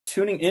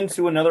tuning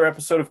into another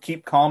episode of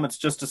Keep Calm, It's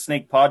Just a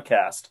Snake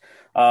podcast.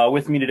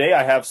 With me today,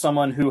 I have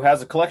someone who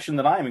has a collection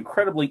that I am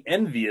incredibly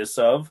envious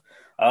of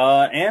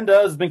and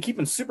has been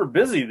keeping super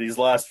busy these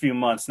last few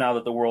months now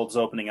that the world's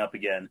opening up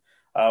again.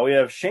 We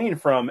have Shane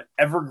from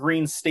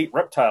Evergreen State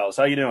Reptiles.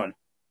 How you doing?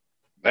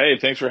 Hey,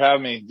 thanks for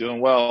having me. Doing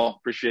well.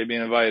 Appreciate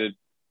being invited.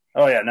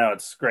 Oh yeah, no,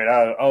 it's great.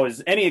 I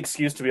always any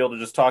excuse to be able to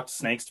just talk to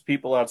snakes to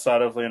people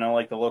outside of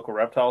like the local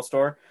reptile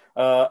store.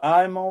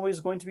 I'm always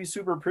going to be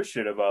super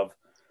appreciative of.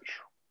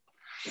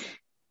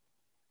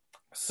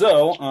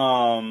 So,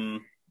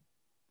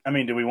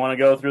 do we want to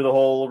go through the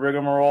whole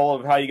rigmarole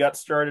of how you got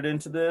started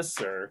into this,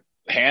 or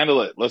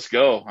Handle it. Let's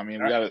go. We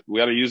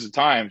gotta use the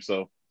time.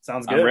 So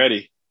sounds good.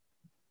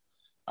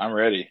 I'm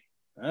ready.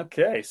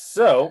 Okay,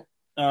 so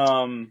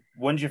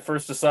when did you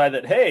first decide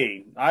that,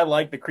 hey, I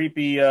like the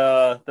creepy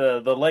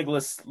the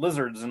legless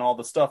lizards and all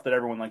the stuff that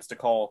everyone likes to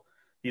call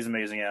these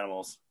amazing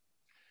animals?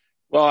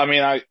 Well,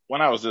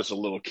 when I was just a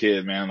little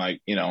kid, man,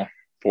 4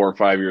 or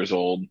 5 years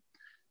old,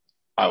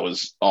 I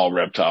was all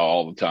reptile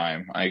all the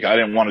time. I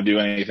didn't want to do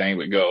anything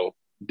but go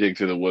dig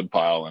through the wood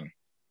pile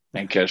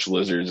and catch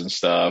lizards and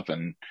stuff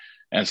and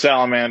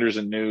salamanders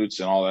and newts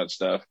and all that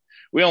stuff.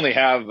 We only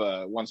have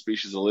one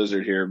species of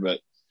lizard here, but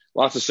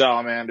lots of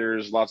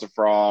salamanders, lots of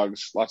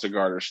frogs, lots of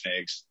garter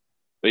snakes.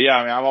 But yeah,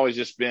 I've always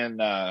just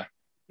been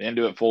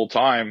into it full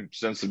time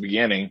since the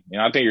beginning.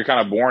 I think you're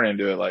kind of born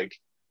into it. Like,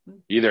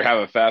 you either have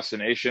a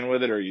fascination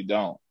with it or you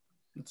don't.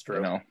 That's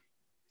true.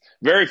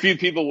 Very few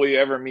people will you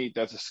ever meet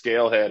that's a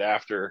scalehead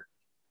after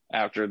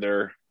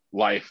their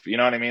life. You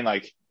know what I mean?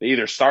 Like, they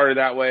either started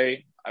that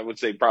way. I would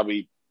say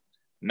probably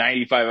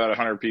 95 out of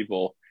 100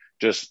 people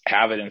just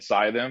have it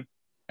inside them.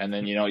 And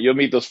then, you'll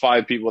meet those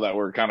 5 people that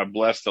were kind of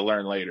blessed to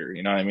learn later,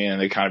 you know what I mean?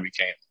 And they kind of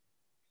became.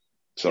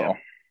 So yeah,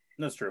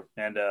 that's true.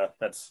 And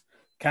that's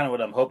kind of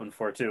what I'm hoping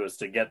for too, is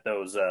to get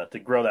those, to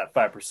grow that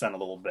 5% a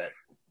little bit.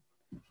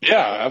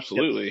 Yeah,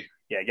 absolutely.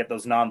 Get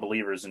those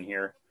non-believers in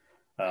here.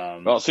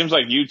 Well, it seems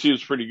like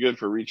YouTube's pretty good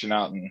for reaching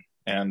out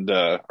and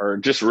or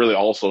just really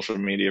all social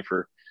media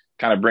for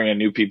kind of bringing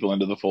new people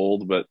into the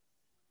fold. But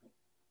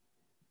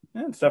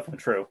yeah, it's definitely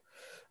true.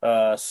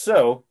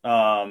 So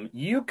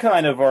you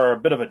kind of are a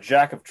bit of a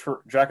jack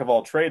of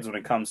all trades when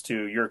it comes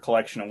to your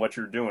collection and what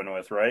you're doing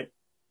with, right?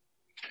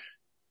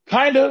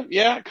 Kind of,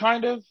 yeah,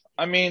 kind of.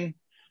 I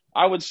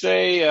would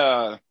say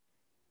I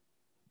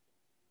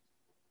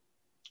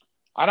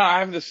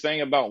have this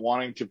thing about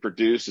wanting to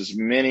produce as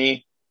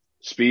many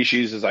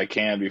species as I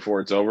can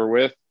before it's over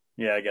with.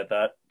 Yeah, I get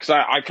that. Because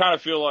I kind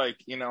of feel like,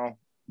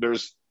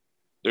 there's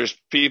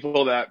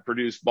people that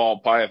produce ball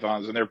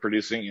pythons and they're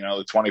producing,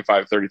 the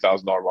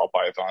 $25,000-$30,000 ball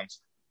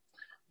pythons.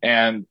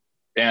 And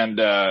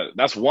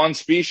that's one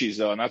species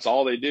though. And that's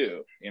all they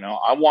do.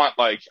 I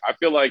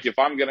feel like if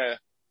I'm going to,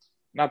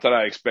 not that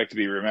I expect to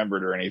be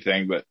remembered or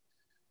anything, but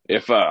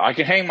if I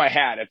can hang my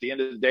hat at the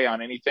end of the day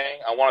on anything,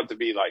 I want it to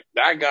be like,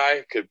 that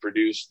guy could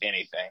produce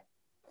anything.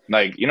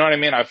 Like, you know what I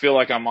mean? I feel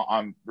like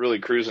I'm really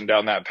cruising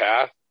down that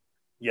path.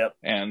 Yep.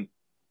 And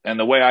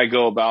the way I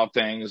go about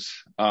things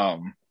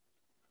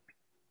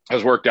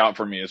has worked out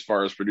for me as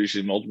far as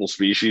producing multiple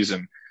species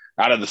and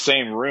out of the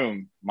same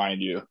room,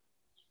 mind you.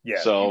 Yeah.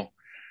 So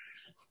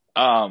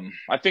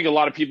I think a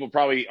lot of people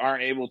probably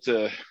aren't able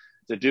to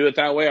do it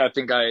that way. I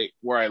think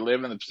where I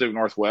live in the Pacific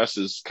Northwest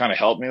has kind of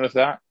helped me with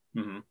that.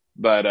 Mm-hmm.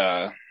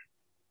 But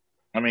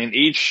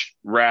each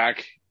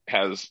rack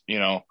has,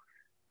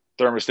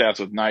 thermostats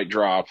with night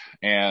drop,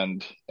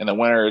 and in the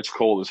winter it's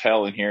cold as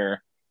hell in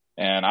here,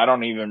 and I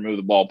don't even move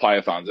the ball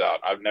pythons out.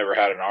 I've never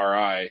had an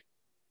RI.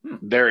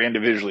 They're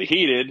individually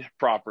heated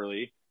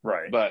properly,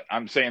 right? But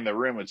I'm saying the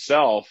room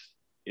itself,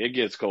 it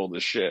gets cold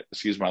as shit.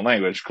 Excuse my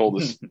language.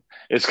 Cold as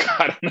it's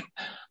got.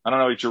 I don't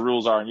know what your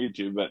rules are on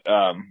YouTube, but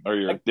or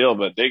your deal,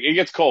 but it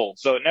gets cold.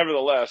 So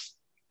nevertheless,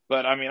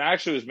 but I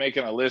actually was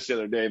making a list the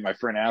other day. My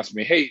friend asked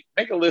me, "Hey,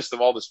 make a list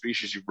of all the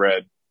species you've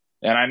bred."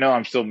 And I know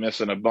I'm still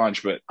missing a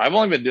bunch, but I've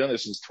only been doing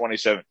this since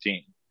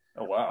 2017.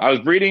 Oh, wow. I was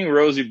breeding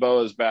rosy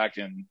boas back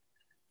in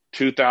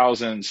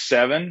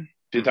 2007,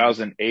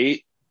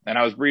 2008, and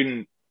I was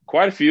breeding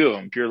quite a few of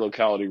them, pure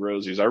locality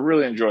rosies. I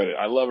really enjoyed it.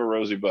 I love a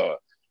rosy boa.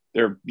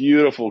 They're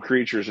beautiful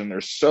creatures, and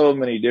there's so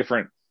many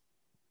different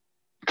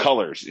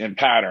colors and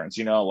patterns,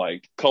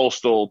 like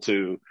coastal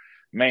to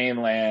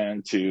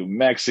mainland to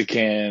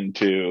Mexican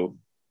to,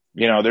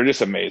 they're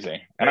just amazing.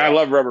 And I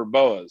love rubber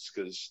boas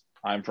because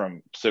I'm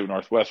from Pacific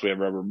Northwest. We have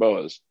rubber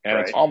boas, and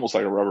It's almost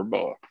like a rubber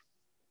boa.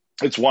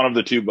 It's one of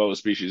the 2 boa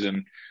species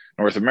in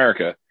North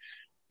America.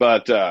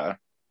 But I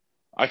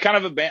kind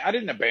of I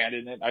didn't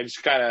abandon it. I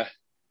just kind of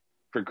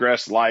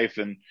progressed life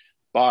and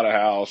bought a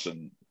house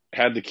and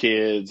had the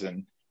kids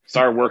and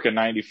started working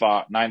 9 to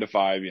 5,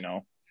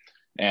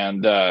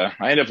 And I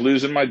ended up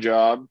losing my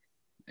job,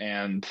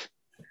 and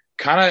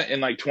kind of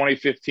in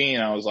 2015,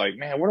 I was like,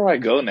 man, where do I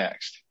go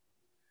next?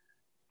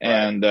 Right.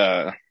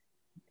 And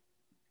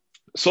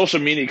social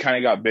media kind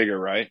of got bigger,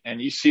 right?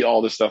 And you see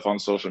all this stuff on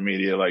social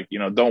media, like,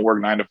 don't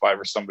work 9 to 5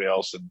 for somebody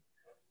else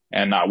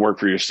and not work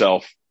for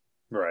yourself.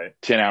 Right.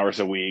 10 hours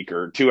a week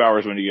or 2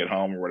 hours when you get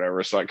home or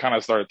whatever. So I kind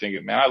of started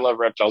thinking, man, I love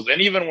reptiles.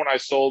 And even when I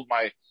sold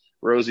my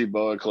rosy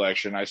boa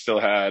collection, I still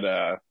had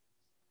a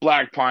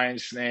black pine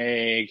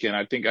snake, and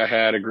I think I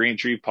had a green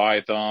tree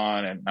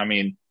python. And I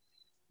mean,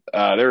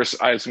 I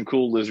had some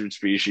cool lizard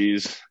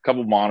species, a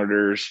couple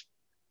monitors.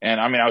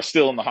 And I mean, I was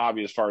still in the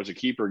hobby as far as a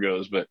keeper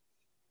goes, but,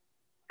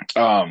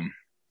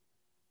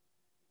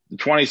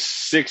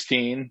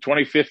 2015,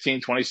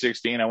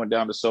 2016, I went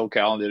down to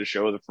SoCal and did a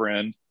show with a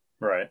friend.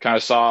 Right. Kind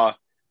of saw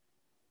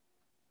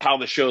how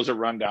the shows are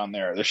run down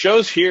there. The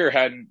shows here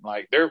hadn't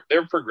like they're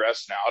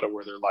progressed now to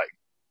where they're like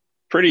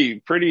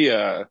pretty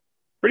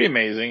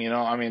amazing, you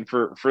know. I mean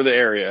for the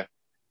area,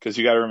 because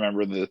you got to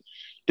remember the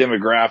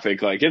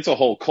demographic. Like it's a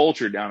whole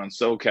culture down in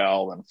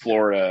SoCal and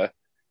Florida,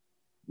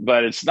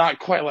 but it's not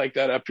quite like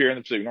that up here in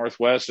the Pacific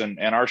Northwest. And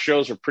our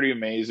shows are pretty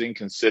amazing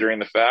considering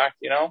the fact,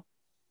 you know.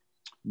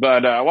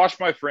 But I watched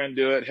my friend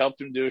do it, helped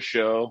him do a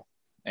show,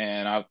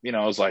 and I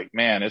was like,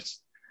 man,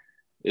 it's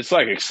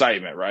like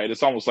excitement, right?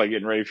 It's almost like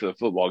getting ready for the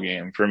football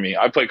game for me.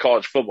 I play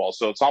college football,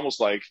 so it's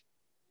almost like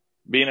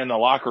being in the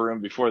locker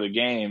room before the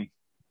game,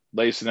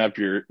 lacing up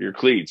your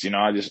cleats. You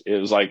know, it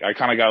was like I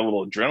kind of got a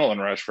little adrenaline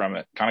rush from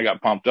it, kind of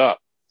got pumped up.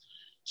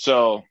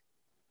 So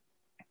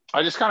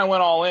I just kind of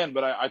went all in,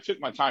 but I took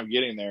my time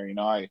getting there. You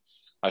know,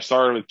 I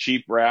started with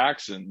cheap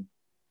racks and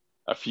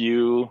a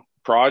few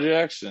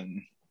projects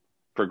and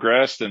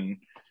progressed, and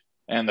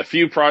the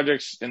few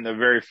projects in the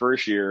very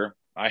first year,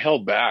 I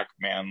held back,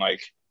 man,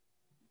 like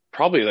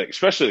probably like,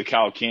 especially the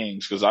Cal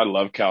Kings, because I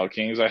love Cal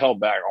Kings. I held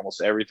back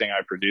almost everything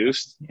I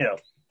produced. Yeah.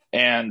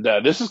 And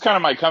this is kind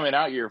of my coming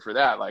out year for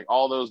that. Like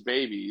all those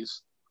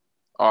babies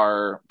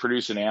are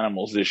producing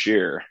animals this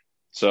year.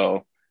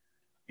 So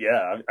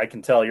Yeah, I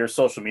can tell your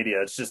social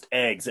media. It's just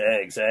eggs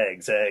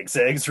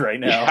right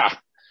now.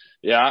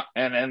 Yeah.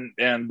 And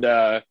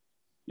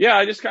yeah,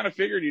 I just kind of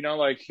figured, you know,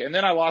 like, and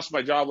then I lost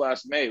my job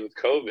last May with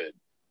COVID,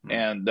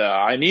 and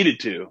I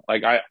needed to,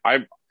 like,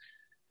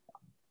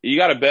 you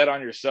got to bet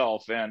on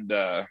yourself. And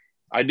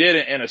I did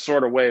it in a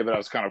sort of way, but I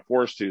was kind of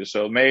forced to.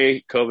 So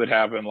May, COVID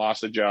happened,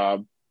 lost a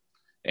job.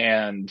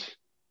 And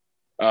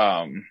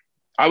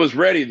I was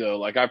ready, though.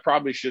 Like, I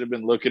probably should have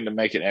been looking to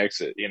make an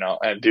exit, you know,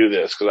 and do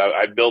this, because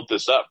I built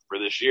this up for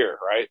this year,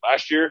 right?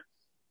 Last year,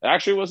 it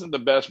actually wasn't the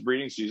best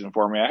breeding season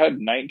for me. I had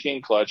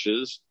 19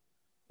 clutches,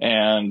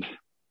 and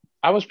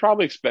I was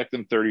probably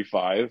expecting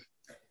 35.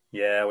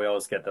 Yeah, we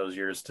always get those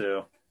years,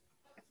 too.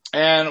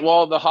 And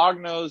well, the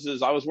hognose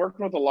is, I was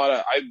working with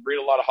I breed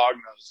a lot of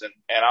hognose, and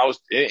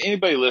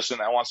anybody listening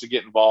that wants to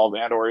get involved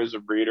and or is a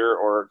breeder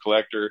or a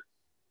collector,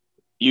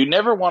 you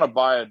never want to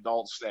buy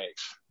adult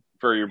snakes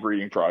for your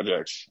breeding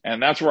projects.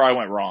 And that's where I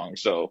went wrong.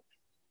 So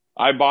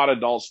I bought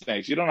adult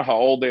snakes. You don't know how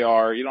old they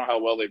are. You don't know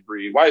how well they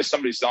breed. Why is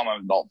somebody selling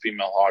an adult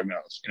female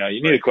hognose? You know,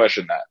 you need to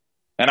question that.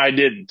 And I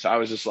didn't. I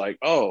was just like,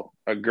 oh,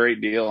 a great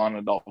deal on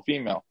adult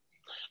female.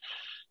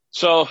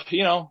 So,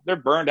 you know, they're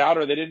burned out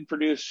or they didn't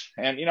produce.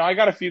 And, you know, I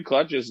got a few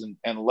clutches,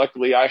 and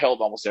luckily I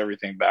held almost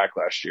everything back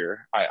last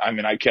year. I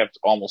mean, I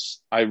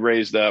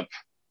raised up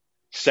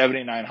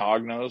 79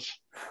 hognose,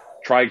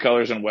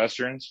 tricolors and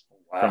westerns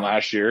from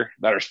last year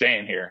that are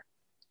staying here,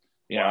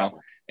 you know,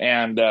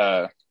 and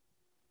I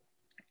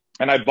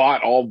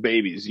bought all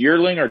babies,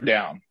 yearling or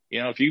down.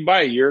 You know, if you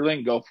buy a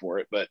yearling, go for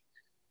it. But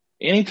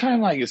anytime,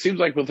 like, it seems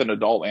like with an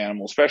adult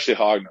animal, especially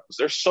hognose,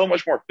 they're so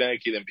much more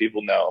finicky than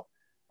people know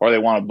or they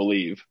want to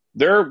believe.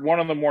 They're one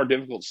of the more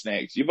difficult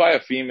snakes. You buy a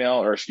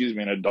female, or excuse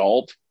me, an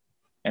adult,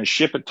 and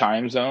ship it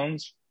time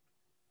zones,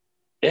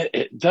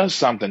 it does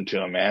something to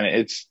them, man.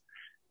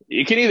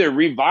 It can either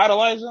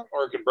revitalize them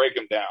or it can break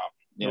them down.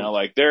 You know,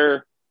 like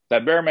that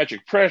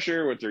barometric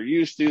pressure, what they're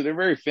used to, they're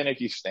very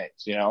finicky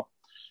snakes, you know.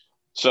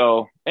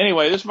 So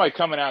anyway, this is my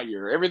coming out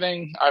year.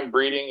 Everything I'm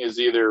breeding is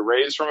either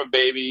raised from a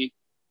baby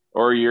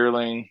or a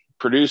yearling,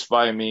 produced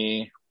by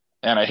me.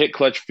 And I hit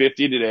clutch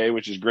 50 today,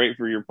 which is great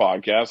for your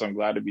podcast. I'm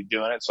glad to be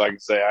doing it, so I can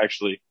say I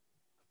actually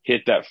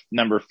hit that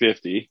number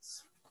 50.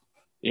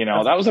 You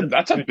know,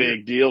 that's a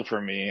big deal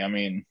for me. I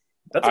mean,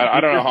 I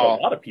don't know how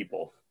a lot of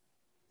people.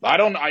 I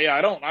don't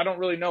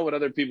really know what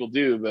other people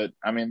do, but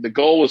I mean, the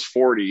goal was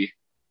 40,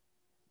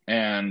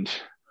 and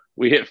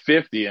we hit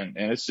 50, and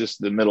it's just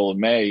the middle of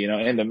May, you know,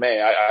 end of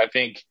May. I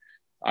think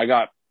I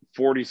got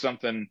 40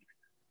 something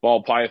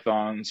ball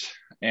pythons,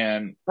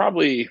 and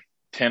probably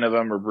 10 of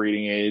them are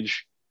breeding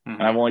age. Mm-hmm.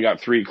 And I've only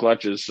got 3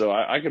 clutches, so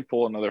I could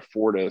pull another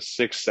 4 to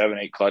 6, 7,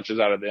 8 clutches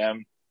out of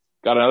them.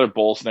 Got another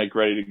bull snake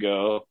ready to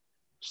go.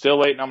 Still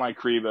waiting on my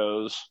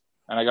Crebos,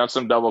 and I got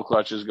some double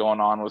clutches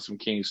going on with some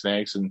king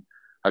snakes and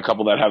a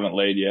couple that haven't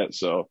laid yet.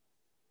 So,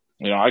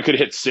 you know, I could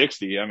hit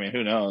 60. I mean,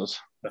 who knows?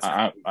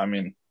 I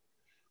mean,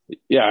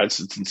 yeah, it's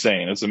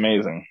insane. It's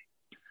amazing.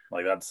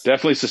 Like, that's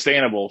definitely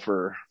sustainable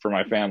for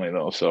my family,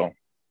 though. So,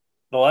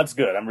 well, that's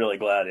good. I'm really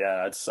glad.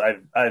 Yeah,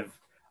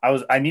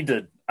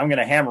 I'm going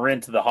to hammer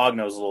into the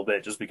hognose a little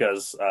bit, just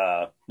because,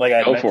 like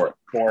I mentioned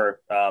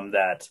before,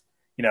 that,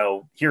 you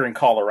know, here in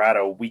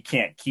Colorado, we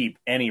can't keep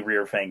any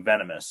rear fang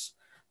venomous.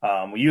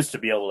 We used to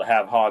be able to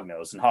have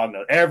hognose, and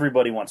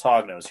everybody wants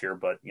hognose here,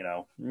 but, you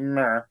know,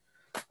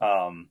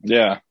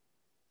 Yeah.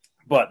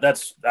 But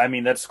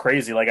that's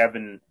crazy. Like I've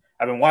been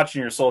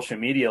watching your social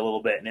media a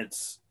little bit, and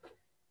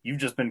you've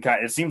just been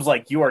it seems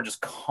like you are just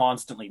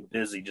constantly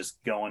busy,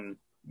 just going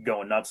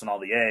nuts on all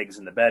the eggs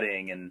and the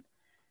bedding and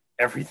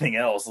everything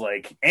else.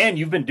 Like, and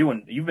you've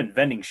been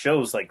vending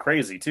shows like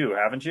crazy too,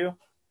 haven't you?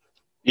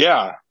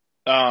 Yeah.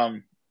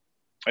 Um,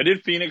 I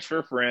did Phoenix for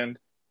a friend,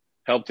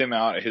 helped him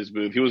out at his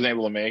booth. He wasn't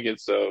able to make it,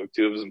 so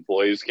two of his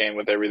employees came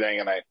with everything,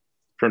 and I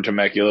from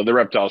Temecula, the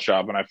reptile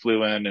shop, and I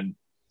flew in and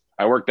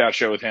I worked that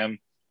show with him.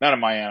 None of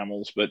my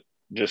animals, but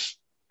just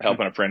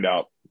helping a friend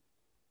out.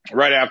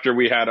 Right after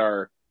we had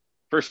our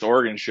first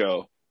Oregon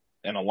show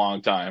in a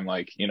long time,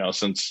 like,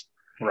 since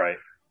Right.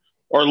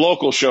 or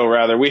local show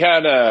rather. We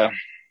had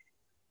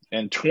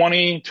in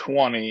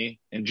 2020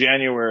 in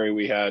January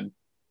we had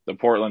the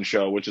Portland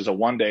show, which is a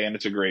 1 day and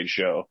it's a great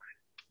show.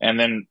 And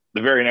then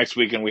the very next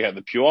weekend we had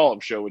the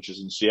Puyallup show, which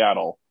is in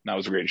Seattle. And that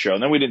was a great show.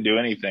 And then we didn't do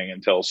anything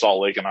until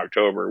Salt Lake in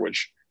October,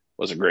 which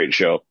was a great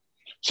show.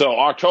 So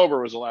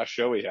October was the last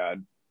show we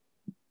had.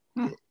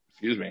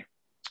 Excuse me.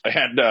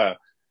 And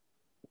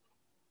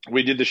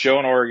we did the show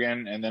in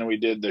Oregon, and then we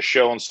did the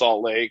show in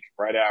Salt Lake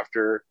right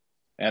after.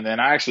 And then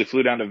I actually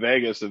flew down to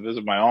Vegas to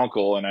visit my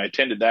uncle, and I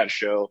attended that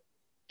show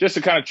just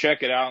to kind of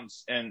check it out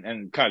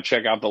and kind of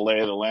check out the lay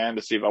of the land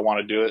to see if I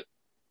want to do it,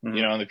 in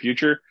the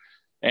future.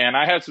 And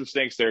I had some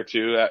snakes there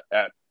too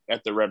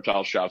at the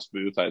Reptile Shops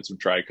booth. I had some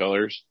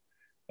tricolors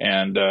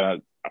and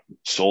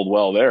sold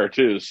well there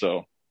too.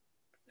 So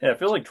Yeah, I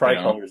feel like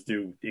tricolors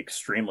do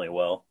extremely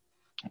well.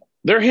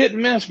 they're hit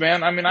and miss,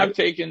 man. I mean, I've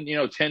taken,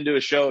 10 to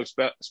a show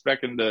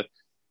expecting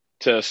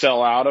to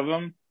sell out of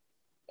them,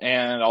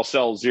 and I'll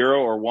sell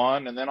 0 or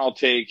 1, and then I'll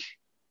take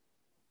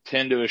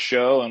 10 to a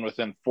show, and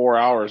within 4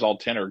 hours, all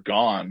 10 are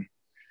gone.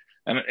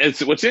 And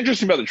it's what's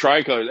interesting about the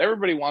tricolors.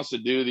 Everybody wants to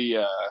do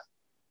the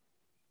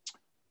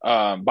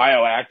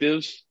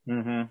bioactives.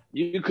 Mm-hmm.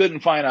 You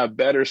couldn't find a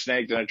better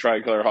snake than a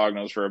tricolor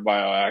hognose for a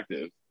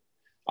bioactive.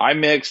 I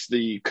mix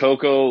the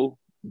cocoa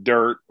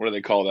dirt, what do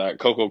they call that?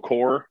 Cocoa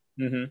core.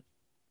 Mm-hmm.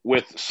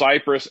 With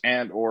cypress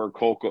and or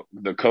cocoa,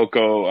 the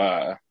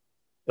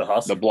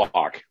husk, the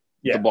block,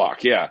 yeah. The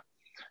block, yeah.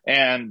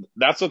 And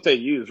that's what they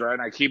use, right?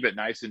 And I keep it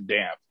nice and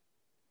damp.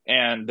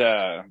 And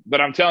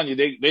but I'm telling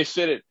you, they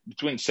sit at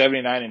between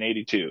 79 and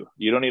 82.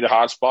 You don't need a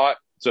hot spot.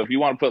 So if you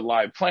want to put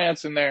live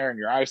plants in there and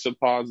your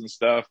isopods and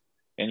stuff,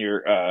 and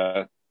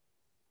your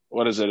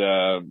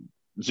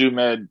Zoo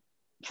Med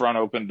front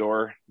open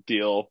door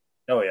deal.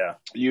 Oh yeah.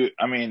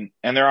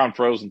 And they're on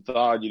frozen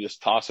thawed. You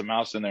just toss a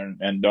mouse in there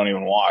and don't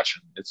even watch.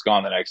 It's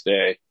gone the next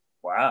day.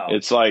 Wow.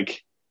 It's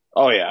like,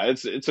 oh yeah,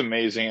 it's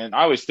amazing. And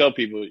I always tell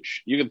people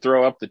you can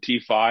throw up the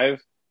T5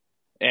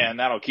 and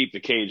that'll keep the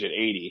cage at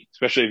 80,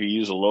 especially if you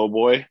use a low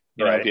boy.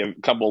 If you have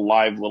a couple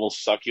live little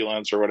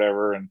succulents or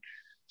whatever and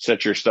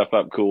set your stuff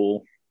up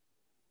cool.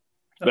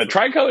 But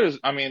tricolors,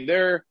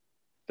 they're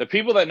the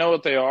people that know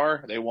what they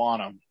are, they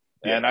want them.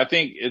 Yeah. And I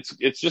think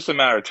it's just a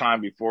matter of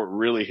time before it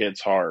really hits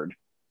hard.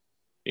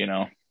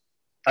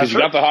 Because you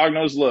got the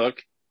hognose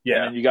look,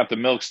 yeah, and you got the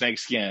milk snake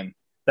skin.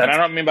 And I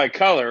don't mean by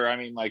color, I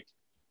mean like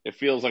it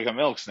feels like a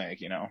milk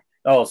snake,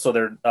 Oh, so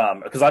they're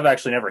because I've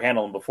actually never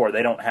handled them before.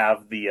 They don't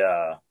have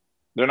the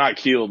they're not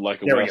keeled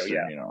like a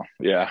Western,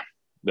 Yeah.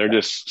 They're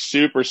just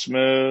super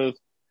smooth,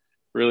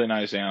 really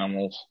nice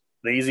animals.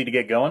 They're easy to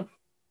get going.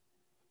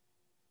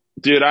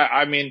 Dude,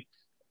 I mean,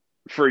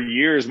 for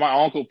years,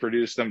 my uncle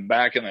produced them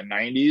back in the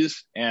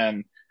 90s,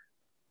 and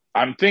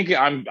I'm thinking,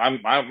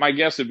 my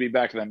guess would be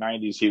back in the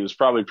 90s, he was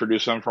probably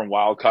producing them from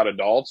wild caught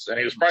adults, and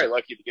he was probably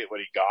lucky to get what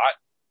he got,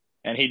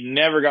 and he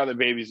never got the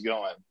babies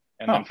going.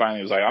 And then finally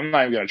he was like, I'm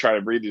not even going to try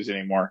to breed these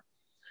anymore.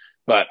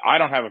 But I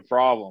don't have a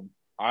problem.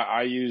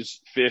 I use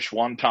fish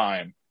one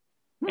time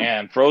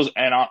and frozen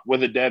and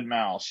with a dead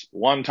mouse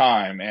one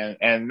time,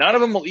 and none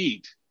of them will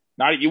eat.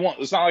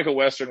 It's not like a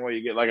Western where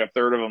you get like a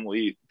third of them will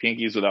eat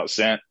pinkies without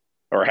scent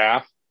or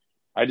half.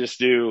 I just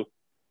do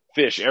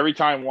fish every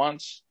time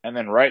once and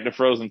then right to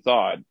frozen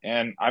thawed.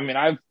 And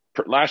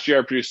last year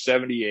I produced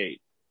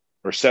 78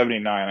 or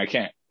 79. I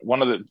can't,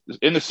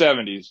 in the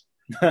 70s,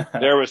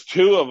 there was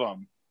 2 of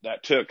them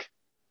that took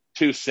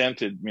 2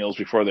 scented meals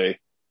before they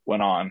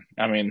went on.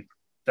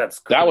 That's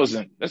cool.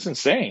 That's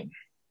insane.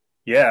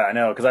 Yeah, I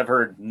know. Cause I've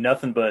heard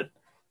nothing but,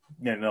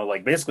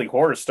 like basically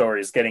horror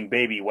stories getting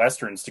baby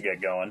Westerns to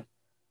get going.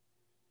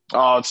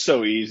 Oh, it's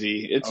so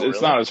easy. It's really?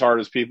 not as hard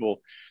as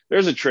people.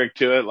 There's a trick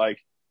to it. Like,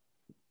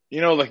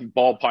 like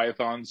ball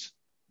pythons,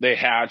 they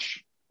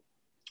hatch.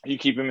 You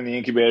keep them in the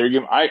incubator.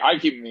 I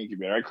keep them in the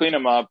incubator. I clean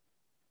them up.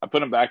 I put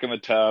them back in the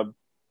tub,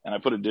 and I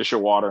put a dish of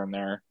water in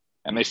there,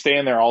 and they stay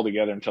in there all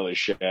together until they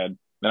shed.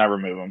 Then I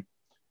remove them.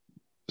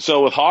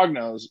 So with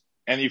hognose,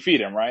 and you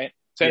feed them, right?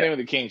 Same thing with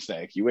the king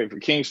snake. You wait for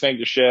king snake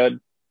to shed,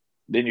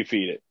 then you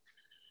feed it.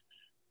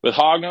 With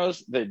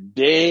hognose, the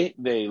day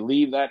they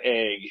leave that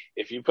egg,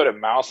 if you put a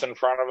mouse in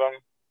front of them,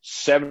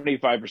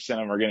 75% of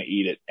them are going to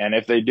eat it. And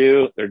if they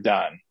do, they're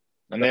done.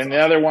 And then the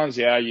other ones,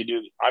 you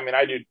do.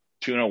 I do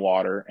tuna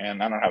water,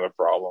 and I don't have a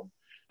problem.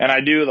 And I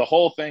do the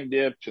whole thing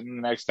dipped, and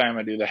the next time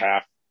I do the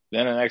half.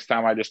 Then the next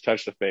time I just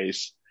touch the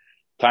face.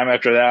 Time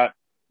after that,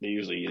 they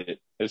usually eat it.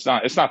 It's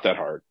not that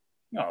hard.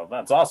 No,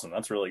 that's awesome.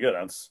 That's really good.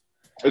 That's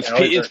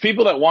It's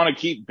people that want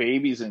to keep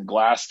babies in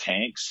glass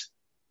tanks.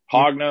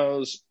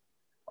 Hognose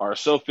are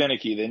so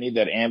finicky, they need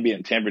that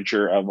ambient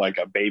temperature of like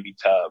a baby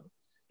tub.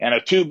 And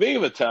a too big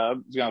of a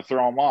tub is going to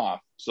throw them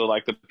off. So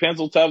like the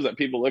pencil tubs that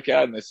people look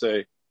at and they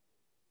say,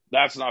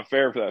 that's not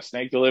fair for that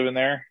snake to live in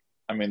there.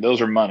 I mean,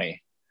 those are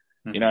money.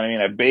 You know what I mean?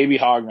 A baby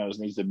hognose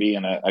needs to be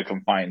in a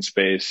confined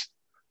space,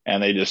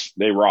 and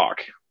they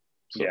rock.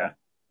 So. Yeah,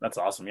 that's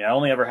awesome. Yeah, I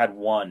only ever had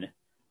one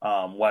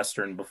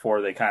Western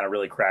before they kind of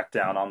really cracked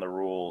down on the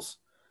rules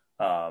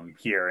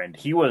here. And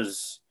he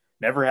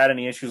never had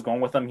any issues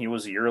going with him. He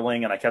was a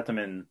yearling, and I kept him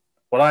in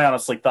what I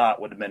honestly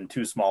thought would have been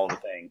too small of a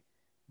thing.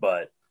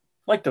 But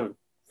like the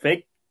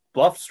fake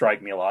bluff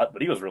strike me a lot,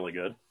 but he was really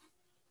good.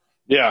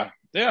 Yeah.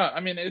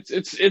 I mean,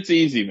 it's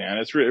easy, man.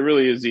 It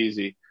really is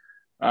easy.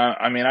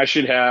 I mean, I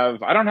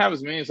don't have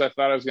as many as I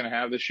thought I was going to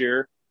have this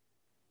year.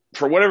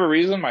 For whatever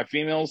reason, my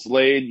females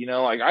laid,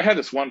 like I had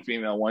this one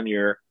female one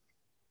year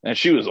and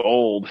she was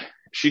old.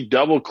 She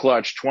double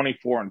clutched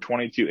 24 and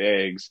 22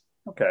 eggs.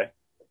 Okay.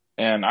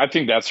 And I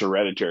think that's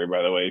hereditary,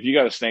 by the way. If you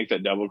got a snake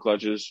that double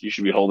clutches, you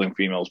should be holding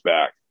females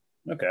back.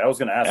 Okay. I was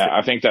going to ask.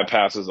 I think that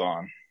passes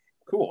on.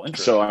 Cool.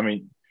 Interesting. So, I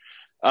mean,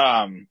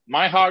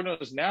 my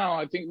hognose now,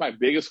 I think my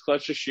biggest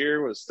clutch this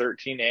year was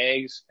 13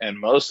 eggs, and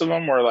most of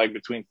them were like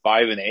between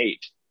 5 and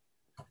 8.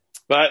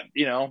 But,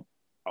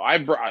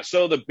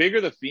 so the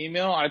bigger the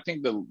female, I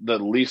think the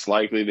least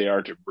likely they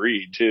are to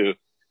breed too.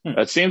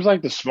 It seems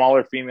like the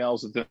smaller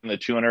females within the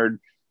 200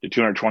 to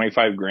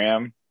 225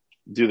 gram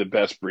do the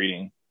best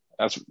breeding.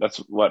 That's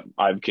what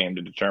I've came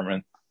to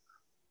determine.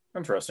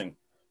 Interesting.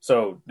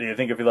 So do you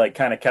think if you like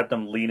kind of kept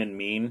them lean and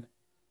mean,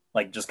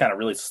 like just kind of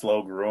really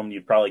slow grew them,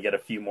 you'd probably get a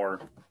few more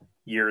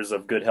years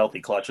of good, healthy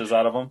clutches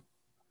out of them?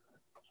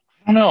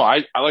 I don't know.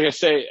 I like I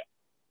say,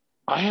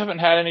 I haven't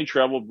had any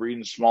trouble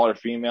breeding smaller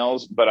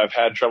females, but I've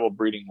had trouble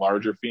breeding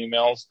larger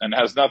females, and it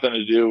has nothing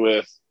to do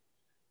with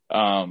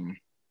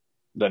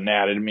the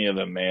anatomy of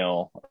the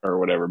male or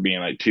whatever being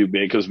like too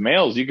big. Because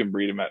males, you can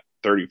breed them at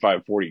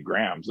 35, 40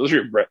 grams. Those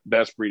are your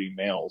best breeding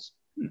males.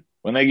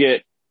 When they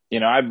get,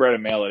 I bred a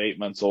male at 8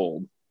 months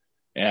old,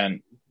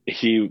 and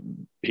he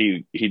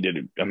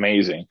did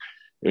amazing.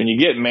 When you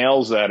get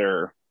males that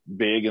are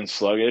big and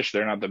sluggish,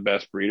 they're not the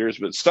best breeders,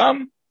 but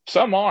some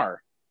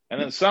are. And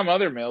then some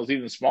other males,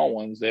 even small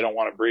ones, they don't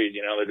want to breed.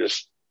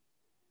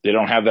 They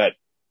don't have that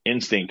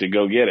instinct to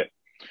go get it.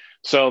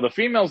 So the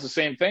female's the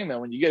same thing though.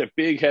 When you get a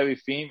big, heavy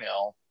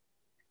female,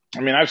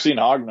 I mean, I've seen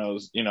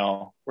hognose,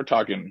 we're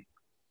talking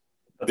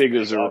big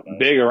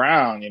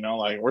around,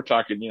 like we're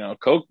talking,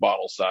 Coke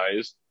bottle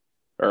size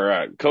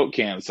or Coke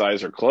can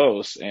size or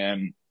close.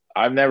 And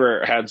I've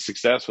never had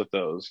success with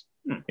those.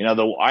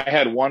 I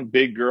had one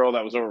big girl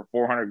that was over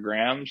 400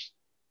 grams,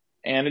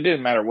 and it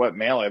didn't matter what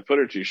male I put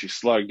her to, she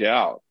slugged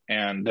out.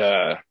 And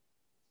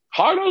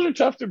hognose are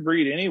tough to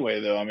breed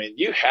anyway, though. I mean,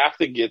 you have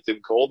to get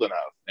them cold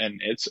enough, and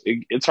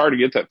it's hard to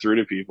get that through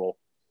to people.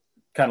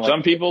 Kind of some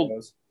like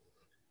people,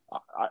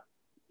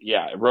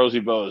 rosy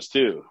boas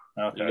too.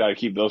 Okay. You got to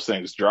keep those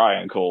things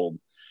dry and cold.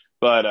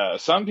 But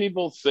some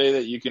people say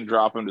that you can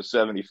drop them to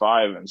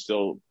 75 and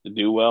still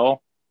do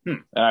well.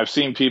 And I've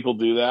seen people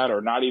do that,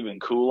 or not even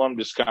cool them,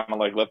 just kind of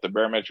like let the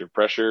barometric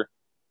pressure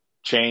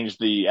change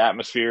the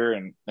atmosphere.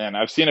 And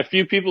I've seen a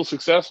few people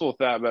successful with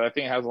that, but I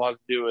think it has a lot to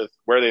do with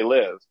where they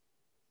live.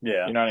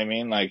 Yeah. You know what I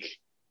mean?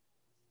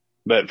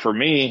 But for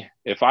me,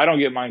 if I don't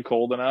get mine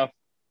cold enough,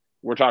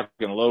 we're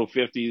talking low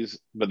 50s,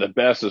 but the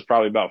best is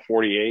probably about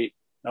 48.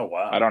 Oh,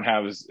 wow. I don't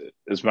have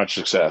as much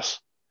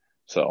success.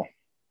 So.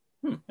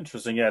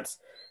 Interesting. Yeah.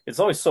 It's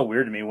always so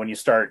weird to me when you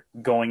start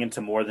going into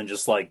more than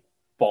just like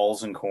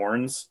balls and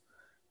corns,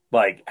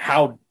 like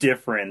how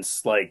different,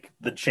 like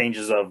the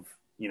changes of,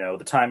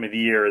 the time of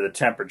year, the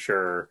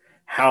temperature,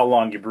 how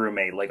long you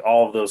brumate, like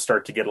all of those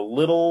start to get a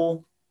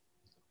little,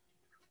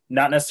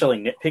 not necessarily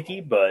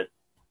nitpicky, but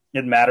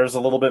it matters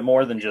a little bit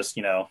more than just,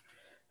 all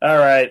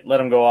right, let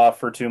them go off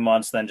for 2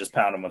 months, then just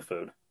pound them with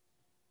food.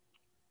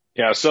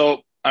 Yeah.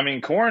 So, I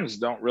mean, corns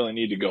don't really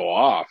need to go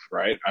off,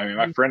 right? I mean,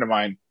 my friend of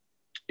mine,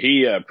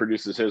 he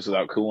produces his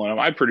without cooling them.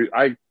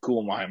 I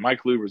cool mine. My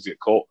colubers get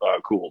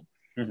cooled.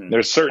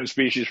 There's certain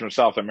species from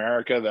South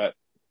America that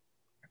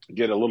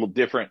get a little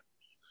different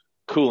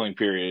cooling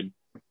period.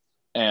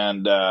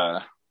 And,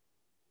 but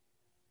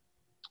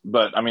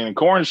I mean, the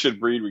corns should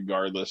breed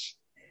regardless.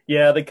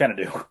 Yeah, they kind of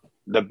do.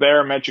 The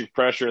barometric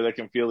pressure, they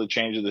can feel the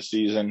change of the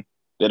season.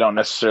 They don't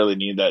necessarily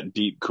need that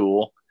deep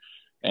cool.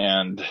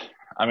 And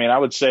I mean, I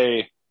would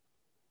say,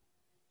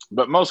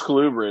 but most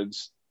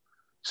colubrids,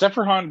 except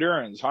for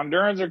Hondurans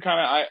are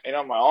kind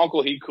of, my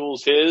uncle, he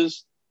cools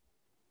his,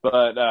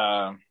 but,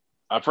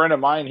 a friend of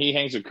mine, he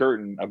hangs a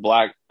curtain, a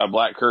black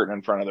curtain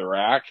in front of the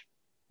rack.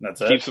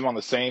 That's it. Keeps them on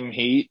the same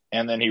heat,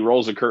 and then he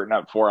rolls the curtain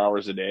up 4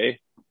 hours a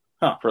day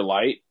for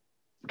light.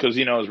 Because,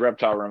 his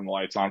reptile room, the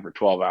light's on for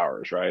 12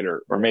 hours, right?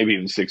 Or maybe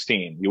even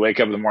 16. You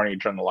wake up in the morning, you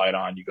turn the light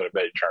on, you go to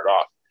bed, you turn it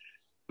off.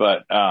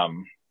 But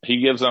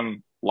he gives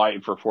them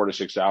light for 4 to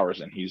 6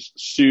 hours, and he's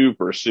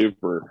super,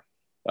 super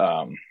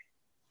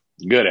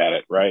good at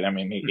it, right? I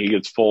mean, he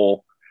gets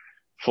full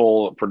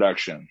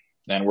production,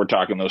 and we're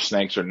talking those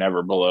snakes are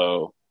never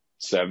below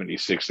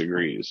 76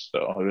 degrees.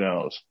 So who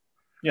knows?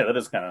 Yeah, that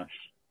is kind of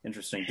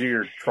interesting. Do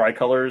your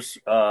tricolors,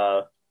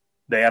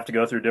 they have to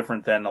go through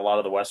different than a lot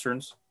of the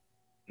westerns?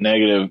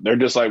 Negative. They're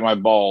just like my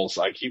balls.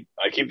 I keep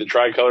the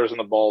tricolors and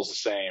the balls the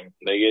same.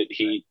 They get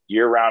heat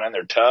year round in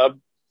their tub.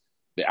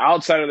 The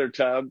outside of their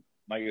tub,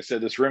 like I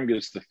said, this room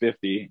gets to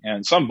 50,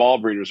 and some ball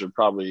breeders are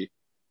probably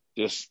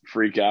just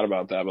freak out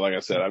about that. But like I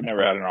said, I've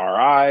never had an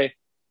RI,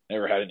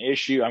 never had an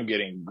issue. I'm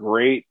getting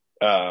great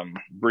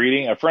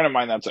breeding. A friend of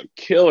mine that's a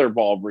killer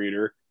ball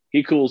breeder,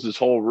 he cools his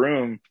whole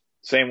room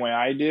same way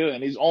I do,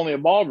 and he's only a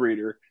ball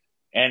breeder.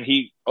 And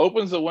he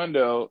opens the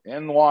window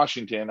in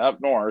Washington up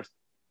north,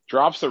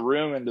 drops the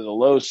room into the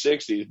low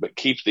 60s, but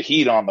keeps the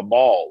heat on the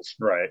balls.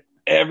 Right.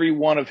 Every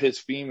one of his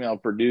female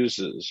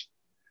produces.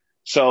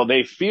 So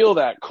they feel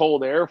that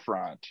cold air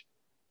front.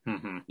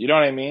 Mm-hmm. You know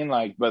what I mean?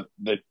 Like, but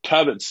the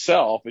tub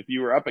itself, if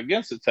you were up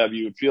against the tub,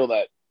 you would feel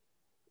that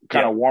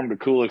kind of warm to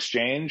cool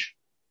exchange.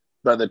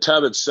 But the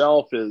tub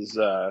itself is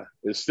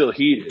still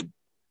heated.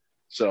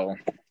 So,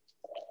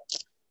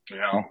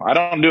 I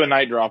don't do a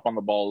night drop on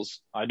the balls.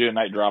 I do a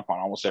night drop on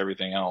almost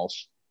everything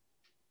else.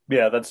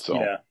 Yeah,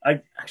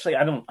 I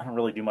don't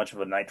really do much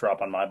of a night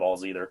drop on my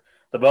balls either.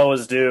 The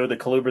boas do, the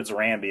colubrids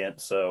are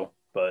ambient,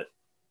 but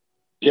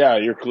yeah,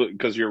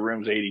 because your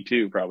room's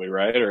 82 probably,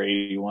 right? Or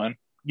 81.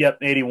 Yep,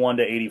 81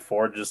 to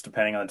 84, just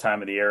depending on the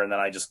time of the year, and then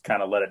I just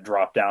kind of let it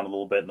drop down a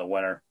little bit in the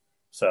winter.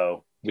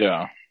 So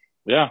yeah,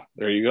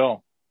 there you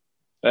go.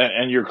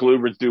 And your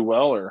colubrids do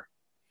well, or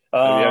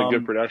have you had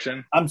good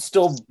production? I'm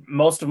still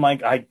most of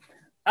my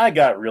I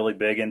got really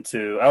big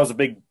into. I was a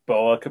big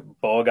boa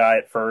guy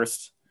at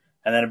first,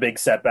 and then a big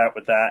setback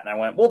with that, and I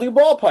went, we'll do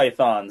ball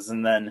pythons,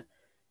 and then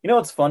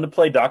it's fun to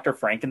play Dr.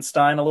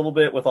 Frankenstein a little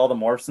bit with all the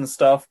morphs and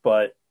stuff,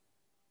 but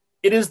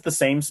it is the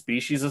same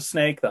species of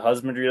snake. The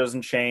husbandry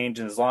doesn't change,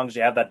 and as long as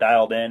you have that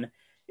dialed in,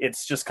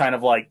 it's just kind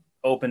of like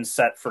open,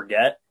 set,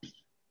 forget.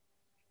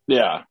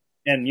 Yeah.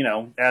 And,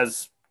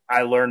 as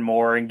I learn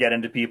more and get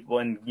into people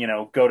and,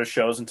 go to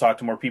shows and talk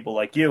to more people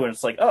like you, and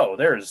it's like, oh,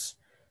 there's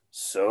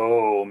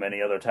so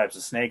many other types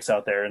of snakes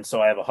out there. And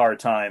so I have a hard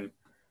time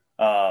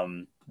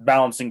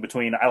balancing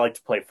between, I like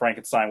to play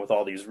Frankenstein with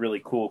all these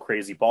really cool,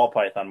 crazy ball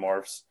python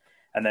morphs,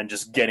 and then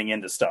just getting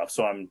into stuff.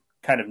 So I'm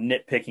kind of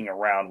nitpicking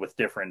around with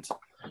different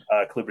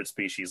colubrid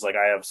species. Like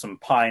I have some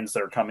pines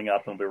that are coming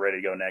up and will be ready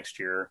to go next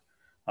year.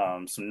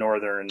 Some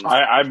northerns.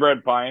 I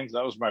bred pines.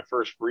 That was my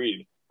first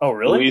breed. Oh,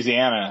 really?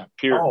 Louisiana,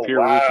 pure wow.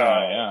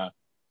 Roussai,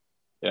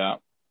 yeah.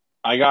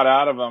 I got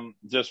out of them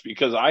just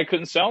because I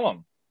couldn't sell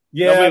them.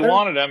 Yeah, nobody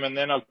wanted them, and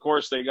then of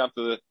course they got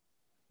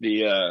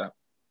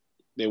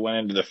they went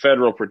into the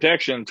federal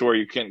protection to where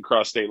you couldn't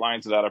cross state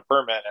lines without a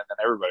permit, and then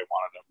everybody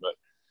wanted them. But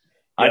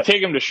I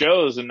take them to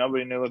shows, and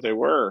nobody knew what they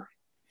were.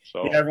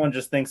 So everyone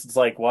just thinks it's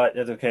like, what?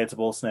 It's okay, it's a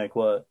bull snake,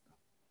 what?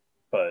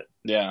 But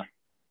yeah.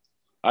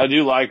 I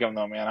do like them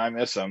though, man. I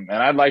miss them, and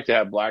I'd like to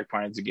have black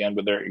pines again,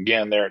 but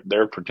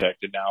they're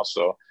protected now.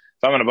 So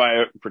if I'm going to buy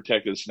a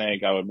protected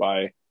snake, I would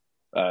buy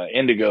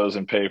indigos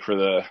and pay for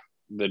the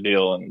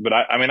deal. But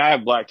I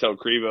have black-tailed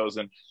crevos,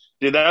 and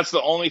dude, that's the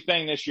only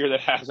thing this year that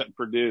hasn't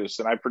produced.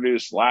 And I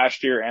produced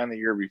last year and the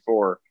year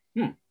before,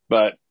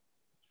 but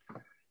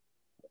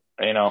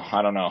I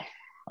don't know.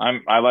 I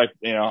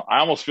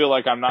almost feel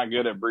like I'm not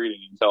good at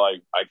breeding until I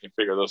can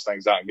figure those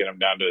things out and get them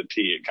down to a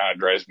T. It kind of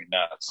drives me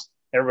nuts.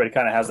 Everybody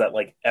kind of has that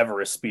like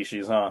Everest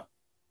species, huh?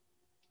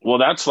 Well,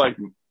 that's what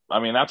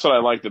I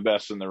like the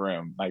best in the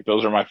room. Like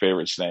those are my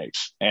favorite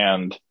snakes.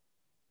 And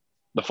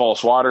the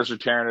false waters are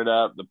tearing it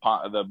up.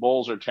 The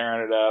bulls are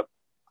tearing it up.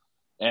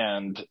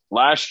 And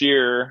last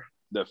year,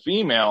 the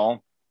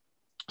female,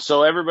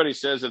 so everybody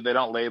says if they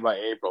don't lay by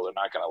April, they're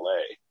not going to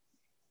lay.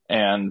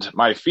 And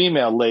my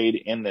female laid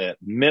in the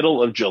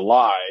middle of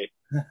July,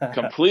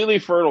 completely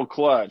fertile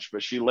clutch,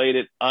 but she laid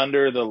it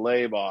under the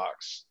lay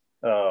box.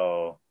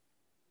 Oh.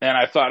 And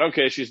I thought,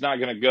 okay, she's not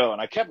going to go.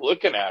 And I kept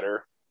looking at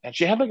her, and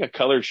she had like a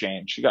color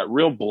change. She got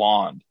real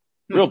blonde,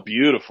 real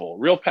beautiful,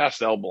 real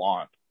pastel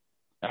blonde.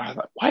 And I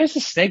thought, why does the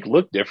snake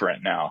look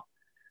different now?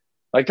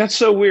 Like, that's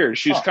so weird.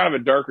 She's kind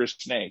of a darker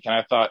snake. And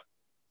I thought,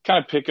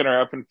 kind of picking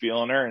her up and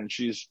feeling her. And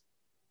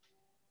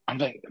I'm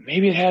like,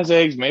 maybe it has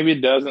eggs, maybe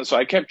it doesn't. So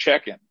I kept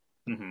checking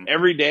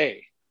every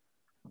day.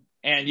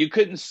 And you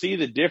couldn't see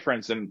the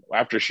difference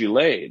after she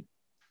laid.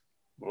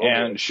 Whoa.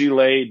 And she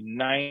laid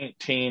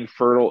 19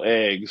 fertile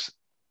eggs.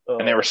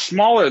 And they were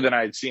smaller than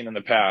I'd seen in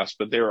the past,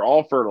 but they were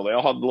all fertile. They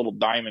all had little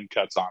diamond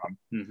cuts on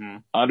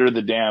them under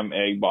the damn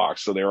egg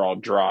box. So they were all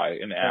dry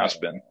in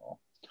aspen.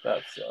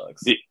 That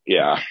sucks. The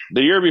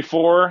year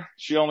before,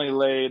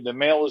 the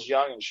male was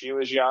young and she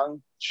was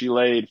young. She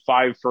laid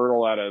 5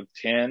 fertile out of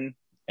 10.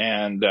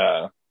 And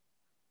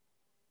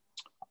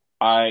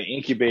I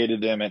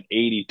incubated them at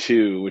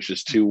 82, which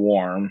is too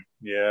warm.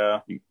 Yeah.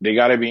 They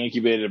got to be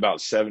incubated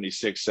about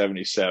 76,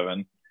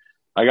 77.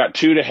 I got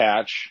 2 to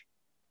hatch.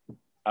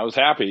 I was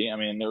happy. I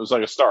mean, it was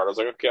like a start. I was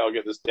like, okay, I'll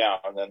get this down.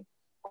 And then,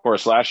 of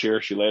course, last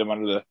year she laid them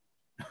under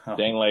the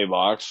dang lay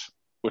box.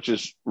 which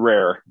is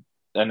rare.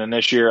 And then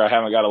this year I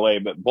haven't got a lay,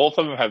 but both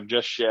of them have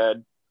just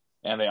shed,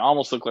 and they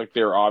almost look like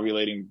they were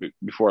ovulating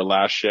before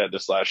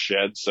this last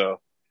shed. So,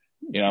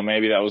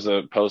 maybe that was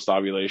a post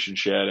ovulation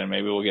shed, and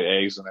maybe we'll get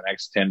eggs in the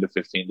next 10 to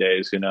 15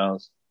 days. Who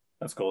knows?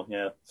 That's cool.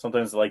 Yeah.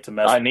 Sometimes I like to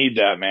mess. I need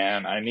that,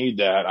 man. I need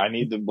that. I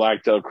need the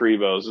black-tailed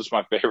crevos. This is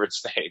my favorite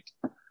snake.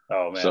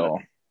 Oh man. So,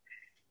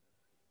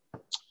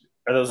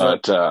 are those?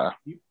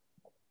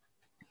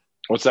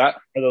 What's that?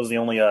 Are those the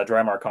only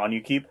dry marcon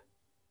you keep?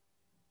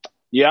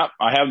 Yeah,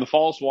 I have the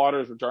false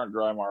waters, which aren't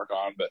dry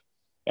marcon,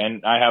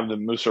 and I have the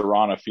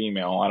Musarana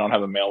female. I don't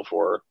have a male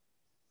for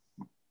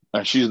her,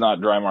 and she's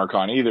not dry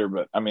marcon either.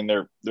 But I mean,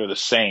 they're the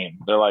same.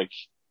 They're like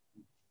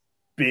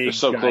big, they're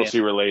so giant.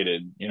 Closely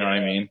related. You know what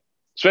I mean?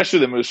 Especially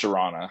the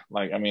Musarana.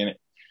 Like, I mean,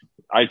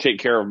 I take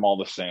care of them all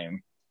the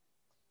same.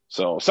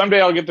 So someday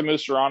I'll get the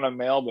Musarana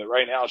male, but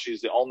right now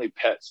she's the only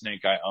pet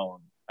snake I own.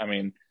 I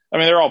mean,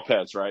 they're all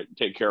pets, right?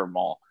 Take care of them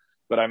all.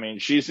 But I mean,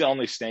 she's the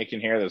only snake in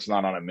here that's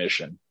not on a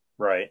mission.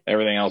 Right.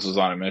 Everything else is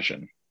on a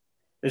mission.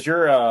 Is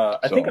your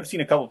I think I've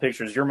seen a couple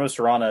pictures. Your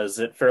Musarana, is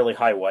it fairly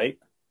high white?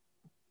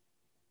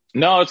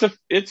 No,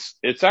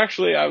 it's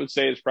actually, I would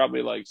say it's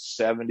probably like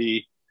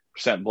 70%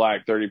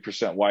 black,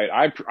 30% white.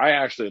 I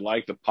actually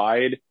like the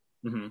pied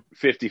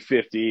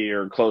 50-50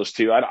 or close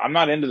to. I'm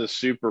not into the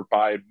super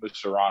pied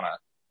Musarana.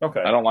 Okay.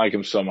 I don't like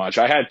them so much.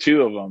 I had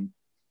two of them,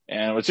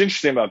 and what's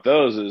interesting about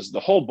those is the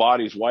whole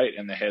body's white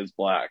and the head's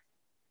black.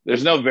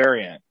 There's no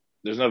variant.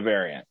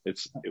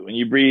 It's when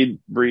you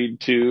breed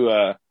two,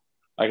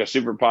 like a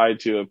super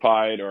pied to a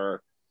pied,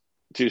 or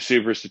two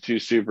supers to two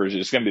supers,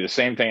 it's going to be the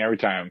same thing every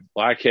time.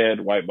 Black head,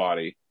 white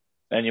body.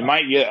 And you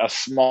might get a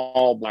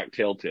small black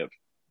tail tip.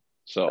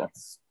 So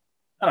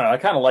I don't know. I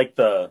kind of like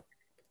the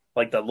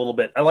little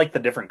bit. I like the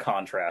different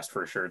contrast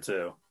for sure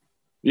too.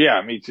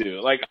 Yeah, me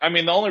too. Like, I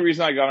mean, the only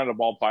reason I got into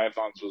ball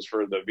pythons was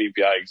for the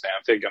VPI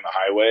exanthic and the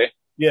highway.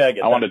 Yeah,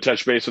 I wanted to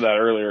touch base with that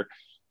earlier.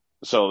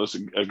 So this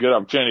is a good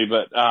opportunity.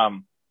 But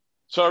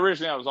so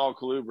originally I was all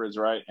colubrids,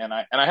 right? And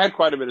I had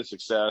quite a bit of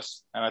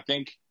success. And I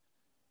think,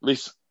 at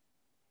least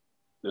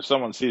if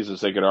someone sees this,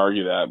 they could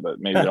argue that, but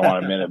maybe they don't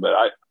want to admit it. But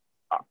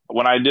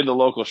when I did the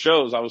local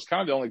shows, I was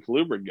kind of the only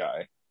colubrid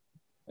guy.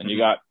 And you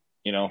got,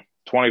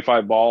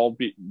 25 ball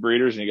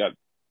breeders, and you got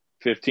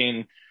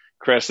 15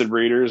 crested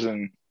breeders,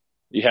 and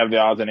you have the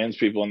odds and ends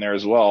people in there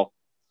as well.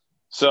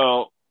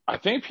 So I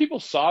think people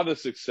saw the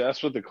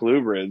success with the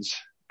colubrids,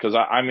 because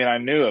I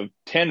knew of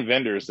 10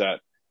 vendors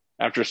that,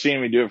 after seeing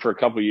me do it for a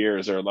couple of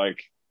years, are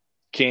like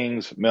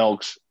kings,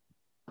 milks,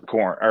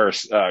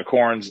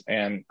 corns,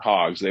 and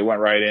hogs. They went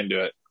right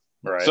into it.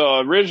 Right. So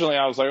originally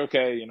I was like,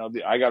 okay,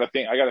 I got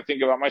to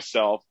think about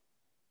myself,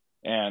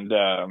 and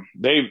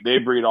they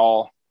breed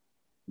all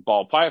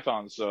ball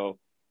pythons. So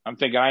I'm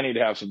thinking I need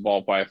to have some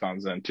ball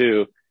pythons then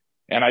too.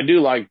 And I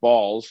do like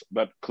balls,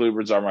 but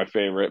colubrids are my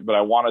favorite. But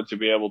I wanted to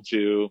be able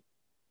to,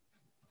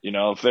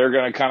 if they're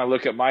going to kind of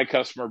look at my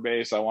customer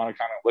base, I want to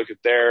kind of look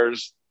at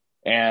theirs.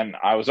 And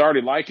I was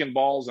already liking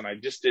balls, and I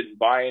just didn't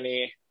buy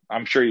any.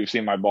 I'm sure you've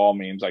seen my ball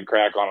memes. I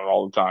crack on it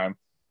all the time.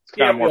 It's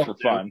kind of more for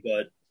fun.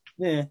 But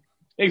yeah,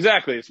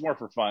 exactly. It's more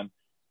for fun.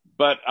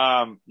 But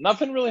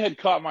nothing really had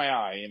caught my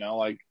eye,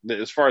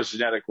 as far as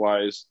genetic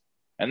wise.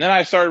 And then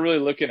I started really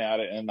looking at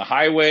it, and the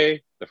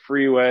highway, the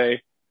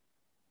freeway,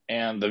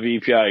 and the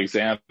VPI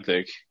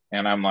exanthic.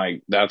 And I'm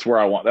like, that's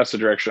the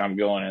direction I'm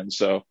going in.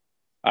 So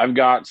I've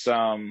got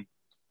some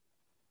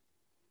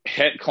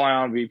het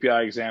clown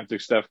VPI exanthic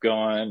stuff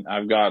going.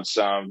 I've got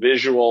some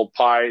visual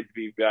pied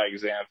VPI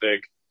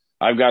exanthic.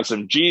 I've got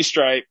some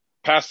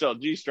pastel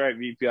G-stripe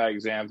VPI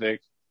exanthic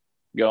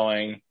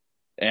going.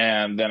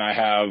 And then I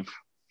have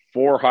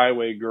 4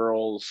 highway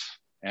girls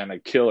and a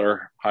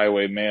killer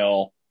highway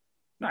male.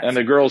 Nice. And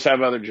the girls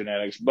have other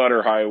genetics,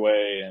 butter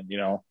highway, and,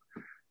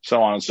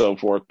 so on and so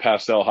forth,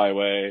 pastel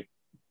highway.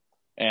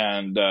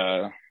 And,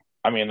 the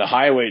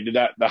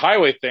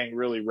highway thing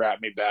really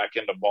wrapped me back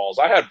into balls.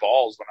 I had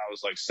balls when I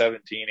was like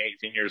 17,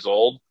 18 years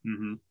old.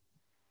 Mm-hmm.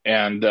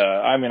 And,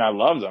 I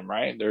love them,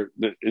 right?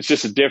 It's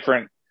just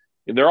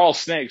they're all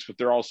snakes, but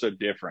they're also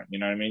different. You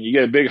know what I mean? You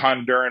get a big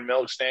Honduran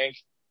milk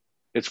snake.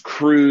 It's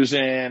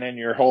cruising and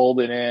you're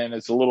holding in.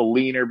 It's a little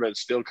leaner, but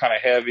it's still kind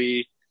of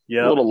heavy.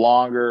 Yep. A little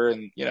longer,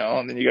 and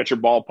and then you got your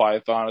ball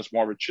python. It's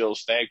more of a chill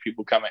snake.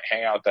 People come and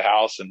hang out at the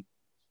house and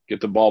get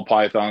the ball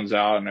pythons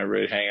out, and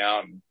everybody hang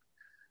out and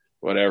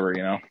whatever,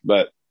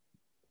 But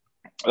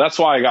that's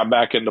why I got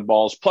back into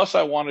balls. Plus,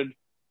 I wanted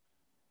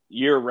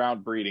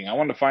year-round breeding. I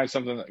wanted to find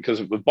something, because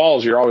with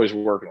balls, you're always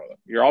working with them.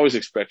 You're always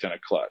expecting a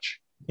clutch.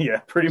 Yeah,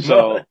 pretty much.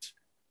 So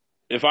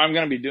if I'm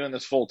going to be doing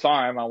this full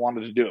time, I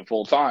wanted to do it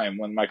full time.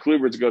 When my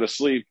colubrids go to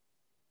sleep,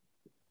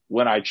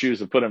 when I choose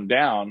to put them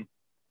down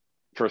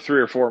for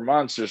 3 or 4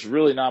 months, there's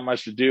really not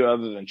much to do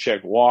other than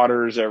check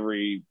waters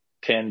every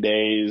 10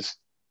 days,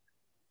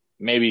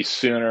 maybe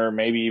sooner,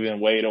 maybe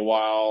even wait a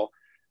while.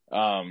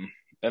 And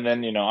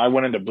then, I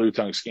went into blue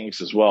tongue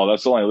skinks as well.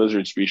 That's the only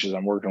lizard species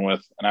I'm working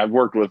with. And I've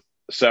worked with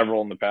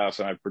several in the past,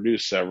 and I've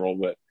produced several,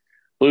 but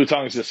blue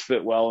tongues just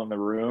fit well in the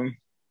room.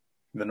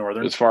 The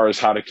northern, as far as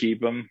how to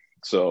keep them.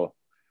 So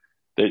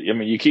I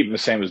mean, you keep them the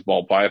same as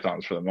ball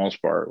pythons for the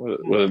most part,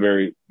 with a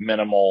very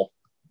minimal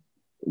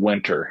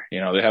winter. They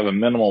have a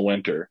minimal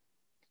winter.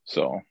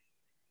 So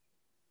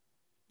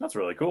That's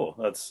really cool.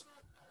 That's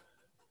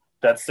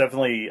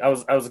definitely. I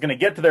was going to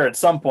get to there at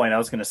some point. I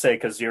was going to say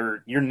because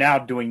you're now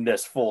doing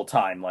this full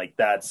time. Like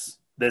this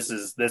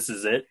is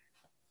it.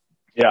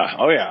 yeah,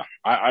 oh yeah.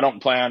 I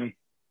don't plan.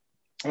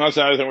 And that's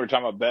another thing we were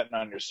talking about, betting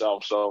on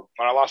yourself. So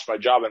when I lost my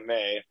job in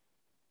May,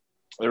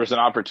 there was an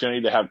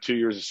opportunity to have 2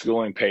 years of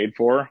schooling paid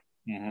for,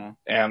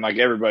 and like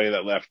everybody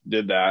that left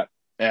did that.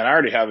 And I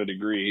already have a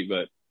degree,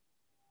 but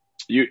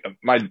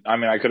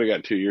I could have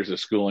got 2 years of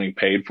schooling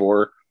paid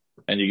for,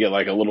 and you get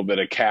like a little bit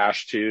of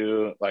cash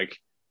too. Like,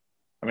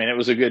 I mean, it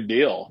was a good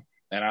deal.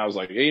 And I was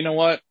like, hey, you know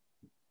what?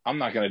 I'm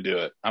not going to do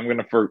it. I'm going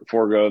to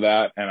forego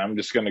that, and I'm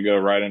just going to go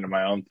right into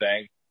my own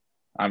thing.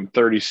 I'm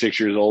 36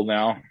 years old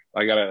now.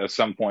 I got to at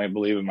some point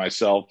believe in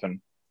myself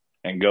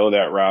and go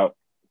that route.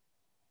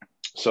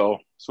 So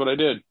that's what I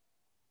did.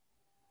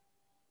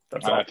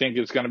 I think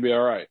it's going to be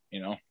all right.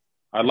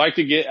 I'd like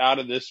to get out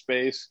of this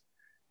space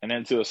and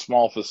into a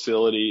small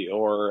facility,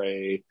 or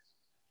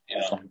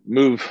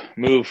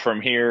move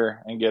from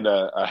here and get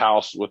a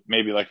house with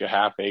maybe like a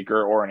half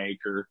acre or an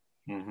acre.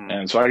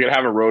 And so I could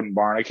have a rodent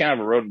barn. I can't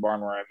have a rodent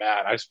barn where I'm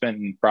at. I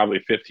spend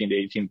probably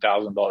 $15,000 to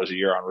 $18,000 a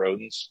year on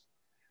rodents.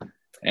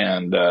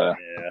 And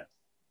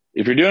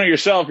if you're doing it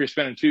yourself, you're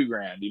spending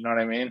 $2,000. You know what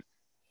I mean?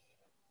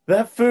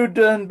 That food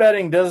and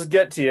bedding does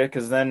get to you,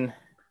 because then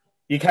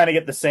you kind of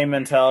get the same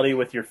mentality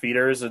with your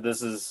feeders. Or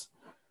this is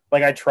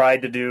like, I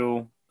tried to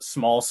do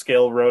small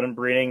scale rodent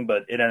breeding,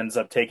 but it ends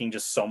up taking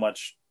just so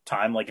much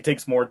time. Like, it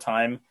takes more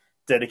time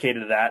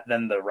dedicated to that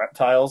than the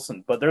reptiles.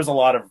 But there's a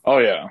lot of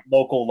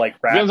local like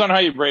rat. Depends on how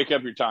you break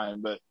up your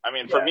time. But I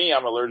mean, for me,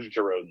 I'm allergic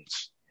to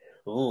rodents.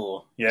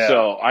 Ooh, yeah.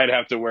 So I'd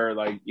have to wear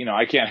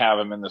I can't have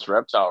them in this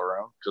reptile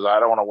room because I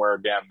don't want to wear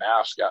a damn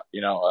mask.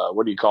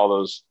 What do you call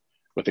those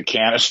with the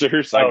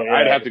canisters?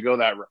 I'd have to go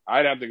that route.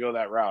 I'd have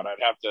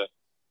to,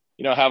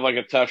 have like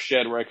a tough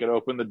shed where I could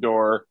open the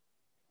door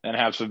and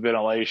have some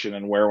ventilation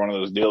and wear one of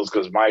those deals,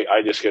 because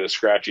I just get a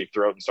scratchy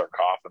throat and start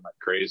coughing like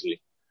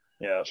crazy.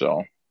 Yeah.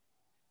 So.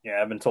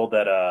 Yeah, I've been told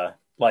that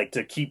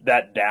to keep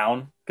that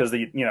down, because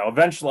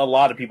eventually a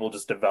lot of people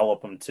just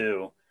develop them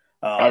too.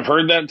 I've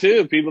heard that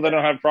too. People that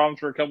don't have problems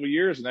for a couple of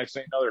years, the next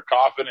thing you know, they're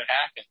coughing and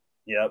hacking.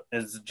 Yep.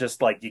 It's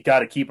just like, you got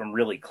to keep them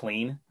really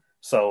clean.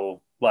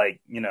 So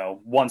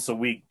once a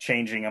week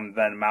changing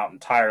them out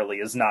entirely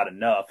is not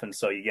enough. And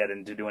so you get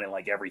into doing it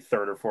like every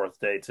third or fourth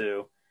day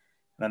too.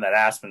 And then that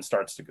aspen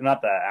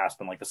not that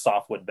aspen, like the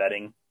softwood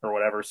bedding or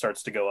whatever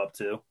starts to go up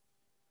too.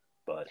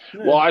 But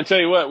well, I tell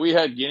you what, we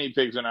had guinea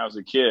pigs when I was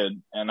a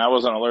kid, and I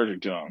wasn't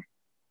allergic to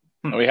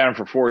them. We had them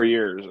for 4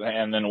 years.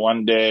 And then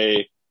one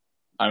day,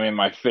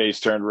 my face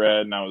turned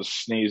red and I was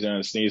sneezing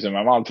and sneezing.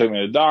 My mom took me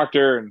to the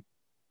doctor, and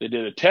they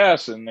did a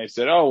test, and they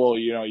said, oh, well,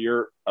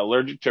 you're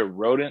allergic to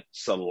rodent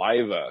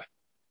saliva.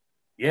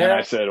 Yeah. And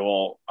I said,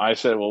 well,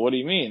 what do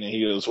you mean? And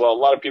he goes, well, a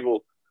lot of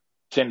people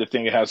tend to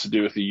think it has to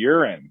do with the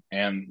urine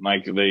and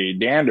like the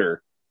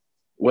dander.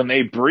 When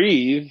they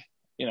breathe,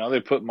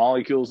 they put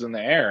molecules in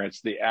the air.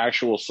 It's the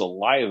actual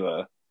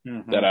saliva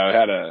that I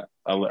had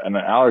an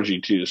allergy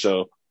to.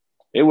 So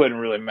it wouldn't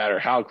really matter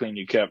how clean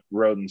you kept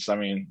rodents. I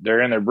mean,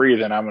 they're in there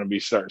breathing. I'm going to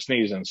start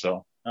sneezing.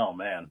 So. Oh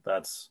man,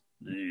 that's.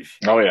 Eesh.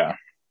 Oh yeah.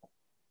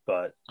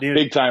 But dude,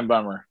 big time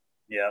bummer.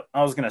 Yeah,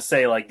 I was gonna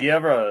say, like, do you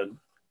ever?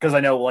 Because I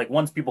know, like,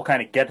 once people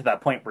kind of get to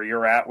that point where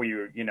you're at, where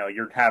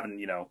you're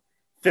having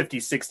 50,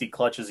 60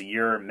 clutches a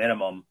year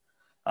minimum,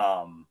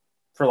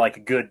 for like a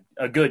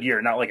good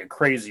year, not like a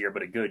crazy year,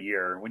 but a good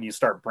year. When you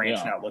start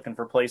branching out looking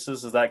for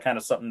places, is that kind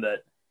of something that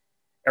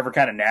ever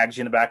kind of nags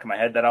you in the back of my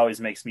head? That always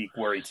makes me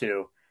worry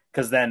too.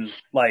 Because then,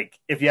 like,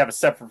 if you have a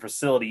separate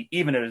facility,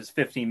 even if it's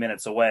 15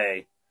 minutes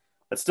away,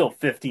 that's still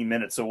 15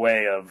 minutes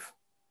away of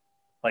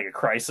like a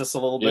crisis a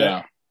little bit.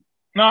 Yeah.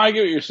 No, I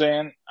get what you're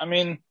saying. I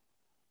mean,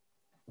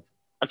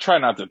 I try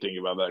not to think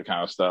about that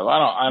kind of stuff.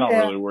 I don't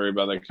really worry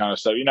about that kind of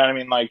stuff. You know what I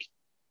mean? Like,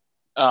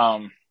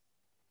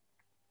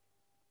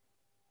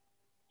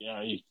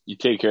 you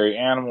take care of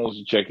your animals,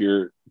 you check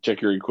your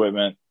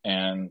equipment,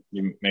 and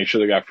you make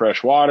sure they got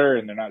fresh water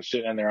and they're not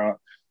sitting in their own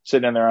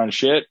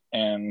shit,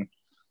 and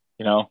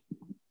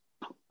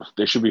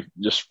they should be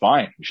just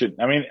fine.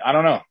 I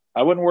don't know.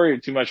 I wouldn't worry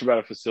too much about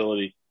a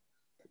facility.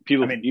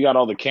 You got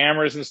all the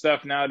cameras and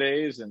stuff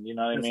nowadays, and you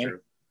know what I mean? True.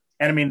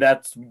 And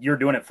you're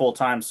doing it full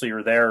time, so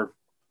you're there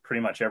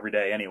pretty much every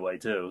day anyway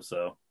too.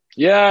 So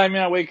yeah,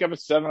 I wake up at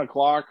 7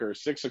 o'clock or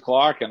 6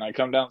 o'clock, and I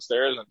come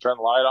downstairs and turn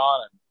the light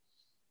on, and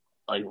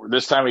like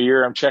this time of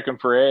year, I'm checking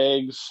for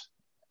eggs,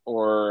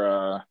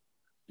 or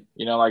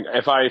like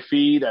if I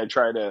feed, I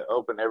try to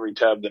open every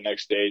tub the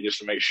next day just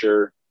to make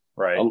sure.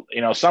 Right.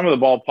 Some of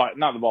the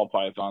not the ball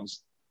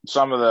pythons,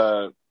 some of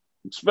the,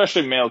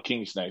 especially male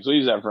king snakes, we'll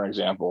use that for an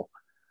example.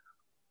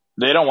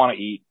 They don't want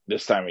to eat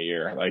this time of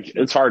year. Like,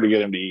 it's hard to get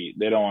them to eat.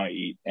 They don't want to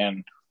eat.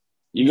 And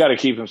you got to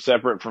keep them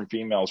separate from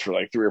females for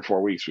like 3 or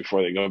 4 weeks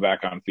before they go back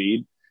on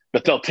feed.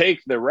 But they'll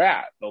take the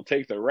rat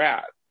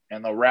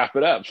and they'll wrap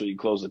it up so you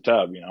close the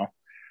tub,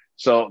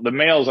 So the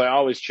males, I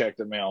always check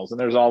the males, and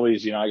there's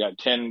always, I got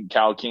 10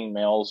 cow king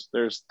males.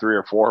 There's 3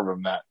 or 4 of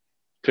them that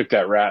took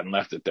that rat and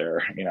left it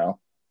there.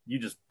 You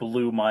just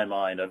blew my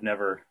mind. I've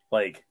never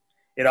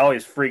it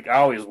always I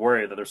always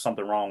worry that there's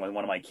something wrong with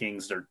one of my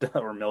kings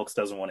or milks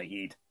doesn't want to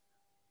eat.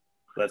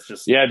 That's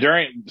just Yeah,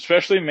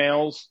 especially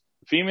males,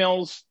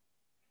 females.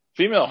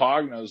 Female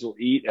hognose will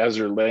eat as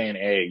they're laying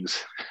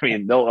eggs. I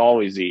mean, they'll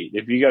always eat.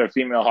 If you got a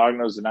female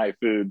hognose at night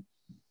food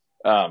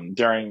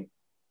during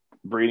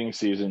breeding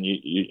season,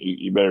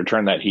 you better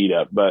turn that heat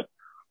up. But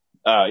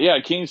yeah,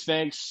 king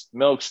snakes,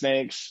 milk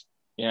snakes,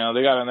 they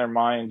got in their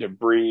mind to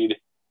breed.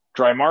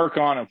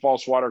 Drymarchon and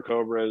false water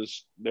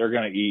cobras, they're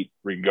going to eat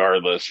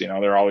regardless.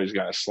 They're always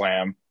going to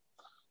slam.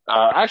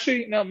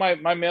 Actually,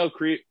 my male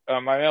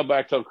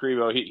black-tailed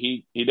Crebo,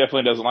 he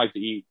definitely doesn't like to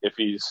eat if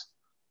he's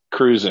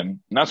cruising.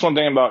 And that's one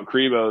thing about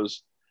Crebos.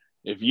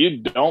 If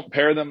you don't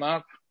pair them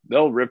up,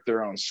 they'll rip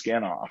their own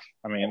skin off.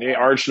 I mean, they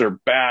arch their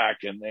back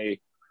and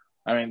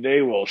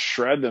they will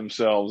shred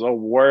themselves. They'll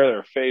wear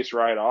their face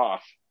right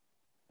off.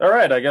 All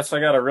right, I guess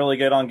I got to really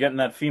get on getting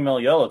that female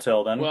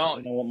yellowtail then. Well,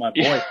 I don't want my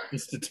boy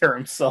needs to tear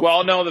himself.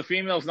 Well, no, the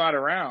female's not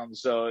around.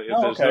 So if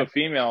there's no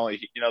female,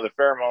 the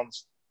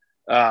pheromones,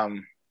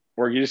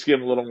 where you just give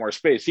him a little more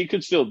space. He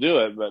could still do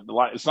it, but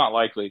it's not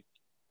likely.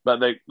 But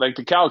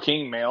the cow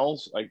king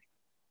males,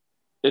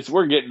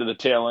 we're getting to the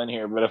tail end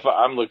here. But if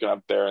I'm looking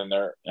up there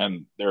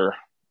and they're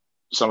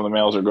some of the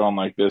males are going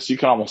like this, you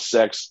can almost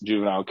sex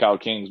juvenile cow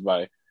kings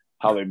by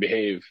how they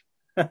behave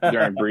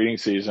during breeding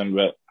season.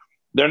 But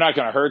they're not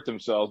going to hurt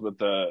themselves. But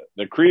the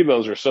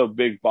Crebos are so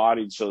big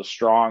bodied, so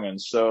strong,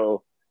 and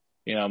so,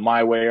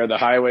 my way or the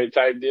highway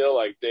type deal.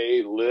 Like,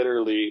 they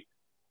literally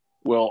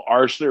will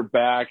arch their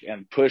back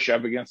and push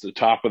up against the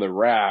top of the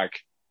rack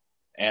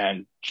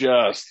and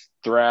just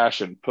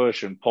thrash and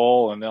push and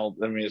pull. And they'll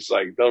really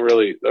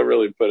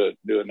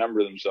do a number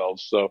of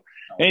themselves. So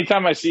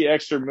anytime I see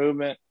extra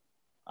movement,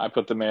 I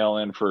put the male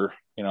in for,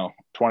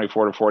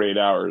 24 to 48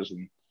 hours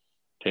and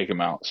take him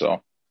out.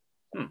 So.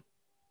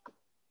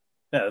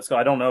 Yeah, that's cool.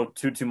 I don't know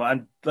too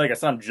much. Like I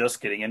said, I'm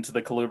just getting into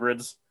the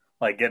colubrids,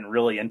 getting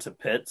really into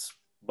pits.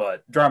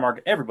 But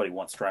everybody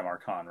wants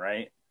Drymarchon,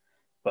 right?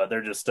 But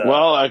they're just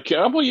well, a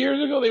couple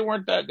years ago they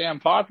weren't that damn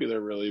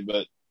popular, really.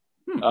 But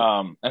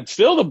and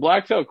still the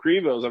black-tailed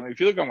Crebos. I mean, if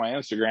you look on my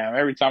Instagram,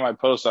 every time I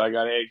post that I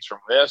got eggs from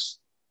this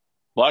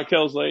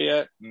black-tails lay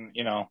yet, and,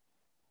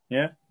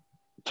 yeah,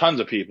 tons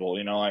of people.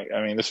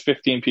 There's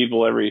 15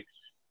 people every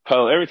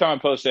time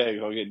I post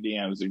eggs, I'll get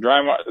DMs.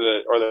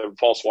 The or the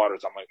false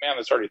waters. I'm like, man,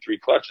 there's already 3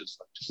 clutches.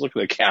 Just look at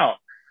the count.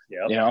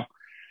 Yeah.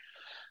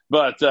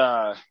 But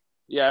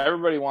yeah,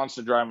 everybody wants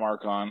the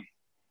Drymarchon.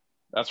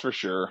 That's for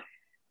sure.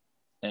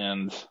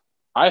 And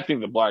I think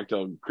the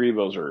black-tailed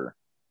Crebos are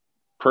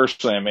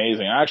personally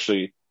amazing. I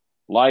actually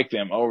like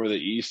them over the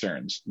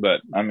Easterns.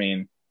 But,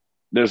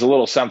 there's a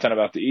little something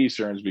about the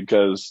Easterns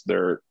because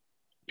they're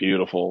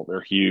beautiful.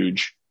 They're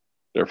huge.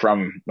 They're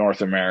from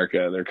North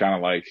America. They're kind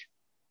of like,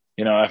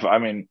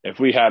 if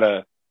we had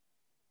a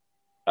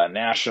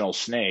national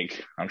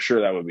snake, I'm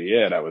sure that would be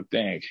it, I would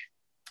think.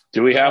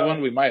 Do we have one?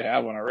 We might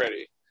have one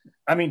already.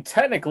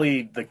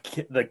 Technically,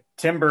 the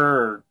timber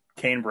or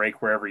canebrake,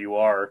 wherever you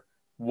are,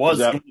 was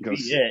going to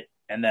be it,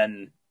 and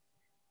then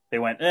they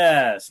went,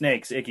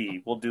 snakes,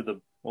 icky. We'll do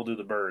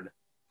the bird.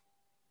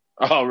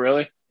 Oh,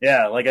 really?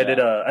 Yeah, I did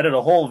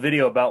a whole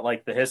video about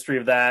the history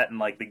of that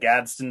and the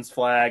Gadsden's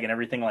flag and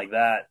everything like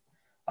that.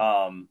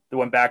 They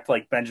went back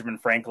to Benjamin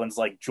Franklin's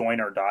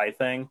join or die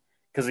thing,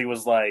 because he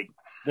was like,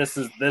 this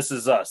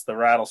is us. The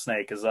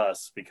rattlesnake is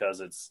us, because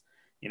it's,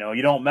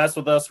 you don't mess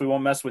with us, we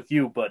won't mess with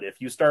you. But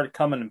if you start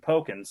coming and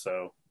poking,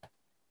 so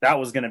that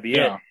was going to be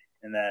it.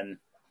 And then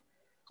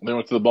they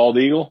went to the bald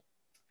eagle.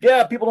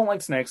 Yeah, people don't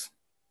like snakes.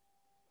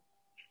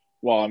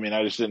 Well,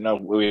 I just didn't know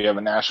we have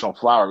a national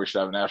flower. We should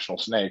have a national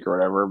snake or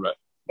whatever. But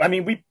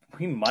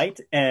we might,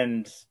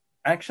 and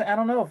actually, I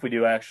don't know if we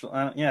do.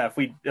 Actually, if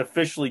we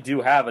officially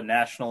do have a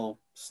national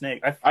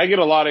snake, I get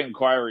a lot of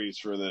inquiries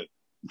for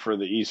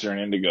the Eastern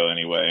indigo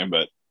anyway,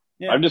 but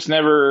yeah. I've just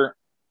never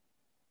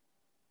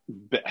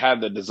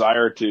had the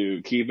desire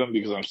to keep them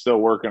because I'm still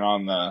working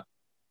on the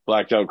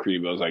black-tailed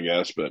Crebos, I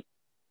guess. But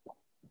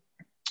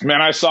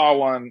man, I saw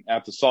one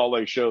at the Salt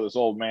Lake show. This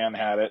old man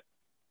had it,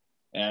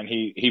 and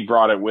he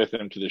brought it with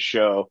him to the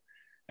show.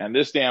 And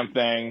this damn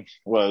thing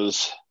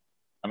was,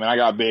 I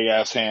got big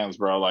ass hands,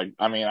 bro.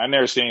 I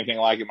never seen anything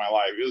like it in my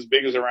life. It was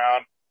big as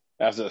around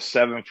as a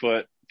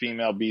 7-foot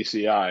female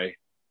BCI.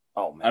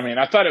 Oh man.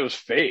 I thought it was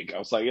fake. I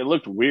was like, it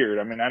looked weird.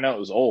 I know it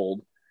was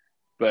old,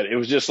 but it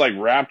was just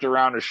wrapped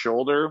around his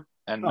shoulder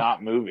and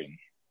not moving.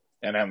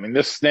 And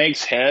this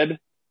snake's head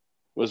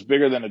was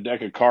bigger than a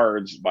deck of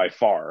cards by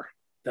far.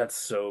 That's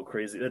so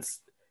crazy. It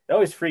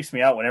always freaks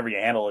me out whenever you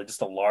handle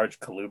just a large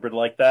colubrid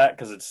like that,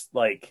 because it's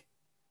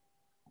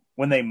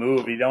when they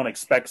move, you don't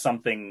expect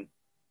something.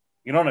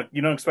 You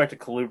don't expect a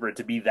colubrid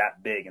to be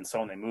that big, and so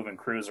when they move and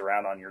cruise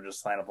around on, you're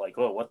just kind of like,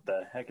 oh, what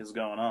the heck is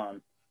going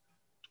on?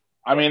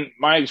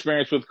 My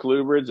experience with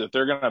colubrids, if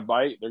they're gonna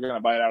bite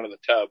out of the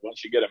tub.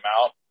 Once you get them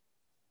out,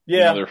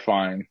 yeah, they're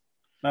fine.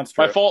 That's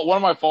true. One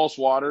of my false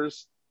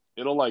waters,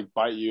 it'll like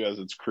bite you as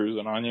it's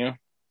cruising on you.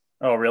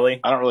 Oh, really?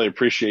 I don't really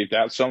appreciate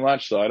that so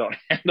much, so I don't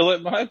handle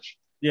it much.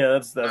 Yeah,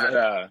 that's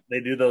But, they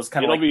do those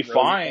kind of it'll like be rosy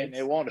fine. bites.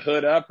 It won't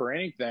hood up or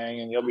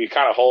anything, and you'll be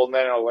kind of holding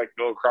it. It'll like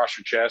go across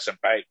your chest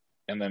and bite,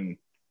 and then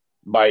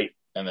bite,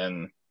 and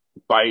then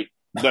bite.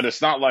 But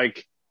it's not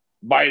like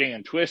biting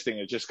and twisting.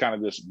 It just kind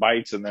of just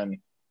bites, and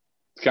then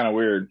it's kind of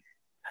weird.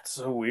 That's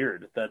so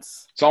weird.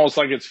 It's almost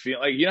like it's feel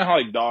like, you know how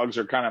like dogs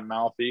are kind of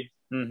mouthy.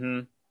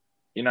 Mm-hmm.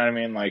 You know what I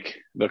mean? Like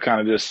they'll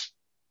kind of just,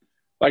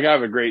 like, I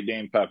have a Great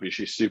Dane puppy.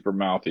 She's super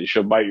mouthy.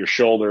 She'll bite your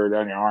shoulder,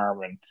 down your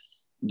arm,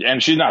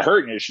 and she's not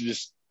hurting you. She's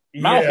just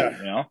mouthy. Yeah.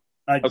 You know,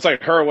 that's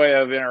like her way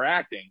of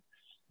interacting.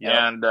 Yep.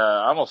 And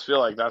I almost feel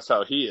like that's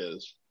how he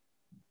is.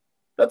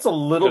 That's a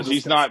little Because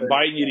he's not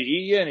biting you to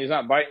eat you, and he's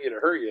not biting you to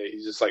hurt you.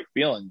 He's just like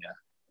feeling you.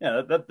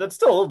 Yeah, that's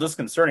still a little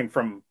disconcerting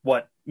from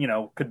what,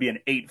 could be an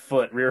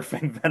 8-foot rear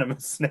fang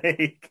venomous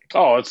snake.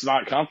 Oh, it's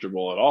not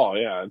comfortable at all.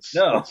 Yeah, it's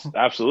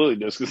absolutely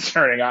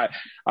disconcerting.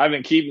 I've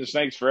been keeping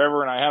snakes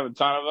forever, and I have a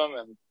ton of them,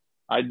 and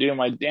I do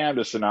my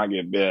damnedest to not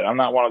get bit. I'm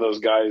not one of those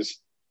guys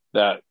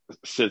that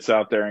sits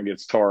out there and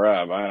gets tore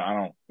up. I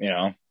don't,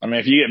 I mean,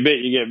 if you get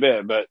bit, you get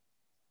bit. But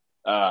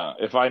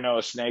if I know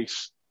a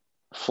snake's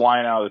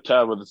flying out of the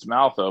tub with its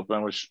mouth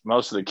open, which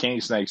most of the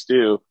king snakes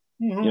do,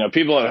 Mm-hmm.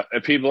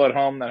 People at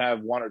home that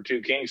have 1 or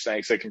 2 king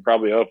snakes, they can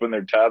probably open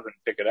their tub and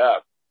pick it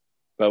up.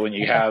 But when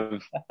you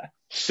have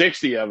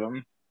 60 of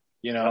them,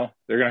 they're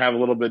going to have a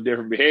little bit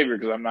different behavior,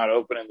 because I'm not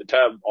opening the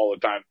tub all the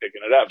time picking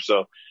it up.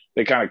 So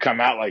they kind of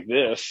come out like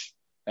this,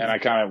 and I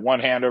kind of one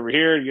hand over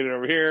here, get it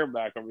over here,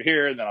 back over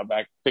here, and then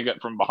I'll pick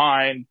it from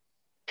behind,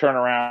 turn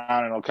around,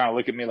 and it'll kind of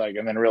look at me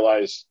and then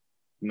realize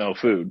no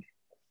food.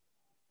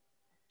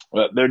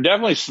 But they're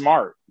definitely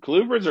smart.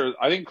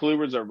 I think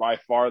colubrids are by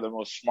far the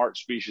most smart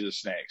species of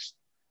snakes.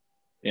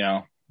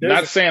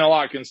 Not saying a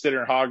lot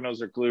considering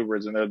hognose are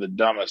colubrids, and they're the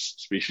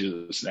dumbest species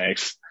of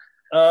snakes.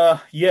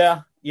 Yeah.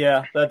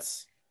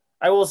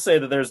 I will say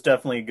that there's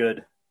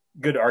definitely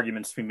good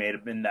arguments to be made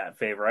in that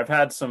favor. I've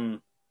had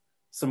some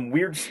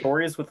weird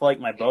stories with like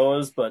my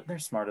boas, but they're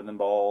smarter than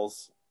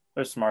balls.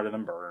 They're smarter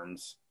than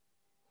berms.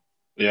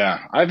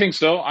 Yeah, I think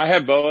so. I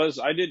have boas.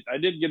 I did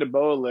get a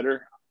boa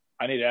litter.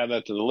 I need to add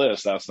that to the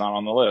list. That's not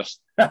on the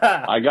list.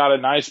 I got a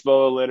nice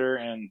boa litter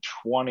in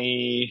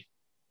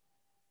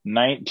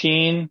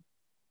 2019,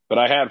 but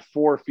I had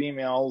 4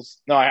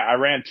 females. No, I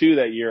ran 2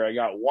 that year. I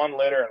got 1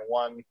 litter and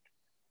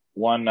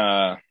one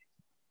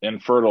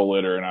infertile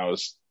litter, and I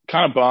was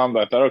kind of bummed.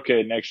 I thought,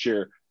 okay, next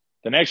year.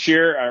 The next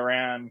year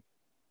I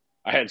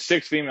had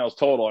 6 females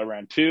total. I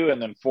ran 2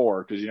 and then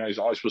 4, because he's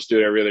always supposed to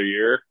do it every other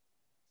year.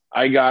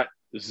 I got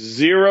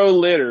 0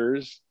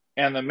 litters,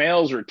 and the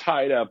males were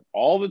tied up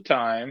all the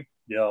time.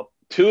 Yep.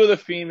 2 of the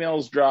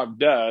females dropped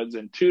duds,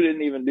 and 2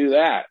 didn't even do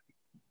that.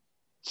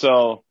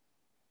 So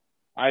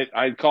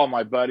I called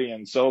my buddy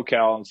in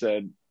SoCal and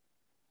said,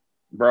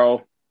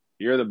 bro,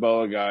 you're the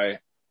boa guy.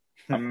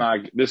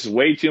 This is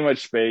way too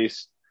much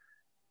space.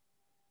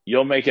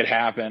 You'll make it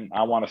happen.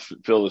 I want to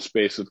fill the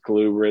space with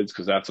colubrids,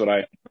 because that's what I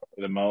enjoy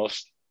the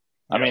most.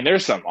 I mean,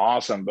 there's some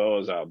awesome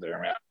boas out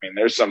there, man. I mean,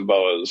 there's some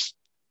boas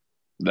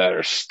that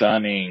are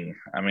stunning.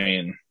 I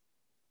mean,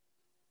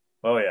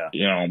 oh yeah.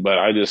 But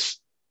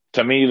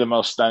to me, the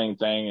most stunning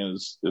thing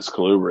is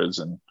colubrids,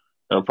 and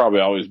it'll probably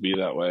always be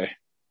that way.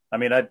 I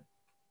mean,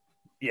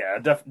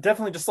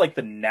 definitely just like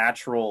the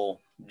natural,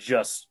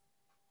 just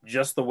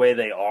the way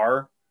they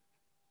are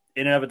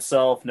in and of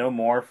itself, no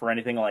more for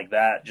anything like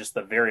that. Just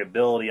the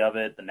variability of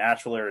it, the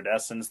natural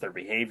iridescence, their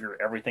behavior,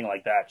 everything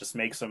like that just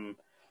makes them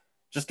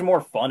just a more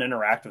fun,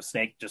 interactive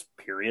snake, just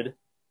period,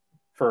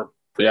 for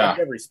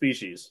every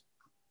species.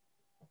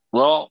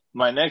 Well,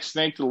 my next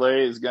snake to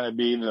lay is going to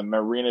be the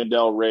Marina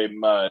del Rey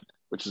mud,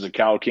 which is a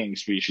cow king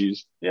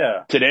species.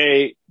 Yeah.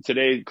 Today,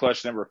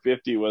 collection number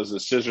 50 was the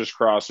Scissors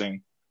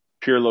Crossing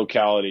pure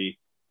locality.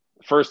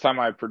 First time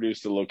I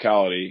produced a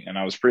locality, and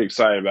I was pretty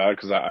excited about it,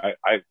 because I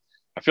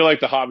feel like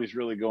the hobby's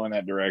really going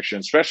that direction,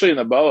 especially in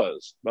the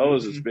boas.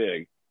 Boas is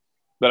big,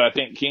 but I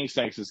think king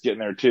snakes is getting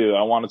there too.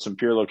 I wanted some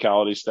pure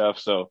locality stuff,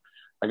 so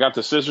I got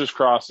the Scissors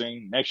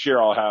Crossing. Next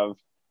year I'll have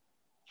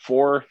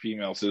 4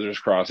 female Scissors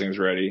Crossings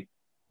ready,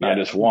 not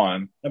just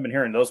 1. I've been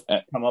hearing those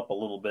come up a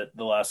little bit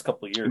the last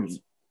couple of years.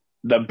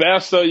 The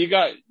best, though, you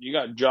got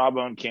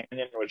Jawbone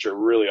Canyon, which are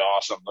really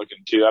awesome looking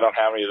too. I don't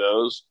have any of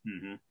those,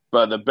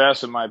 but the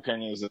best, in my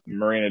opinion, is the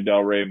Marina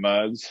del Rey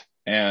muds.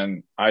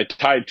 And I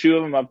tied 2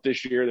 of them up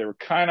this year. They were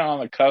kind of on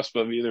the cusp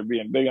of either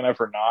being big enough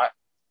or not,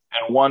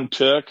 and 1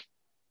 took,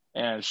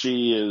 and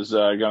she is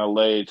going to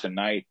lay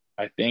tonight,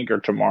 I think, or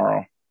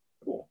tomorrow.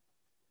 Cool.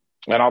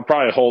 And I'll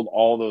probably hold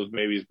all those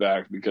babies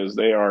back, because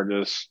they are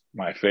just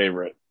my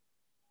favorite.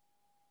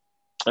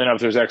 And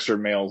if there's extra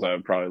males, I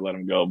would probably let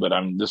them go. But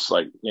I'm just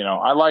like,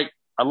 I like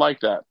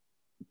that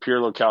pure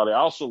locality. I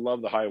also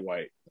love the high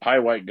white. High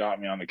white got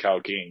me on the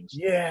Cow Kings.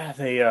 Yeah,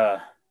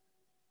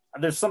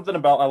 there's something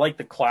about, I like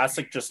the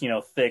classic, just,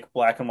 thick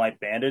black and white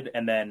banded,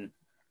 and then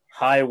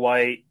high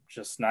white,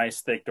 just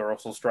nice thick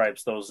dorsal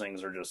stripes. Those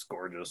things are just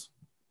gorgeous.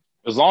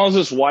 As long as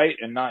it's white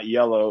and not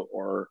yellow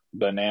or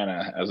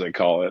banana, as they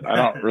call it. I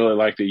don't really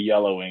like the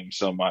yellowing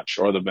so much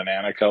or the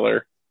banana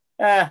color.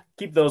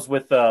 Keep those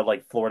with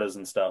like Floridas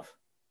and stuff.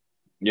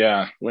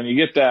 Yeah, when you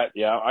get that,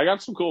 yeah, I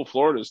got some cool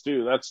Floridas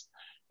too.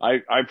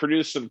 I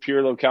produced some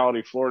pure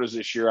locality Floridas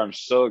this year. I'm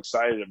so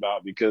excited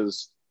about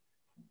because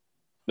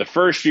the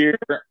first year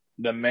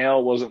the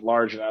male wasn't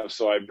large enough,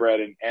 so I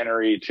bred an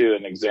Enery to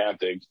an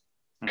Xanthic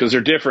because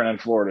they're different in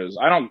Floridas.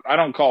 I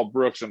don't call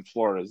Brooks and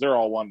Floridas. They're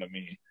all one to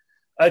me.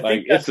 I Like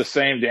think it's that's the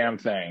same damn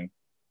thing.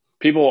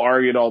 People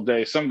argued all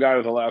day. Some guy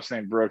with the last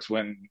name Brooks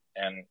went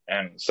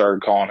and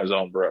started calling his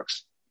own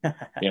Brooks.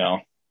 You know.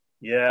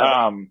 yeah, that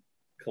Um,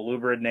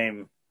 colubrid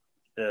name.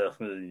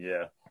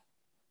 Yeah.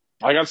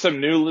 I got some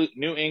New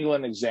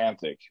England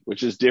Xanthic,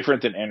 which is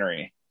different than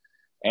Enery,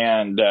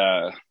 and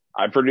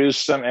I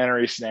produced some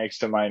Enery snakes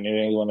to my New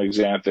England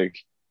Xanthic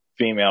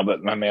female,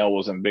 but my male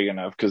wasn't big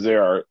enough because they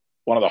are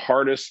one of the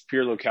hardest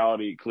pure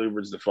locality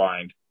colubrids to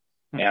find.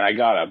 And I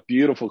got a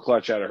beautiful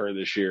clutch out of her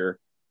this year,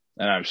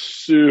 and I'm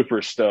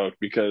super stoked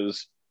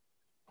because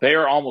they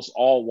are almost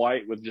all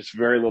white with just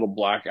very little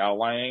black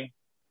outlining.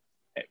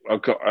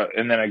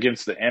 And then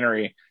against the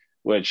Enery,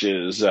 which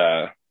is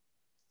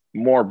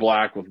more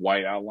black with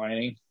white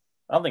outlining.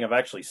 I don't think I've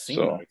actually seen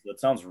So, one. That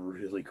sounds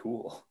really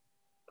cool.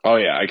 oh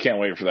yeah, I can't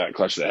wait for that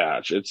clutch to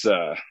hatch. It's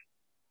going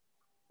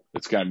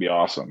to be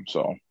awesome.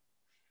 So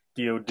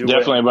Do you do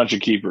definitely it? a bunch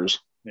of keepers.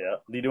 Yeah.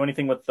 Do you do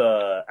anything with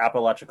the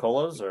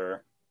Apalachicolas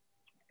or?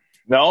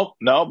 No,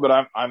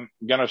 but I'm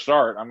gonna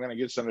start. I'm gonna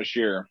get some this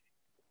year.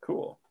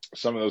 Cool.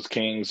 Some of those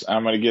kings.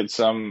 I'm gonna get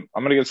some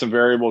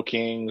variable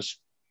kings.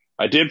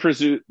 I did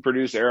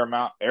produce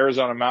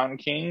Arizona Mountain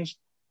Kings.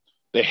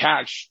 They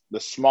hatched the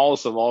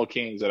smallest of all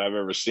kings that I've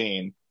ever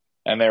seen,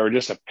 and they were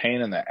just a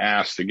pain in the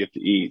ass to get to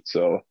eat.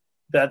 So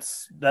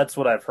That's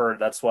what I've heard.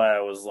 That's why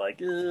I was like,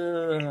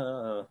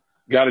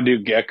 got to do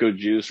gecko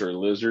juice or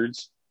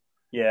lizards,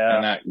 and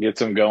yeah. that gets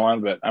them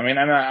going. But I mean,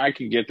 I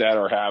can get that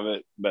or have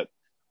it, but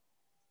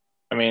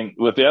I mean,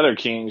 with the other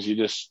kings, you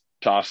just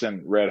toss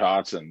in red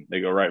hots and they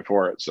go right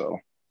for it. So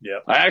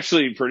Yep. I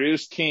actually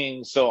produced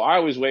kings. So I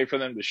always wait for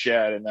them to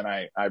shed and then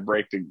I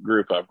break the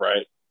group up,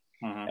 right?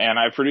 Mm-hmm. And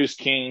I produced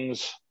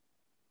kings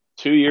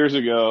 2 years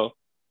ago.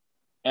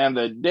 And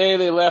the day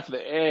they left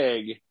the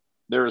egg,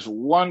 there was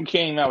one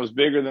king that was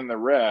bigger than the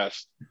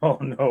rest. Oh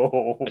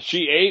no.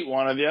 She ate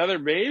one of the other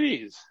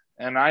babies.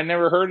 And I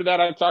never heard of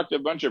that. I talked to a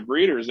bunch of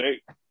breeders.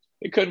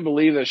 They couldn't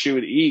believe that she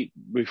would eat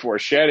before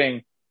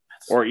shedding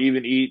or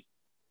even eat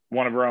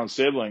one of her own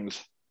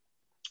siblings.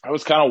 That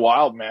was kind of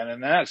wild, man.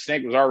 And that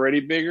snake was already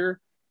bigger.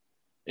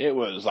 It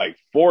was like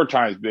 4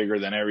 times bigger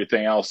than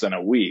everything else in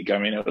a week. I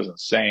mean, it was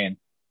insane.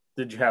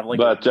 Did you have like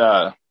But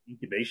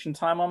incubation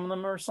time on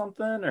them or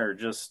something, or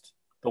just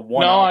the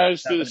one? no, off I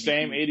just do the happened to be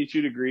same huge?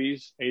 82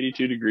 degrees.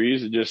 82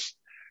 degrees. It just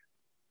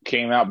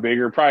came out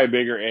bigger, probably a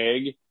bigger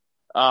egg.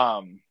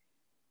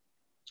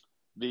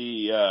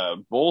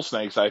 The bull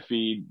snakes I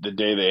feed the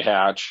day they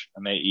hatch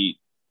and they eat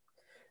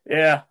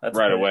Yeah, that's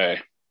right good.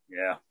 away.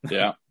 Yeah.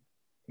 Yeah,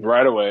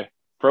 right away.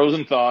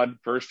 Frozen thawed,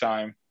 first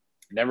time.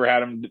 Never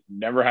had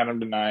them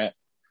deny it.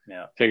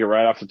 Yeah. Take it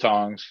right off the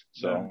tongs.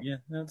 So Yeah,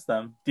 that's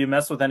them. Do you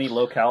mess with any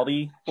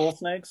locality bull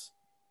snakes?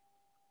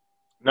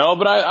 no,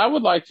 but I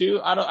would like to.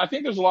 I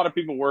think there's a lot of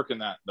people working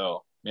that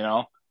though, you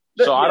know.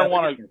 So I Yeah, don't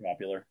they're want to getting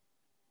popular.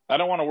 I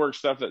don't want to work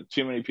stuff that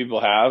too many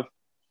people have.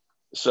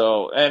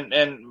 So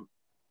and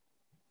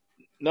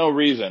no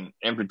reason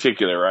in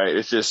particular, right?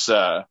 It's just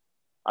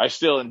I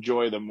still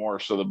enjoy the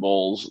morphs of the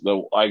bulls.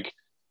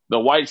 The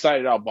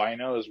white-sided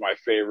albino is my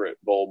favorite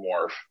bull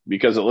morph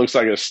because it looks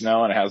like a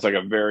snow and it has like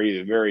a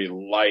very, very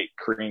light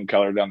cream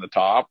color down the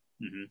top.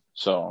 Mm-hmm.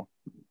 So,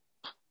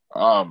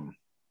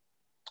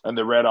 and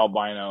the red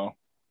albino,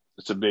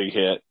 it's a big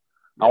hit.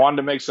 Yeah. I wanted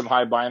to make some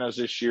high binos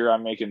this year.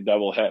 I'm making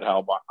double het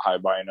high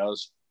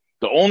binos.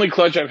 The only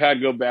clutch I've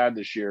had go bad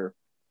this year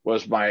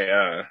was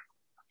my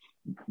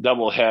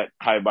double het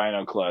high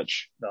bino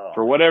clutch. Oh.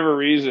 For whatever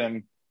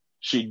reason,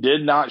 she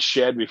did not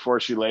shed before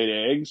she laid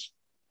eggs.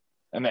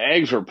 And the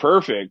eggs were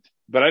perfect,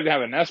 but I didn't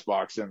have a nest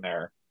box in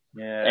there.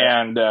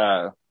 Yeah. And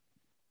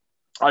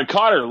I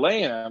caught her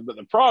laying them, but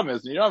the problem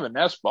is when you don't have a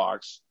nest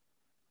box,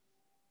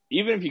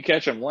 even if you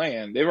catch them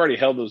laying, they've already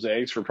held those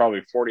eggs for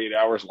probably 48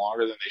 hours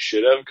longer than they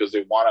should have because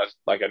they want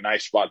a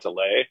nice spot to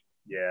lay.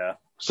 Yeah.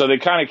 So they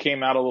kind of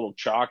came out a little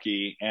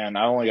chalky, and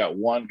I only got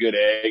one good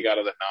egg out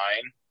of the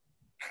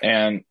 9.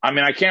 And I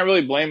mean, I can't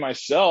really blame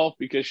myself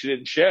because she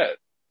didn't shed.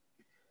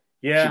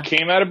 Yeah. She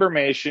came out of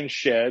Bermation,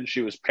 shed.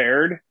 She was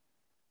paired,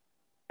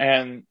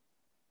 and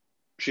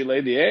she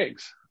laid the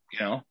eggs. You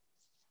know,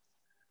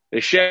 they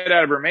shed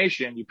out of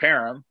Bermation. You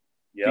pair them,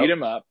 feed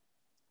them up,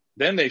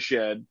 then they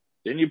shed.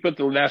 Then you put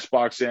the nest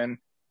box in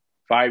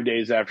 5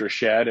 days after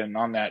shed, and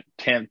on that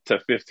 10th to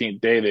 15th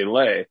day they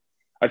lay.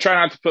 I try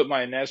not to put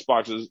my nest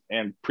boxes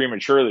in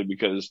prematurely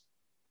because,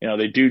 you know,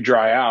 they do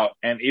dry out.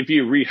 And if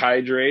you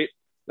rehydrate,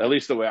 at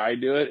least the way I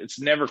do it, it's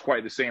never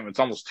quite the same. It's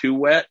almost too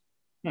wet.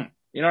 You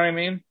know what I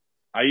mean?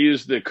 I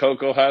use the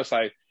cocoa husk.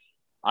 I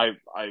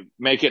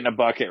make it in a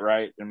bucket,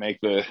 right, and make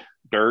the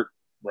dirt.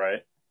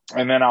 Right.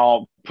 And then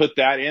I'll put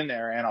that in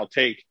there, and I'll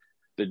take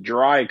the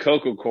dry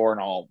cocoa core and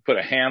I'll put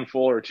a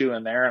handful or two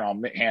in there, and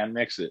I'll hand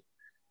mix it,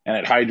 and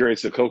it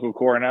hydrates the cocoa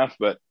core enough.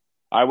 But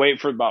I wait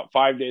for about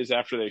 5 days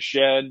after they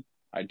shed.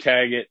 I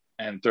tag it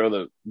and throw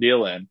the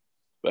deal in.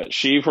 But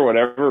she, for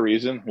whatever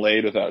reason,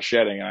 laid without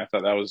shedding, and I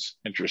thought that was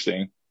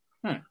interesting.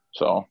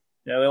 So,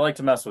 yeah, they like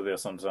to mess with you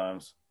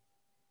sometimes.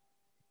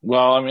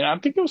 well, I mean, I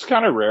think it was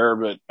kind of rare,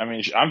 but I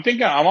mean,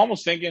 I'm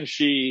almost thinking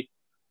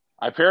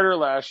I paired her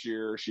last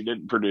year. She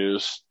didn't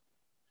produce,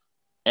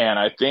 and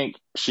I think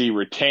she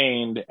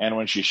retained. And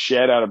when she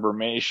shed out of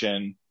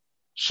brumation,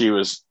 she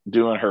was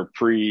doing her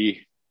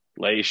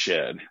pre-lay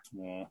shed.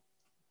 Yeah.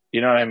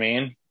 You know what I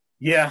mean?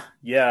 Yeah.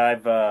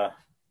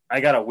 I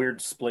got a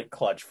weird split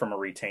clutch from a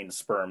retained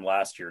sperm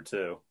last year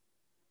too.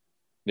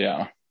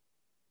 Yeah.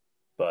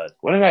 But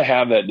what did I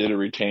have that did a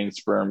retained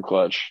sperm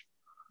clutch?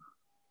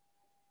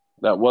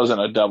 That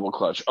wasn't a double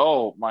clutch.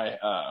 Oh, my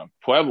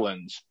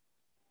Pueblans.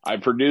 I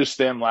produced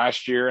them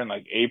last year in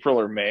like April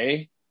or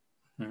May.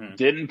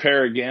 Didn't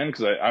pair again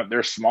because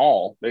they're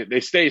small. They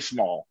stay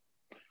small.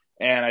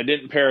 And I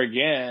didn't pair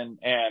again.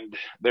 And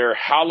they're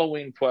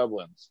Halloween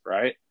Pueblans,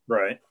 right?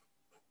 Right.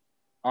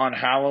 On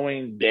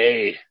Halloween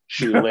day,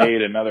 she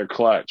laid another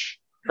clutch.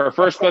 Her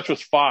first clutch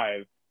was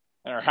 5,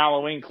 and her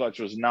Halloween clutch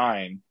was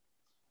 9.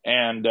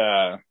 And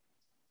at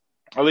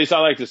least I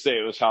like to say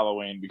it was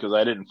Halloween because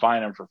I didn't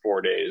find them for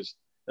 4 days.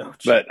 Oh,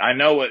 but I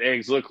know what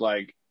eggs look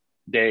like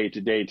day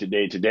to day to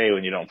day to day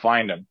when you don't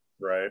find them.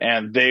 Right.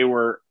 And they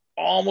were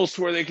almost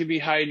where they could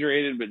be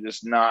hydrated, but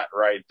just not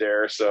right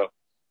there. So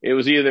it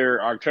was either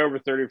October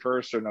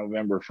 31st or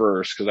November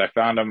 1st because I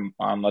found them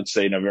on, let's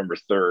say, November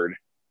 3rd.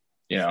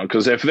 You know,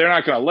 because if they're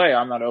not going to lay,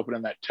 I'm not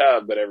opening that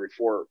tub, but every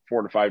 4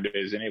 to 5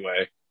 days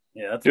anyway.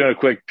 Yeah. That's doing a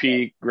quick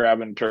peek,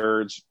 grabbing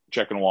turds,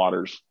 checking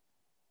waters.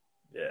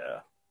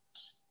 Yeah.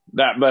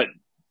 But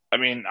I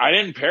mean, I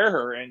didn't pair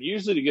her, and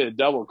usually to get a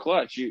double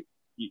clutch, you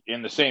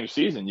in the same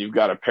season, you've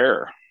got to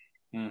pair.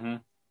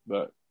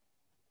 But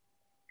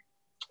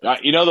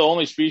the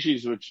only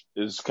species which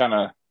is kind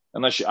of,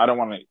 I don't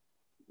want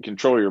to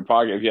control your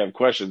podcast. If you have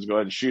questions, go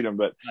ahead and shoot them.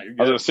 But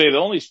I was going to say the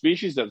only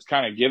species that's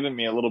kind of given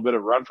me a little bit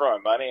of run for my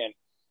money, and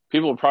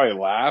people will probably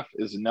laugh,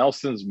 is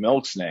Nelson's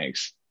milk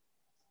snakes.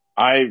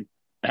 I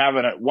have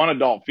one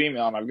adult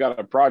female, and I've got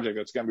a project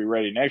that's going to be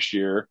ready next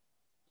year.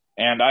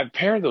 And I've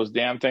paired those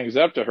damn things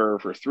up to her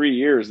for 3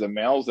 years, the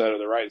males that are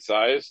the right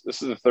size.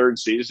 This is the 3rd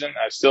season.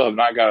 I still have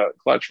not got a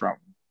clutch from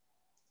them.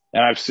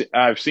 And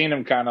I've seen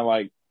them kind of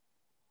like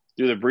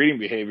do the breeding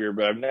behavior,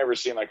 but I've never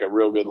seen like a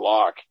real good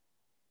lock.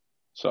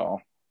 So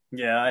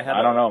yeah,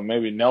 I don't know.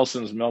 Maybe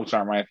Nelson's milks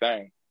aren't my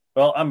thing.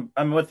 Well,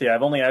 I'm with you.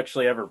 I've only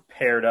actually ever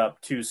paired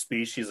up 2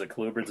 species of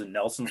colubrids, and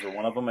Nelson's were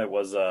one of them. It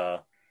was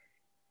a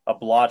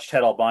blotched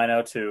het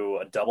albino to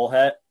a double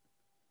het,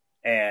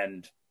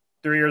 and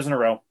 3 years in a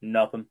row,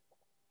 nothing.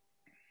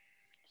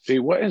 See,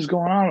 what is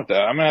going on with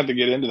that? I'm gonna have to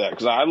get into that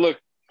because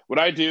what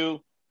I do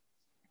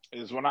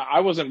is when I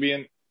wasn't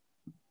being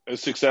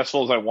as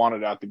successful as I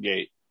wanted out the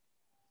gate,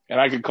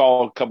 and I could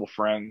call a couple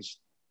friends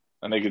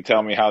and they could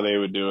tell me how they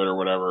would do it or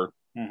whatever.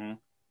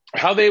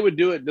 How they would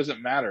do it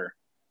doesn't matter.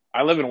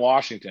 I live in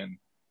Washington.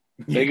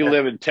 They can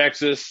live in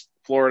Texas,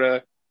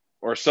 Florida,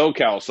 or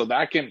SoCal, so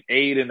that can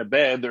aid and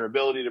abet their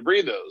ability to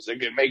breed those. It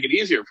can make it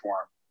easier for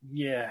them.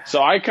 Yeah.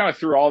 So I kind of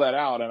threw all that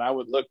out, and I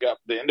would look up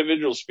the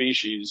individual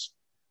species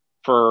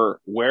for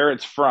where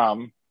it's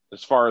from,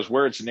 as far as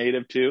where it's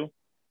native to.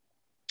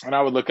 And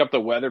I would look up the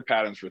weather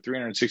patterns for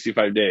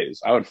 365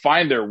 days. I would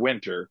find their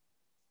winter,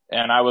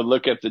 and I would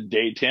look at the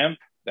day temp,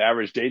 the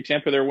average day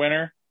temp of their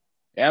winter,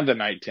 and the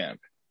night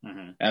temp.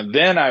 And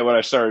then what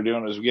I started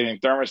doing was getting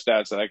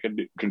thermostats that I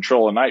could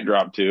control a night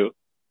drop to,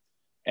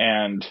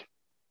 and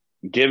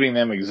giving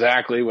them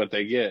exactly what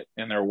they get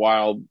in their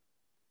wild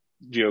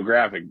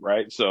geographic,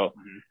 right? So,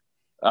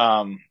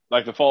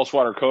 like the false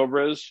water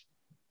cobras,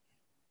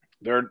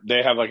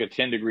 they have like a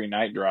 10-degree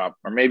night drop,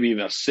 or maybe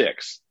even a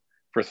 6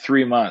 for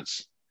 3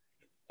 months.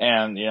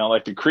 And,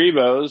 like the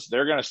Crebos,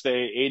 they're going to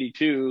stay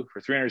 82 for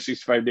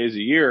 365 days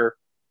a year.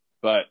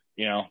 But,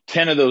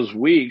 10 of those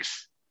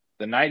weeks,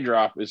 the night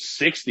drop is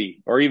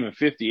 60 or even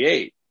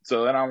 58.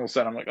 So then all of a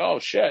sudden I'm like, oh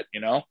shit,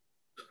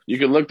 you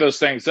could look those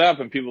things up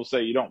and people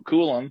say you don't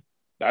cool them.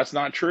 That's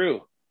not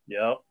true.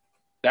 Yep.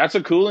 That's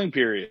a cooling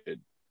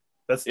period.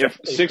 That's if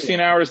 16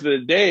 hours of the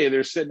day,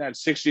 they're sitting at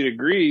 60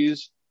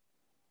 degrees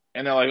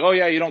and they're like, oh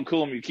yeah, you don't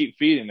cool them. You keep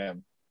feeding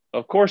them.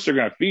 Of course they're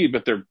going to feed,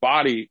 but their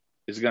body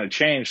is going to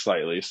change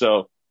slightly.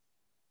 So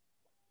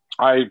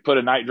I put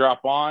a night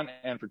drop on,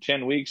 and for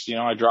 10 weeks,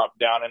 I dropped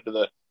down into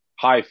the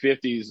high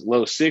 50s,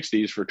 low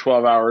 60s for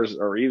 12 hours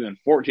or even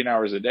 14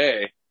 hours a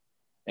day.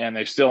 And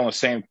they're still on the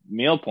same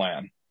meal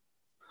plan.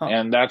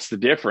 And that's the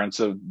difference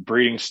of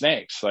breeding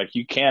snakes. Like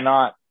you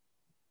cannot,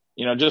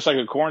 just like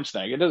a corn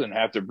snake, it doesn't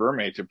have to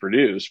brumate to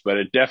produce, but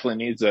it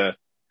definitely needs a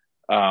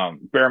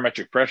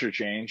barometric pressure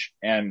change.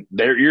 And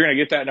you're going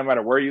to get that no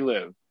matter where you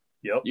live.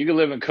 Yep. You can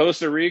live in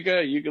Costa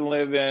Rica, you can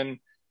live in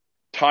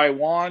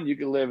Taiwan, you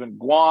can live in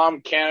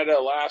Guam, Canada,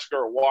 Alaska,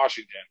 or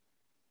Washington.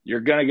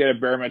 you're going to get a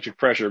barometric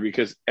pressure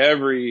because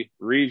every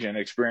region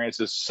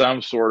experiences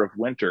some sort of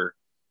winter.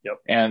 Yep.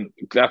 And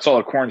that's all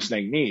a corn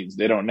snake needs.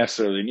 They don't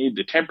necessarily need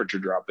the temperature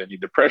drop. They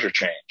need the pressure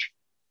change.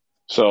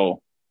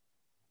 So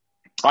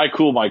I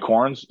cool my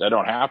corns. I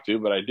don't have to,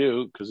 but I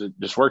do because it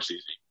just works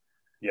easy.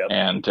 Yep.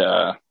 And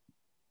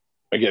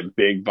I get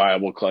big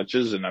viable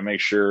clutches, and I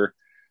make sure,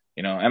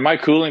 and my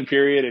cooling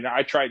period, and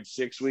I tried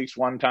 6 weeks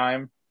one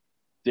time.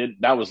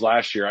 That was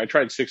last year. I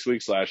tried 6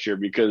 weeks last year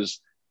because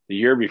the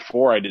year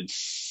before I did,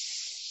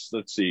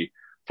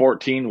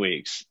 14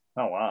 weeks.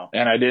 Oh, wow.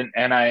 And I didn't,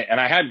 and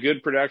I had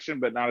good production,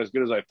 but not as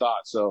good as I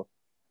thought. So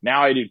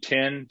now I do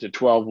 10 to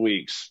 12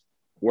 weeks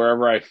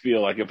wherever I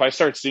feel like. If I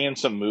start seeing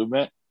some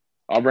movement,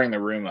 I'll bring the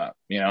room up,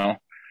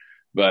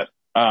 but,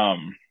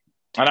 and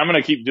I'm going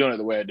to keep doing it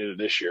the way I did it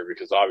this year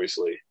because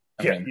obviously,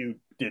 you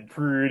did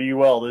pretty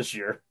well this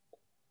year.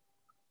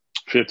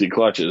 50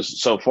 clutches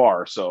so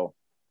far. So,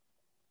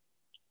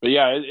 but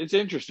yeah, it's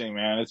interesting,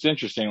 man. It's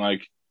interesting.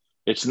 Like,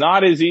 it's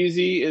not as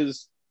easy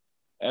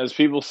as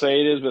people say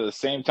it is, but at the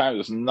same time,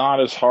 it's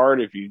not as hard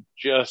if you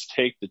just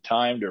take the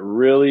time to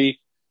really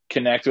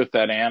connect with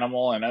that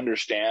animal and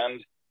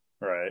understand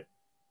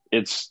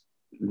its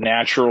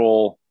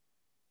natural,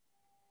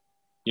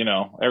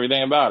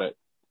 everything about it.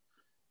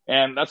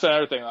 And that's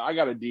another thing. I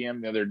got a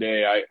DM the other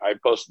day. I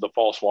posted the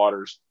false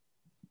waters,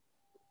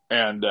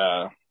 and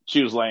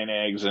she was laying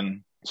eggs,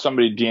 and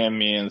somebody DM'd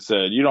me and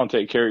said, "You don't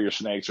take care of your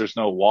snakes. There's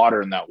no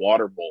water in that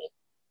water bowl."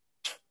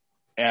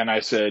 And I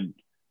said,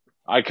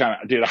 I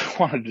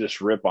wanted to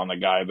just rip on the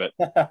guy, but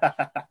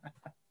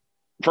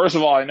first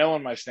of all, I know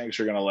when my snakes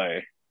are going to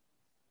lay.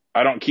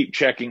 I don't keep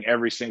checking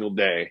every single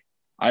day.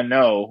 I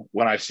know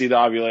when I see the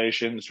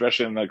ovulation,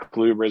 especially in the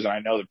colubras, and I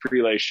know the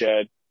pre-lay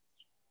shed,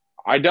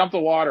 I dump the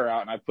water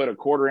out and I put a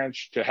 1/4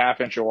 inch to 1/2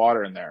 inch of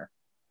water in there.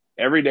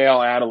 Every day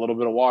I'll add a little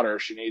bit of water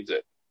if she needs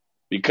it.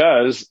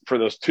 Because for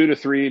those 2 to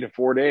 3 to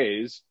 4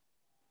 days,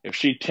 if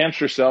she tempts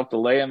herself to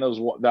lay in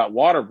that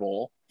water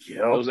bowl,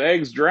 those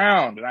eggs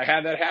drowned. And I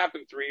had that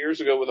happen 3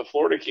 years ago with a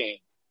Florida King.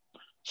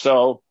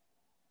 So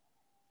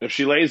if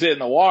she lays it in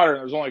the water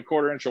and there's only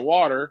 1/4 inch of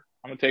water,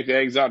 I'm going to take the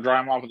eggs out, dry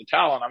them off with a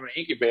towel, and I'm going to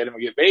incubate them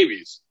and get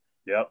babies.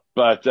 Yep.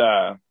 But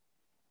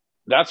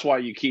that's why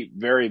you keep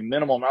very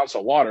minimal amounts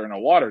of water in a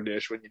water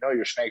dish when you know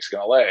your snake's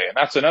going to lay. And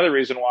that's another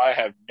reason why I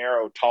have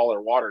narrow,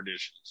 taller water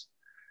dishes,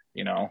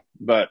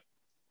 But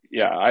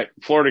yeah,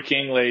 Florida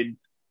King laid,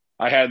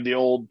 I had the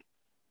old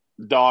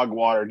dog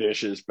water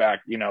dishes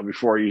back,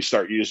 before you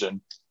start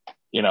using,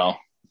 the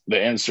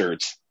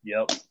inserts.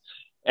 Yep.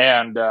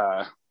 And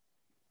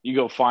you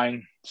go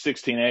find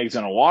 16 eggs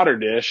in a water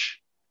dish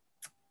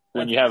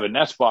when you have a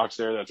nest box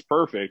there that's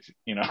perfect,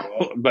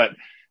 but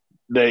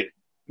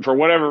for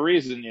whatever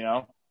reason,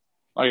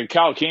 like a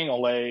cow king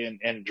will lay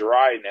in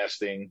dry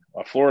nesting.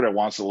 Florida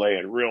wants to lay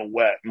in real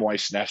wet,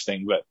 moist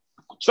nesting, but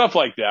stuff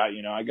like that,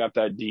 I got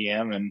that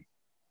DM, and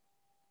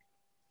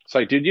it's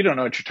like, dude, you don't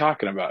know what you're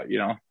talking about,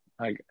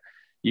 like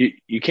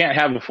you can't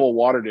have a full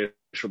water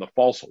dish with a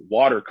false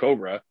water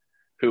cobra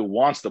who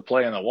wants to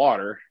play in the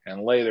water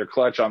and lay their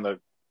clutch on the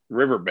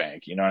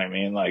riverbank. You know what I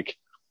mean? Like,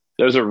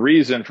 there's a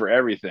reason for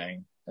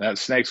everything, and that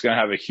snake's going to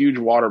have a huge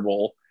water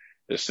bowl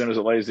as soon as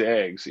it lays the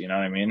eggs. You know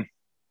what I mean?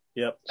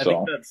 Yep. I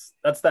think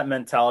that's that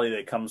mentality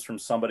that comes from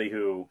somebody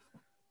who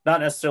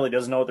not necessarily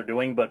doesn't know what they're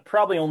doing, but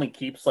probably only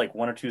keeps like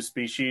 1 or 2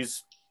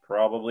 species,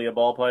 probably a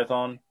ball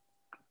python.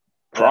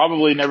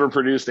 Probably never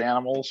produced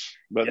animals,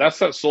 but that's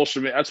that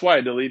social media. That's why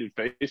I deleted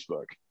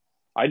Facebook.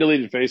 I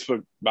deleted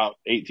Facebook about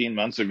 18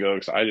 months ago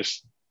because I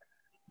just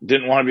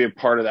didn't want to be a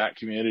part of that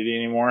community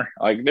anymore.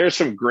 Like, there's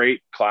some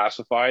great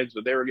classifieds,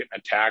 but they were getting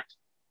attacked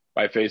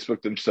by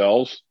Facebook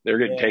themselves. They were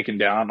getting taken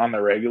down on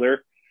the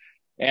regular.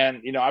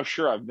 And, I'm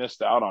sure I've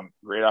missed out on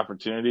great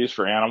opportunities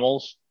for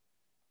animals,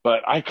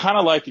 but I kind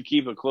of like to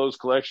keep a closed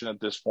collection at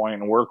this point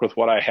and work with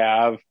what I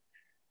have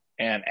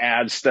and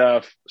add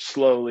stuff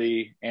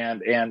slowly.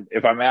 And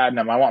if I'm adding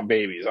them, I want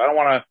babies. I don't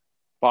want to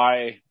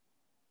buy,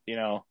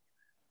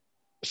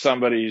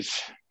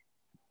 somebody's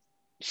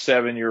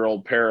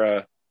 7-year-old pair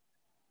of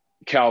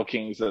cow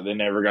kings that they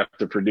never got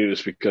to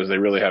produce because they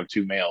really have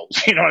 2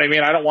 males. You know what I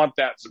mean? I don't want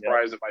that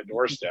surprise at my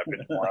doorstep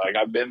anymore. Like,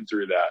 I've been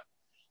through that.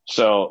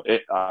 So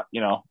if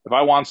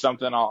I want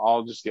something,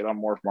 I'll just get on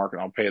Morph Market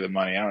and I'll pay the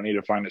money. I don't need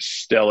to find a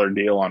stellar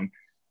deal on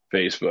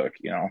Facebook,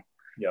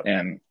 Yep.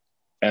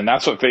 And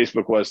that's what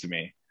Facebook was to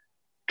me.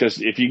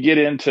 Because if you get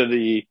into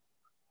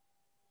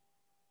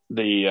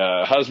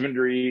the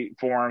husbandry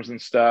forums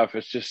and stuff,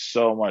 it's just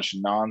so much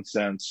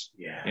nonsense,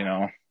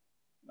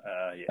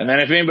 And then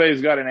if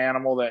anybody's got an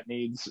animal that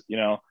needs,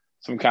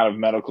 some kind of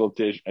medical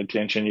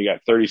attention, you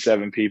got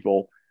 37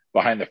 people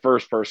behind the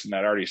first person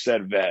that already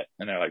said vet,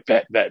 and they're like,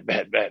 vet.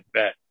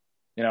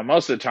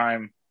 Most of the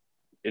time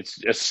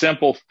it's a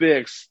simple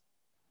fix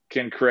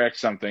can correct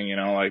something,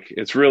 like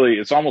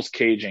it's almost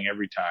caging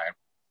every time.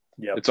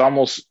 Yep. It's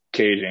almost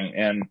caging.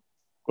 And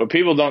what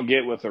people don't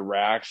get with the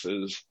racks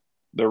is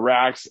the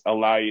racks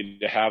allow you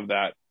to have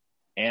that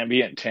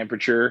ambient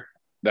temperature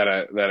that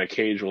a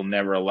cage will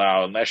never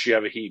allow unless you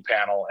have a heat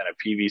panel and a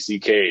PVC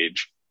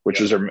cage.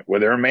 which is where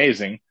they're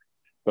amazing.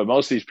 But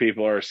most of these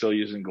people are still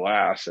using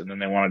glass, and then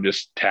they want to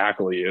just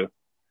tackle you.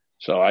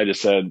 So I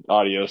just said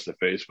adios to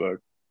Facebook.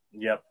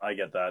 Yep, I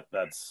get that.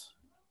 That's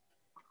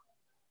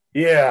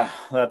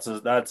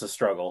a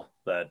struggle.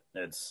 That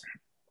it's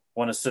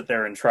want to sit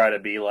there and try to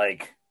be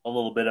like a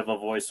little bit of a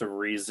voice of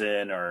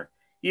reason, or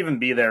even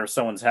be there if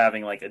someone's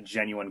having like a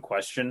genuine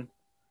question,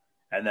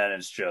 and then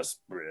it's just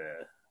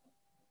bleh.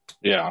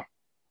 Yeah.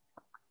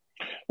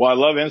 Well, I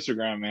love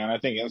Instagram, man. I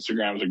think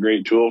Instagram is a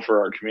great tool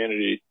for our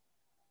community.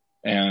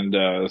 And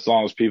as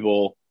long as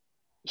people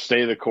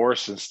stay the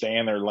course and stay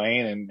in their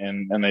lane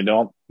and they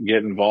don't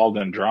get involved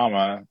in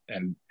drama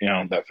and,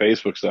 that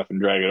Facebook stuff and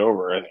drag it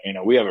over,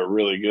 we have a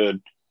really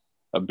good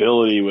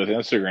ability with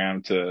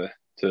Instagram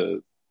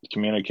to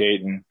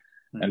communicate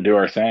and do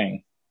our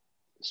thing.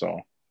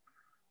 So.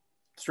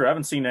 It's true. I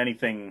haven't seen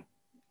anything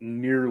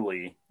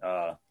nearly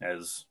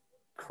as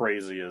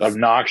crazy as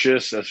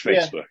obnoxious as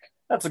Facebook. Yeah,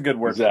 that's a good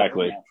word.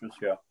 Exactly.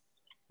 Yeah.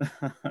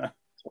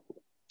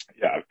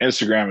 Yeah,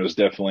 Instagram is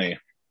definitely.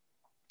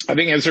 I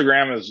think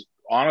Instagram is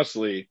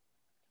honestly,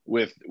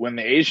 when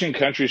the Asian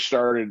countries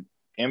started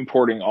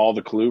importing all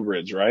the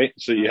colubrids, right?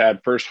 So you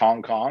had first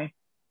Hong Kong.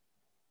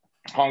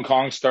 Hong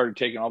Kong started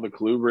taking all the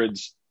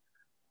colubrids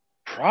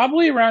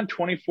probably around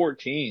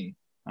 2014.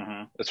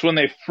 That's when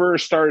they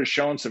first started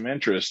showing some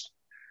interest.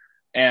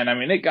 And I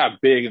mean, it got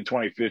big in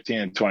 2015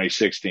 and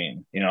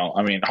 2016.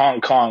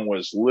 Hong Kong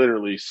was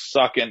literally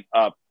sucking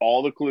up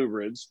all the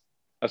colubrids.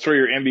 That's where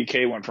your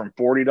MBK went from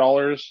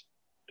 $40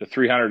 to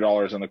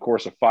 $300 in the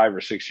course of 5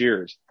 or 6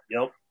 years.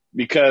 Yep.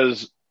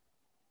 Because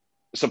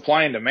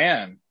supply and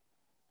demand,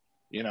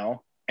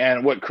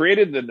 and what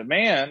created the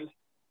demand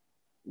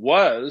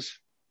was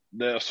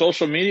the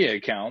social media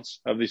accounts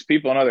of these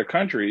people in other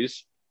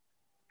countries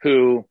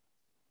who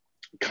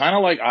kind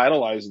of like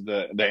idolize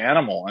the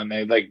animal, and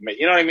they like,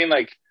 what I mean?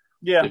 Like,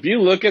 yeah, if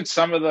you look at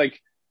some of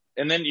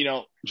and then,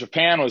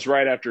 Japan was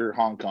right after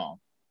Hong Kong,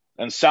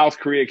 and South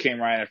Korea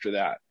came right after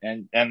that.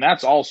 And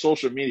that's all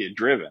social media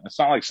driven. It's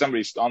not like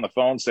somebody's on the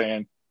phone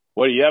saying,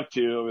 what are you up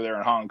to over there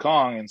in Hong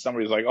Kong? And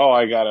somebody's like, oh,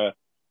 I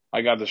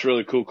got this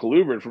really cool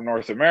colubrid from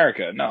North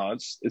America. No,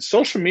 it's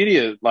social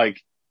media.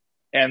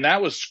 And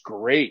that was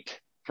great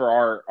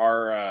for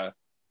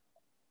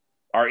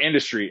our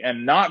industry,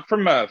 and not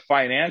from a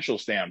financial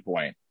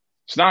standpoint.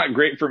 It's not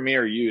great for me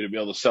or you to be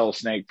able to sell a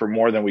snake for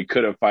more than we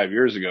could have 5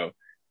 years ago.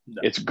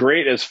 No. It's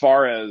great as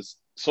far as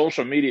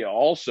social media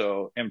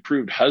also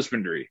improved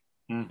husbandry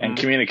and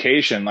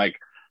communication. Like,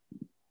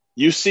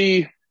 you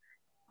see,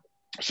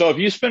 so if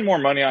you spend more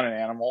money on an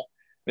animal,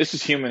 this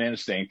is human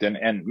instinct,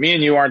 and me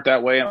and you aren't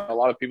that way, and a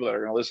lot of people that are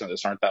going to listen to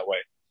this aren't that way,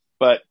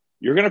 but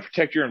you're going to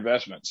protect your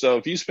investment. So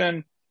if you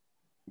spend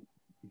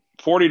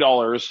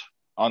 $40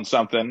 on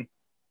something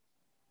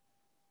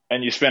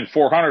and you spend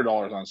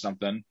 $400 on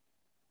something,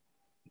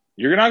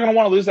 you're not going to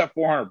want to lose that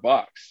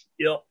 $400.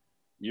 Yep.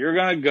 You're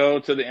going to go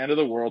to the end of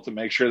the world to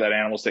make sure that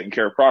animal's taking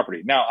care of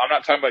property. Now, I'm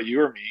not talking about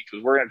you or me,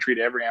 because we're going to treat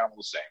every animal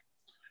the same.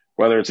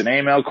 Whether it's an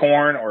A-male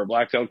corn or a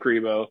black-tailed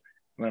Crebo,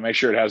 I'm going to make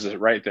sure it has the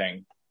right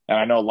thing. And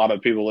I know a lot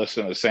of people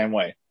listen the same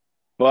way.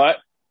 But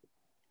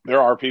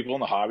there are people in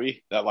the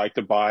hobby that like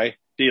to buy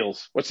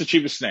deals. What's the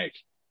cheapest snake?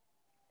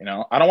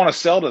 I don't want to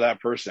sell to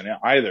that person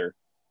either.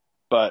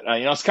 But,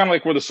 it's kind of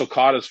like where the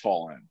sulcatas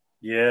fall in.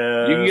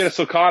 Yeah. You can get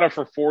a sulcata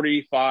for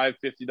 $45,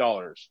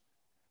 $50.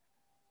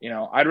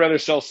 I'd rather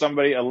sell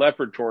somebody a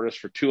leopard tortoise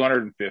for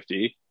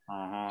 $250.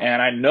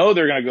 And I know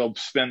they're going to go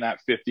spend that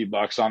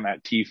 $50 on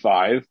that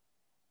T5.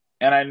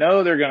 And I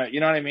know they're going to,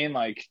 you know what I mean?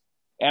 Like,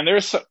 and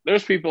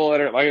there's people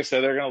that are, like I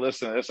said, they're going to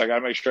listen to this. I got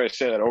to make sure I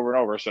say that over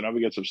and over so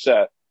nobody gets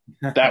upset,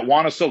 that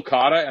want a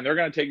sulcata, and they're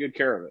going to take good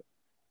care of it.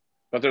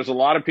 But there's a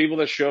lot of people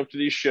that show up to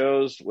these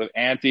shows with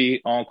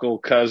auntie, uncle,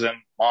 cousin,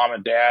 mom,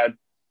 and dad,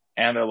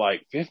 and they're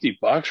like,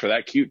 $50 for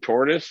that cute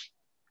tortoise?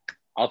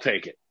 I'll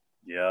take it.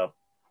 Yeah.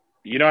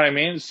 You know what I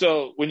mean?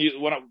 So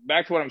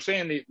back to what I'm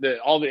saying,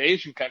 all the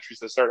Asian countries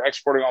that started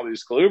exporting all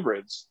these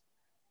colubrids,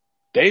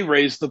 they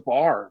raised the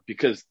bar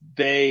because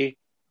they,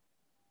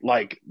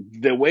 like,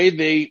 the way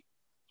they,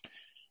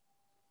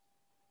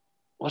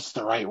 what's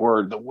the right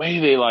word? The way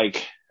they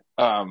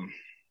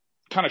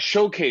kind of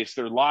showcase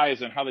their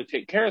lives and how they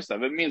take care of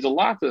stuff. It means a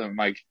lot to them.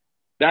 Like,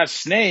 that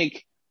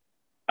snake,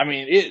 I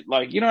mean, it,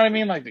 like, you know what I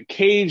mean? Like the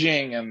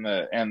caging and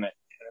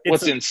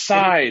what's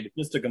inside.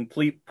 Just a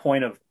complete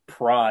point of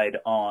pride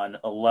on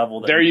a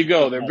level. There you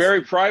go. They're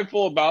very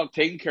prideful about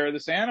taking care of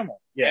this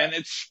animal. Yeah. And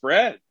it's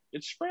spread.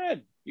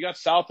 You got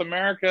South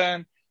America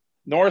and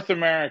North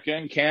America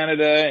and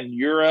Canada and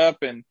Europe,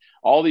 and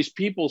all these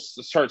people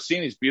start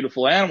seeing these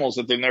beautiful animals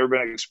that they've never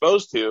been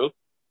exposed to.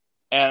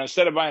 And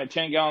instead of buying a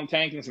 10-gallon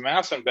tank and some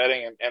acid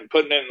bedding and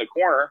putting it in the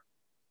corner,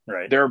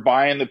 right, they're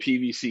buying the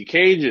PVC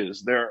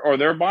cages.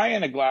 They're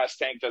buying a glass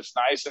tank that's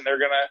nice, and they're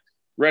going to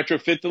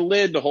retrofit the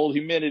lid to hold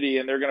humidity,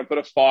 and they're going to put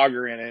a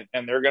fogger in it,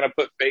 and they're going to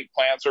put fake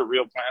plants or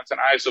real plants and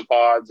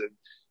isopods, and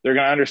they're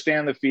going to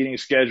understand the feeding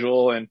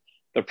schedule and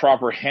the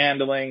proper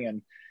handling.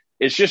 And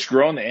it's just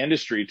grown the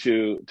industry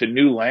to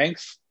new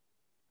lengths.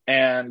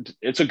 And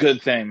it's a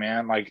good thing,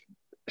 man. Like,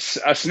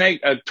 A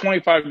snake, a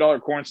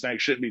 $25 corn snake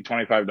shouldn't be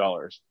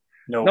 $25.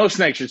 No, No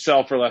snake should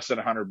sell for less than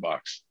 $100.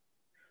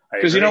 I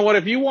Because you agree. know what?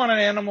 If you want an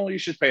animal, you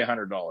should pay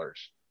 $100.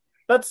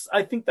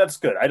 I think that's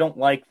good. I don't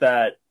like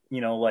that,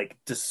 like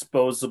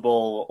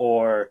disposable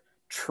or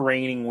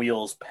training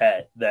wheels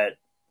pet that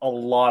a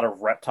lot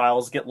of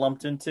reptiles get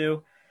lumped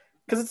into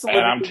because it's a And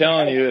living I'm thing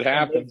telling that you, it can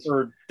live happens.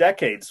 for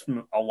decades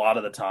a lot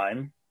of the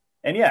time.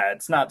 And yeah,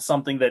 it's not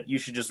something that you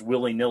should just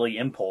willy-nilly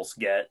impulse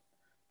get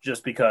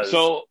just because.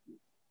 So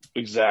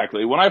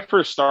exactly. When I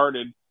first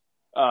started,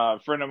 a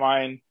friend of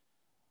mine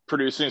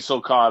producing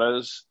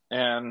sulcatas,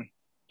 and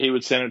he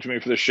would send it to me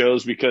for the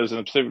shows because in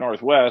the Pacific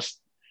Northwest,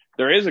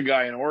 there is a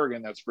guy in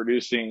Oregon that's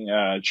producing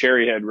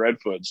cherry head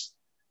redfoots.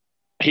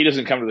 He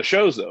doesn't come to the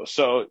shows though.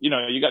 So,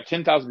 you got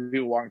 10,000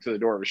 people walking to the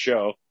door of a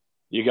show.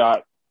 You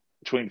got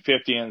between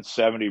 50 and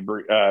 70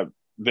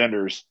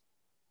 vendors,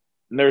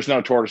 and there's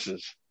no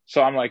tortoises.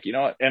 So I'm like, you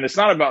know what? And it's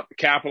not about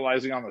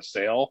capitalizing on the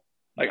sale.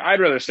 Like, I'd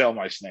rather sell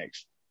my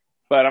snakes.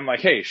 But I'm like,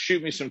 hey,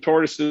 shoot me some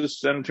tortoises,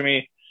 send them to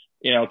me,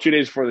 2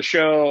 days before the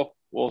show.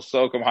 We'll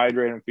soak them,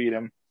 hydrate them, feed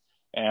them,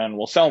 and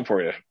we'll sell them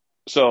for you.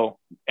 So,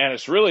 and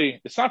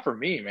it's not for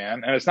me,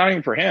 man. And it's not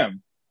even for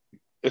him.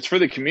 It's for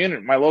the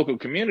community, my local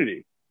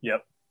community.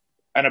 Yep.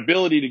 An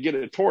ability to get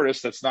a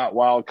tortoise that's not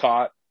wild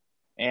caught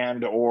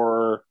and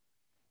or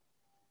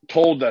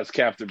told that's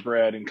captive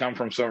bred and come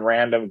from some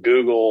random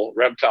Google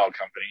reptile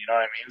company. You know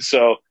what I mean?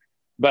 So,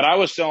 but I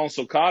was selling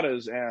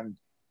sulcatas, and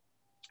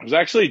it was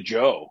actually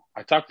Joe.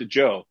 I talked to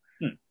Joe.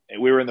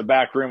 We were in the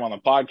back room on the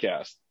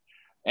podcast,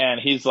 and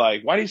he's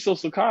like, why do you sell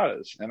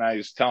sulcatas? And I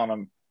was telling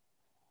him,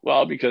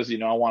 well, because,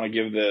 I want to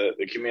give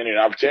the community an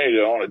opportunity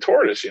to own a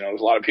tortoise. There's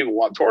a lot of people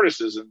want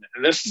tortoises, and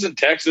this isn't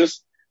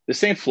Texas.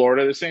 This ain't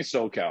Florida. This ain't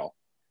SoCal.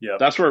 Yeah.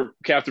 That's where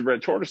captive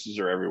bred tortoises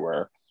are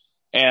everywhere.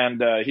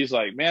 And he's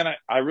like, man,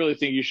 I really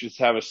think you should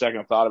have a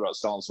second thought about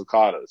selling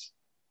sulcatas.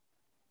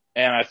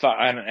 And I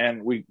thought,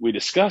 and we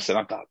discussed it.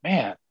 I thought,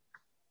 man,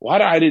 why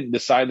I didn't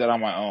decide that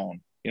on my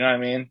own? You know what I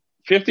mean?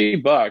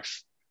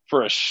 $50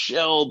 for a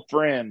shelled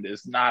friend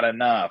is not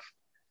enough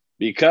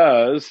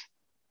because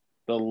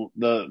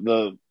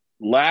the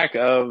lack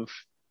of,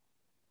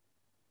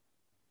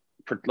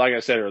 like I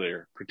said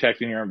earlier,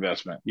 protecting your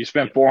investment. You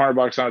spend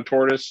 $400 on a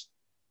tortoise.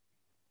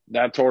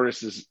 That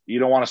tortoise is, you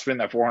don't want to spend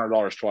that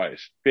 $400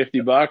 twice.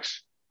 $50.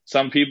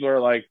 Some people are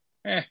like,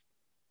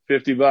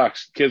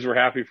 $50. Kids were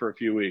happy for a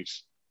few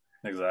weeks.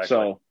 Exactly.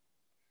 So,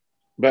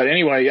 but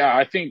anyway, yeah,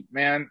 I think,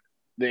 man,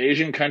 the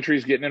Asian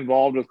countries getting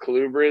involved with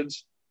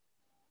colubrids,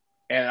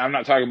 and I'm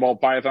not talking ball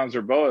pythons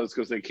or boas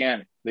because they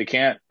can't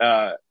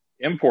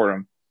import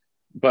them,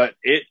 but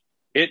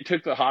it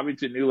took the hobby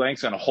to new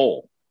lengths and a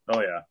whole. Oh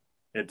yeah,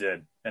 it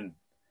did. And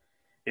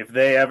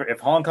if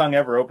Hong Kong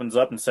ever opens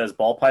up and says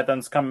ball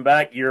pythons coming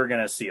back, you're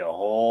gonna see a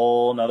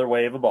whole another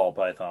wave of ball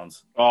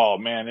pythons. Oh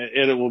man,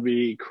 it will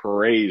be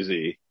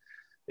crazy.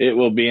 It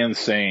will be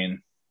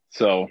insane.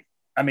 So,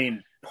 I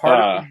mean,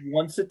 part of me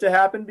wants it to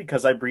happen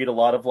because I breed a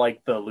lot of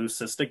like the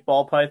leucistic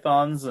ball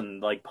pythons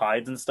and like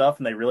pieds and stuff,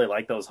 and they really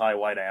like those high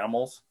white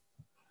animals.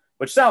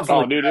 Which sounds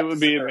really dude, it would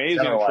be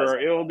amazing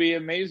it will be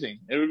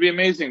amazing. It would be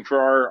amazing for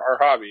our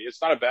hobby. It's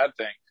not a bad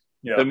thing.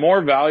 Yeah. The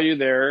more value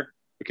there,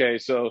 okay,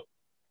 so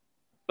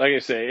like I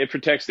say, it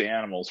protects the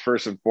animals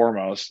first and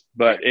foremost,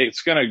 but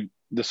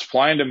the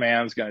supply and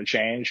demand is gonna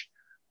change.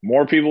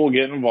 More people will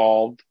get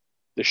involved.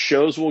 The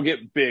shows will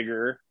get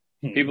bigger.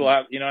 People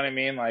have, you know what I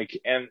mean? Like,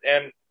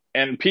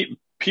 and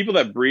people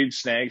that breed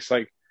snakes,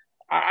 like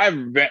I've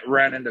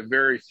ran into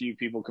very few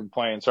people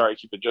complain. Sorry, I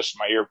keep adjusting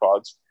my ear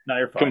pods. No,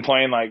 you're fine.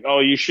 Complain like,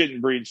 oh, you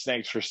shouldn't breed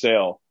snakes for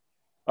sale.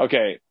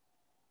 Okay.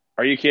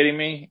 Are you kidding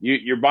me?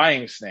 You're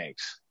buying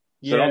snakes.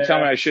 So don't tell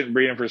me I shouldn't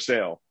breed them for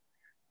sale.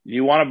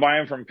 You want to buy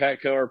them from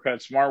Petco or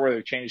PetSmart where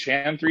they've changed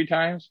hand 3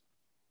 times?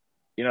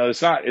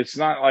 It's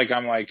not like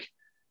I'm going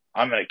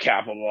to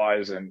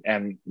capitalize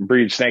and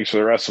breed snakes for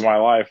the rest of my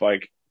life.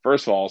 Like,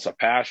 first of all, it's a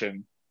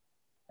passion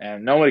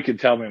and nobody can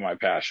tell me my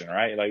passion,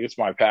 right? Like, it's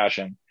my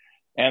passion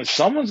and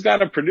someone's got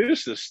to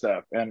produce this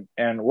stuff.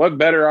 And what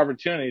better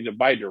opportunity to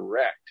buy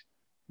direct?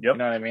 Yep. You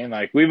know what I mean?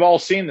 Like, we've all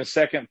seen the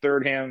second,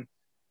 third hand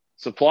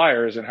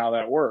suppliers and how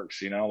that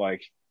works,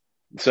 like,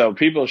 so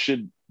people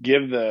should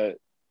give the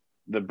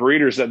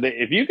breeders that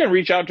if you can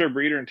reach out to a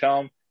breeder and tell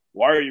them,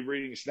 why are you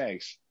breeding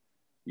snakes?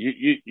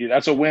 You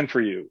that's a win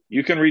for you.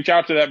 You can reach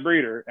out to that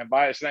breeder and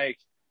buy a snake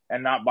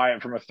and not buy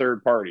it from a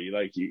third party.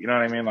 Like, you know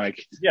what I mean?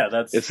 Like, yeah,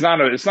 it's not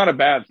a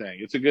bad thing.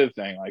 It's a good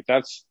thing. Like,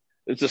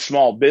 it's a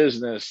small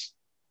business.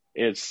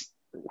 It's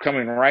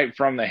coming right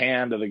from the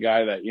hand of the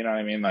guy that, you know what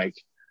I mean? Like,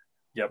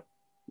 yep,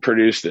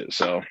 produced it.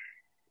 So,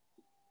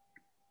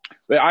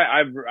 but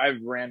I've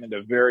ran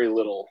into very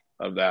little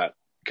of that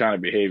kind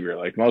of behavior.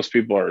 Like, most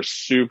people are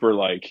super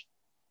like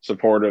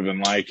supportive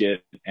and like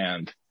it.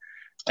 And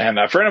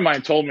a friend of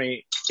mine told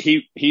me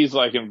he's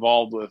like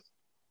involved with,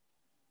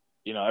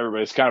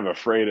 everybody's kind of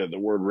afraid of the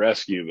word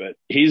rescue, but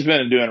he's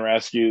been doing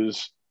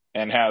rescues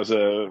and has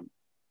the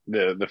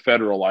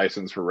federal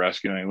license for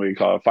rescuing. We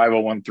call it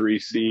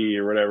 501(c)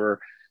 or whatever.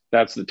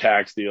 That's the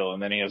tax deal.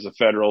 And then he has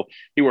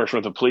he works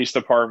with the police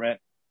department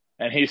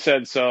And he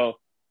said, so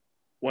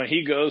when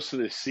he goes to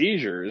the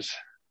seizures,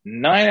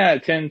 9 out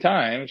of 10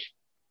 times,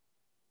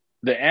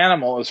 the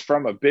animal is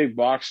from a big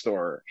box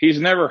store. He's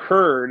never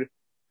heard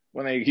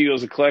when he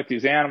goes to collect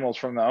these animals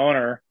from the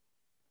owner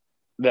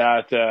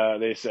that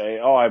they say,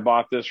 oh, I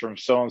bought this from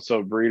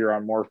so-and-so breeder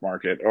on Morph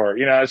Market. Or,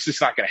 it's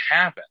just not going to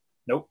happen.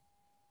 Nope.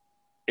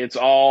 It's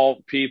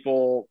all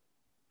people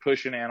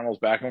pushing animals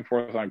back and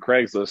forth on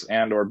Craigslist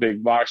and or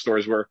big box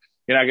stores where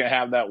you're not going to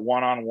have that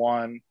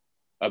one-on-one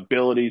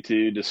ability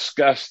to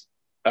discuss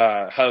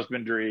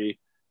husbandry,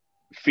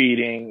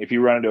 feeding. If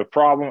you run into a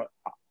problem,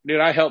 dude,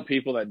 I help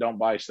people that don't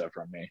buy stuff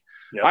from me.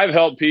 Yep. I've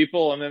helped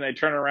people, and then they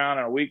turn around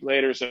and a week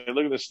later say,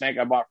 look at the snake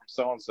I bought from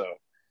so-and-so.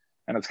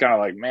 And it's kind of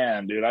like,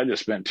 man, dude, I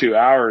just spent 2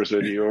 hours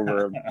with you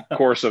over a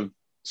course of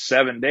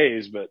 7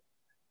 days. But,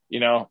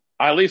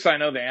 at least I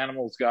know the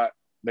animal's got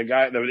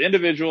the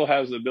individual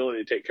has the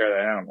ability to take care of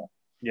the animal.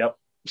 Yep.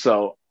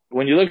 So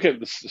when you look at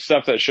the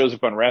stuff that shows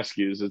up on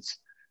rescues,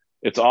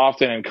 it's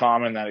often in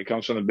common that it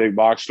comes from the big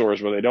box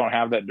stores where they don't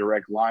have that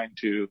direct line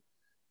to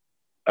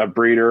a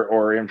breeder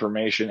or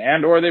information,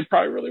 and or they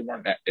probably really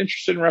weren't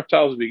interested in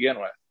reptiles to begin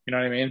with. You know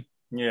what I mean?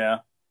 Yeah.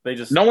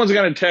 No one's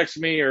going to text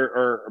me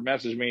or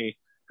message me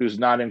who's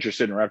not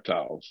interested in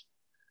reptiles.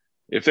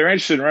 If they're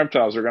interested in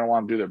reptiles, they're going to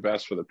want to do their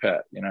best for the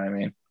pet. You know what I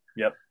mean?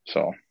 Yep.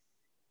 So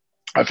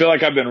I feel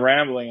like I've been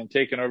rambling and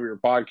taking over your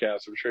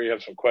podcast. I'm sure you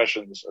have some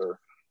questions or.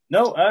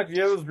 No, it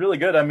was really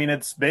good. I mean,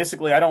 it's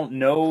basically, I don't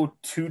know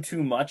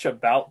too much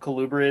about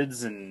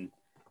colubrids and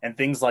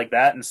things like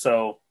that. And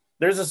so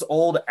there's this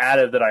old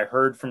adage that I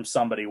heard from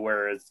somebody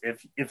where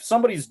if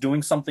somebody's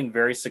doing something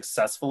very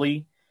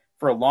successfully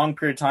for a long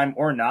period of time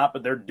or not,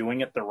 but they're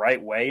doing it the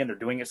right way and they're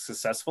doing it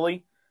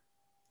successfully,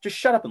 just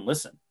shut up and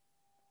listen.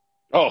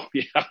 Oh,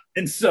 yeah.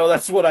 And so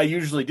that's what I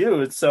usually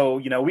do. And so,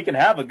 we can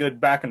have a good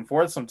back and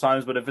forth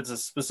sometimes, but if it's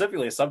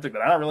specifically a subject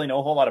that I don't really know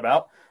a whole lot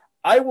about,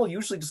 I will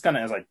usually just kind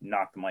of, as I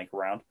knock the mic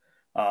around,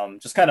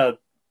 just kind of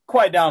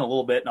quiet down a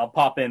little bit, and I'll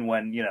pop in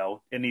when,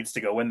 it needs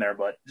to go in there.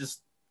 But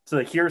just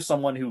to hear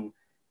someone who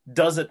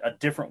does it a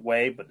different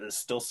way, but is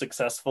still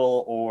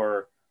successful,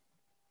 or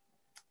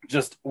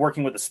just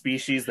working with a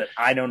species that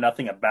I know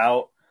nothing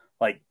about,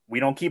 like, we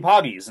don't keep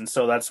hoggies. And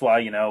so that's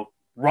why,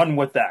 run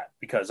with that,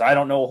 because I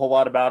don't know a whole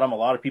lot about them. A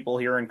lot of people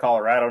here in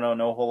Colorado don't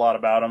know a whole lot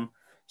about them.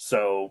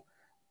 So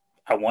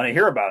I want to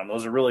hear about them.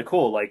 Those are really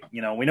cool. Like,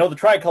 we know the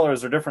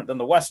tricolors are different than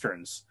the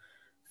Westerns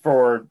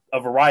for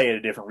a variety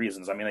of different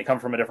reasons. I mean, they come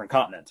from a different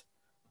continent,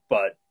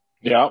 but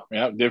yeah,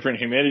 different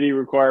humidity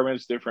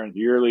requirements, different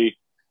yearly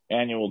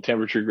annual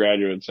temperature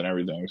graduates and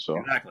everything. So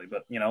exactly.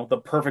 But the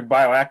perfect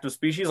bioactive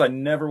species, I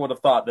never would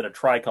have thought that a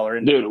tricolor.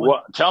 Dude,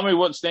 tell me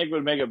what snake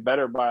would make a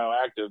better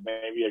bioactive?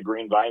 Maybe a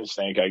green vine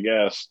snake, I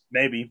guess.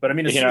 Maybe, but I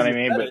mean, you know what I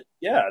mean? But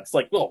yeah, it's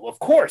like, well, of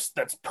course,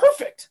 that's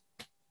perfect.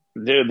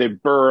 Dude, they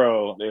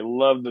burrow. They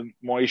love the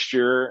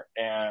moisture,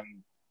 and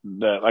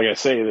like I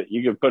say, that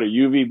you could put a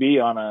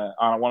UVB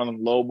on one of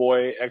them low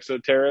boy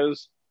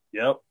exoterras.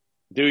 Yep.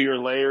 Do your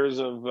layers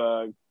of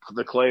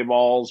the clay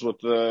balls with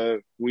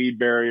the weed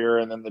barrier,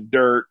 and then the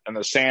dirt and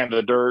the sand,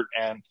 the dirt,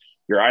 and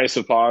your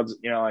isopods.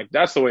 Like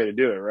that's the way to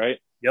do it, right?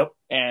 Yep.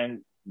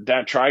 And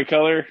that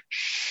tricolor,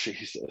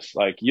 Jesus,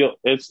 like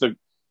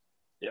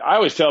I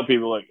always tell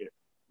people, like,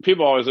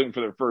 people are always looking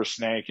for their first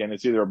snake, and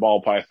it's either a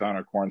ball python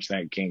or corn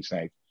snake, king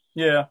snake.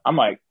 Yeah. I'm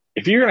like,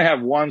 if you're going to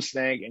have one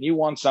snake and you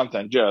want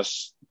something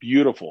just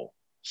beautiful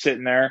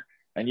sitting there,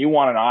 and you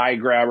want an eye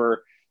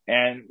grabber,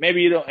 and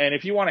maybe you don't, and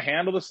if you want to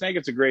handle the snake,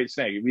 it's a great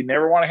snake. If you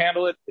never want to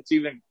handle it, it's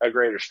even a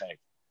greater snake.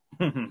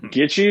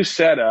 Get you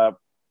set up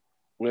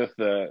with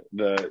the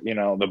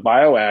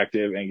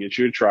bioactive and get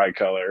you a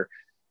tricolor.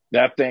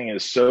 That thing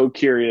is so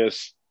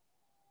curious.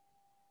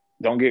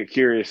 Don't get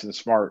curious and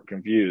smart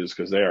confused,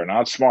 because they are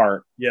not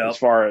smart. Yeah. As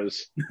far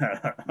as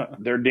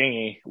they're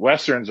dingy.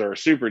 Westerns are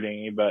super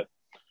dingy, but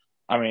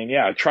I mean,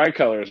 yeah,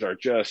 tricolors are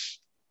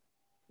just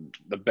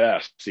the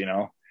best,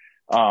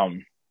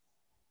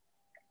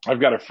 I've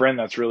got a friend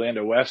that's really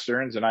into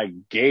Westerns, and I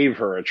gave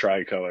her a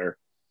tricolor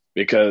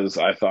because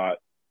I thought,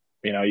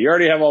 you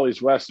already have all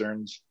these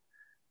Westerns,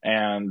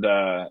 and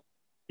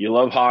you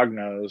love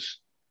hognose,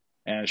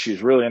 and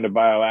she's really into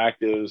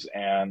bioactives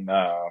and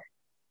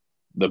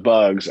the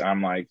bugs.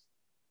 I'm like,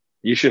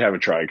 you should have a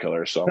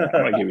tricolor. So I'm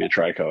going to give you a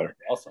tricolor.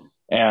 Awesome.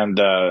 And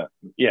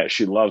yeah,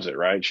 she loves it,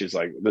 right? She's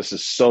like, this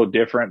is so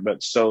different,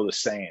 but so the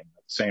same at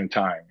the same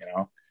time,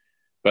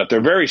 but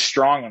they're very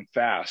strong and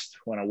fast.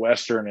 When a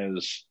Western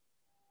is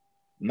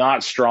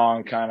not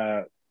strong, kind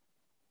of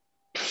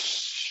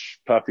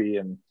puffy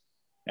and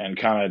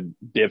kind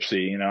of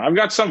dipsy, I've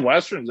got some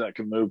Westerns that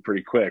can move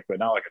pretty quick, but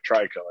not like a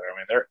tricolor. I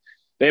mean,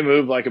 they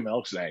move like a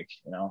milk snake,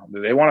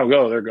 they want to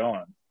go, they're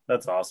going.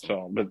 That's awesome.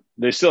 So, but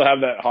they still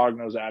have that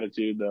hognose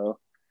attitude, though.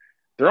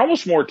 They're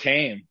almost more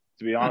tame,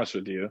 to be honest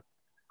with you.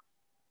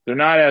 They're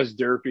not as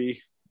derpy,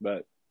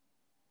 but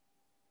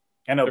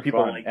I know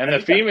people fun. And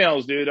the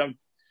females, dude.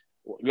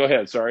 Go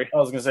ahead. Sorry. I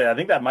was gonna say, I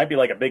think that might be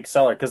like a big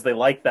seller, because they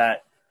like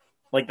that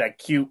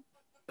cute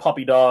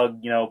puppy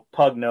dog,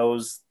 pug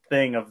nose.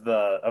 thing of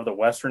the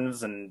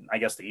westerns and I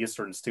guess the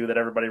easterns too that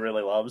everybody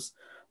really loves,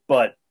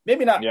 but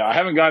maybe not. Yeah, I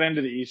haven't got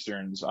into the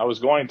Easterns. I was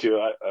going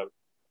to.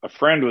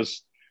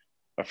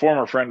 A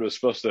former friend was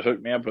supposed to hook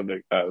me up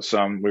with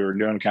some. We were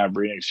doing kind of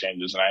breeding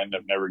exchanges, and I ended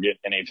up never getting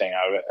anything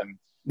out of it, and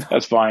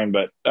that's fine.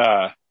 But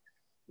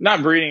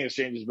not breeding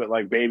exchanges, but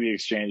like baby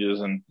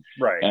exchanges and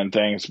Right. and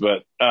things.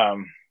 But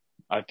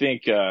I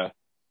think the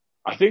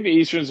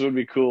Easterns would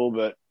be cool,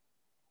 but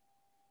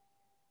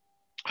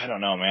I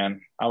don't know,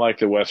 man. I like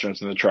the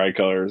Westerns and the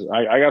tricolors.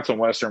 I got some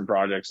Western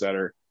projects that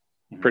are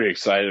pretty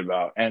excited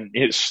about. And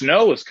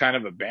snow was kind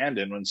of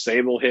abandoned when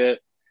Sable hit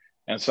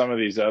and some of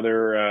these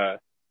other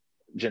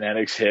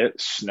genetics hit.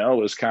 Snow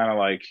was kind of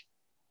like,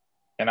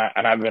 and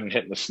I've been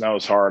hitting the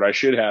snows hard.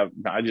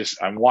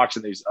 I'm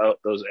watching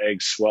those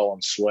eggs swell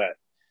and sweat.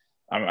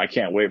 I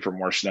can't wait for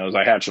more snows.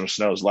 I had some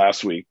snows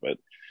last week, but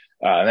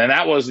and then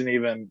that wasn't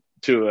even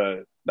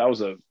that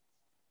was a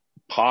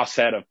pos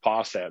head of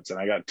pos heads, and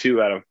I got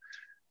 2 out of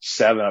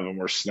 7 of them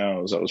were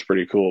snows. That was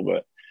pretty cool.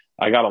 But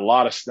I got a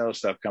lot of snow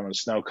stuff coming.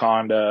 Snow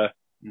conda,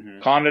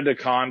 conda to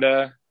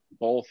conda,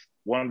 both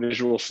one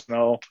visual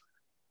snow,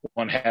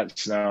 one het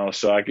snow,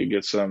 so I could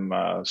get some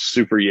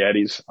super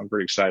Yetis. I'm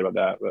pretty excited about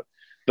that. But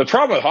the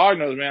problem with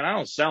hognose, man, I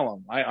don't sell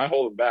them. I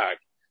hold them back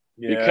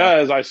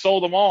because I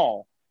sold them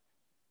all.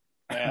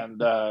 And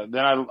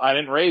then I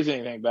didn't raise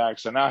anything back.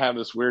 So now I have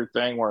this weird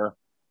thing where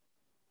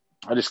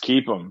I just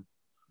keep them.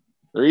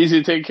 They're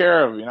easy to take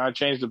care of. I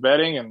change the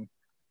bedding and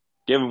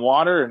give them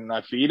water, and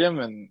I feed them.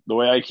 And the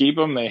way I keep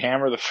them, they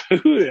hammer the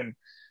food. And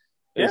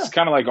it's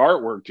kind of like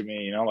artwork to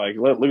me, like,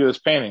 look at this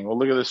painting. Well,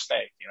 look at this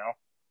snake,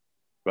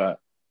 But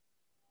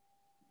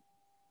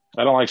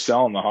I don't like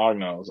selling the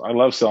hognose. I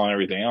love selling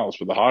everything else,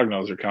 but the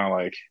hognose are kind of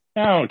like,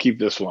 I don't keep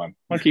this one. I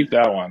want to keep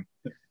that one.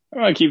 I'm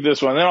going to keep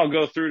this one. Then I'll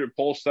go through to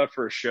pull stuff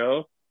for a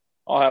show.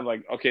 I'll have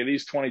like, okay,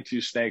 these 22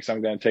 snakes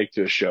I'm going to take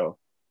to a show.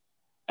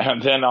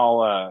 And then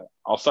I'll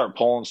start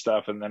pulling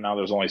stuff. And then now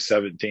there's only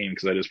 17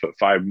 because I just put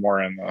 5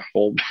 more in the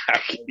hold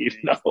back,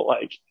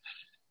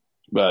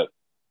 but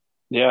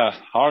yeah,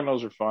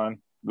 hognose are fun.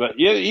 But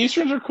yeah, the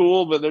Easterns are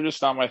cool, but they're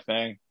just not my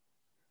thing.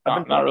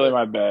 Not really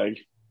my bag.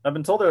 I've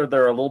been told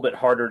they're a little bit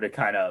harder to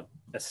kind of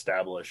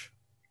establish.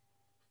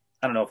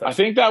 I don't know if that's... I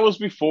think that was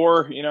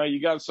before,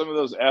 you got some of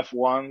those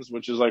F1s,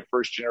 which is like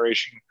first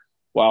generation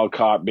wild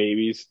caught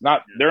babies.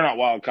 They're not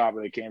wild caught,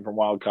 but they came from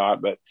wild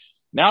caught. But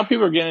now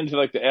people are getting into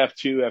like the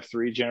F2,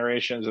 F3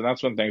 generations, and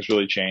that's when things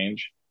really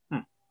change.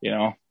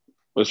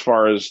 As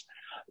far as,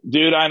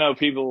 dude, I know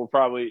people will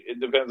probably, it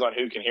depends on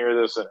who can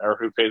hear this or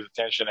who pays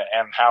attention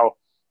and how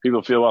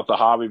people feel about the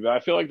hobby. But I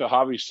feel like the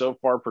hobby's so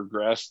far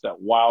progressed that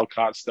wild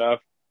caught stuff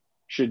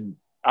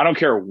I don't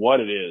care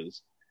what it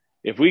is.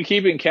 If we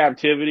keep it in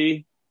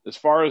captivity, as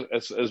far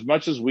as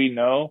much as we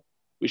know,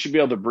 we should be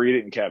able to breed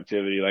it in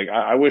captivity. Like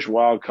I wish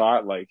wild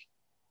caught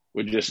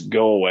would just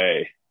go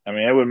away. I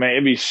mean,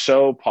 it'd be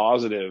so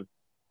positive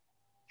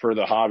for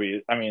the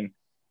hobby. I mean,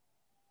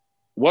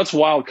 what's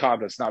wild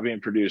caught that's not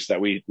being produced that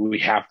we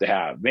have to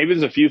have? Maybe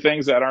there's a few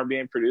things that aren't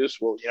being produced.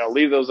 Well,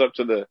 leave those up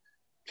to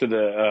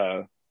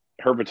the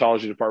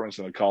herpetology departments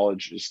in the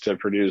colleges to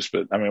produce.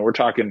 But I mean, we're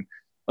talking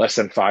less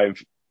than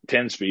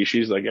 5-10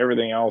 species. Like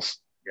everything else,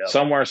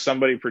 somewhere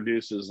somebody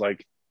produces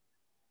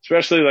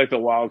especially like the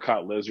wild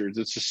caught lizards.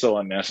 It's just so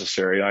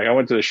unnecessary. Like I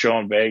went to the show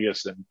in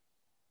Vegas and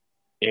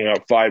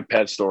 5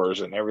 pet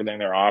stores and everything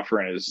they're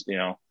offering is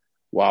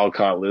wild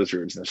caught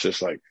lizards, and it's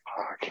just like,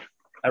 fuck.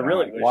 I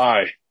really wish,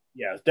 why?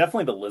 Yeah,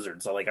 definitely the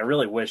lizards. I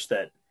really wish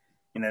that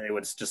it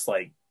was just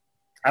I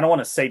don't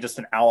want to say just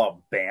an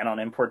all-out ban on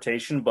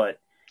importation, but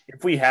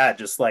if we had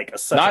just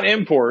not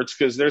imports,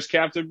 because there's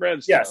captive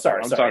bred stuff. Yeah,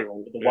 sorry.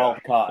 Talking the wild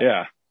caught.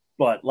 Yeah,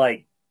 but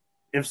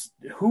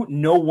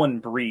no one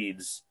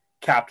breeds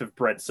captive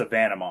bred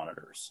Savannah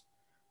monitors,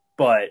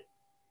 but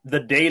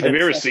the day that have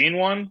you ever seen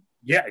one?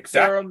 Yeah,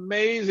 exactly. They're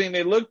amazing.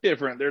 They look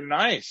different. They're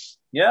nice.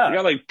 Yeah, they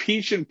got like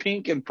peach and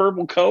pink and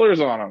purple colors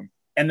on them.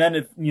 And then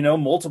if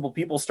multiple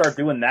people start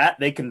doing that,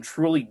 they can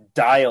truly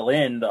dial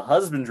in the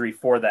husbandry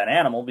for that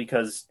animal,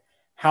 because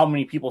how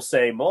many people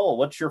say, "Oh,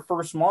 what's your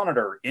first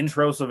monitor?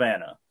 Intro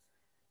Savannah."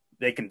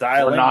 They can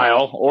dial in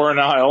or a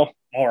Nile.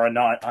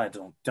 I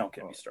don't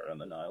get me started on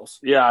the Niles.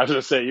 Yeah, I was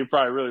gonna say you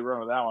probably really run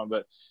with that one,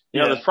 but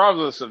the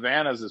problem with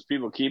Savannahs is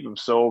people keep them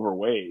so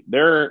overweight.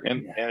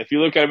 And if you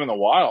look at them in the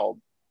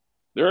wild,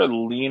 they're a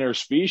leaner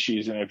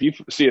species. And if you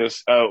see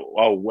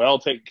a well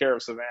taken care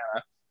of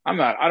Savannah, I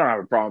don't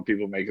have a problem with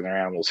people making their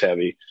animals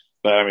heavy,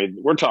 but I mean,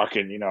 we're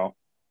talking,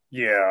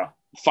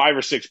 5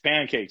 or 6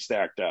 pancakes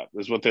stacked up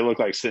is what they look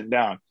like sitting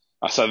down.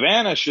 A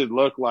Savannah should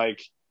look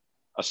like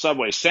a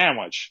Subway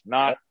sandwich,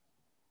 not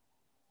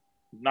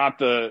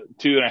the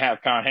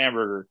 2.5 pound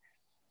hamburger.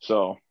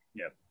 So,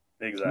 yeah,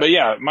 exactly. But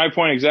yeah, my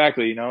point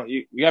exactly.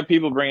 You got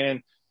people bringing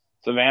in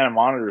Savannah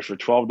monitors for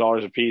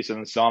 $12 a piece and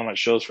then selling them at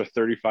shows for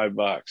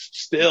 $35.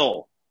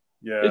 Still,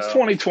 it's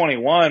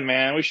 2021,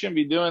 man. We shouldn't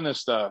be doing this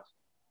stuff.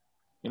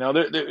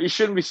 You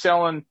shouldn't be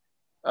selling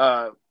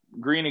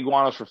green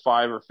iguanas for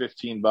 $5 or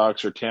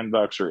 $15 or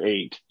 $10 or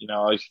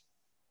 $8.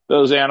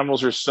 Those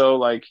animals are so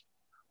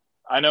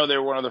I know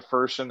they're one of the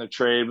first in the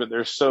trade, but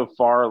they're so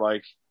far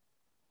like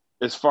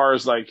as far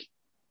as like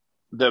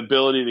the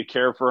ability to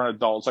care for an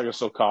adult, it's like a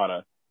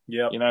sulcata.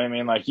 Yep. You know what I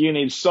mean? Like you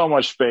need so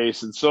much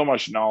space and so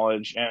much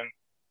knowledge,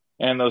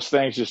 and those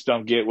things just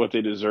don't get what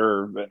they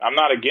deserve. But I'm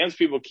not against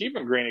people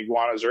keeping green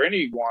iguanas or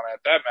any iguana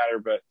at that matter,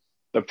 but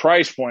the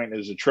price point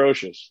is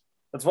atrocious.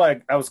 That's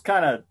why I was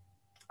kind of,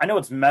 I know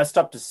it's messed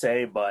up to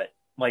say, but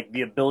like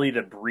the ability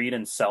to breed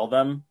and sell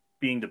them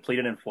being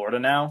depleted in Florida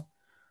now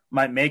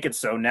might make it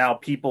so now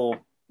people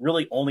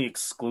really only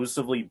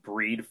exclusively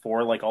breed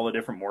for like all the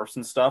different morphs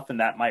and stuff, and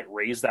that might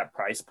raise that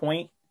price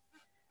point.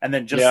 And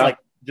then Yeah.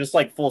 just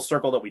like full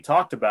circle that we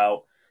talked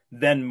about,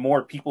 then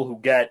more people who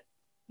get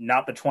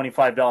not the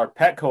 $25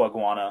 Petco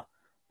iguana,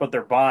 but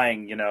they're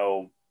buying,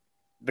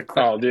 the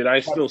Oh, dude, I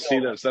still see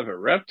that stuff at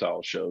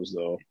reptile shows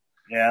though.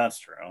 Yeah, that's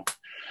true.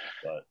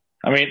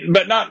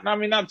 But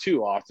Not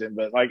too often,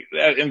 but like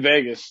in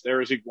Vegas, there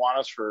was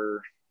iguanas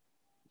for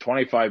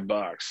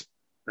 $25.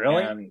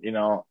 really? And,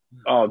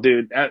 oh,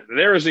 dude,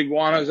 there was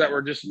iguanas that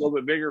were just a little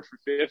bit bigger for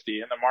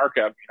 50 and the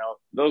markup,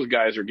 those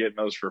guys are getting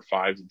those for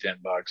 $5 to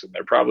 $10 and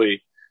they're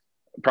probably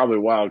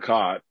wild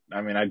caught.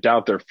 I mean, I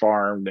doubt they're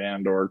farmed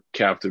and or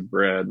captive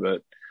bred,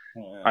 but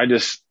Yeah. I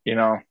just,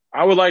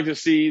 I would like to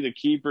see the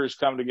keepers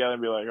come together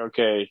and be like,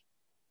 okay,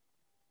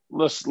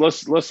 let's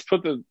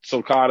put the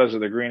sulcatas or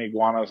the green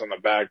iguanas on the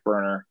back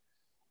burner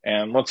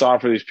and let's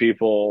offer these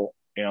people,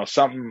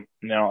 something,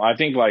 I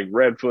think like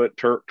redfoot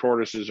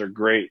tortoises are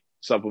great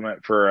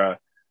supplement for a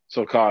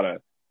sulcata.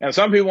 And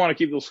some people want to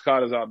keep those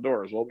sulcatas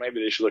outdoors. Well,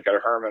 maybe they should look at a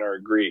hermit or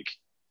a Greek.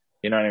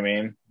 You know what I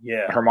mean?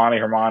 Yeah.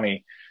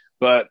 Hermione.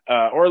 But,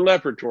 or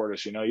leopard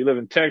tortoise, you live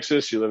in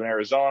Texas, you live in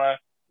Arizona,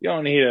 you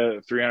don't need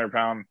a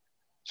 300-pound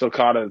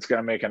sulcata that's going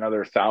to make another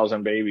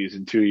 1,000 babies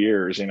in 2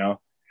 years,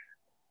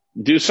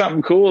 do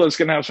something cool that's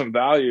going to have some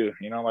value,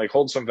 like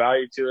hold some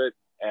value to it.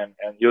 And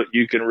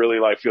you can really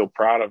like feel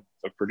proud of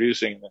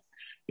producing,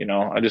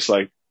 I just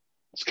like,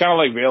 it's kind of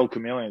like veiled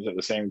chameleons at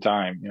the same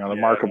time. The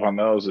markup on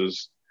those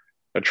is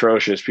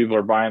atrocious. People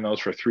are buying those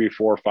for $3,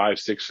 $4, $5,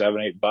 $6,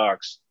 $7,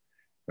 $8,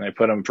 and they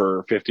put them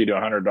for $50 to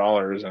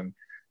 $100.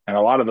 And a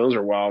lot of those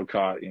are wild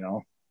caught,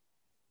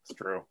 It's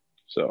true.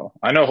 So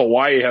I know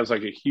Hawaii has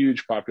like a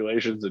huge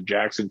populations of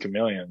Jackson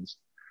chameleons.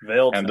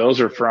 Veiled. And those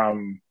are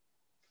from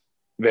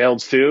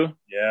Veileds too.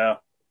 Yeah.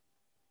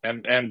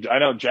 And I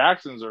know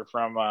Jacksons are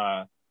from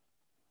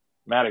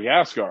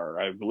Madagascar,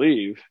 I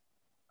believe.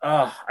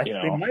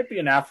 They might be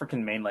an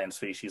African mainland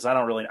species. I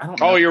don't know.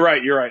 Oh, you're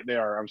right. They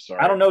are. I'm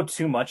sorry. I don't know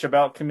too much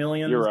about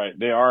chameleons. You're right.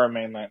 They are a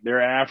mainland. They're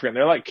an African.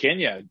 They're like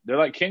Kenya. They're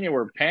like Kenya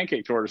where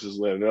pancake tortoises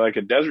live. They're like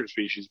a desert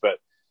species. But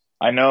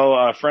I know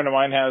a friend of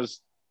mine has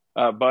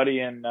a buddy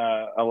in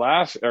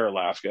Alaska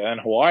and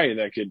Hawaii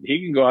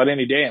he can go out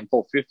any day and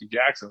pull 50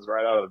 Jacksons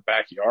right out of the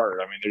backyard.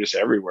 I mean, they're just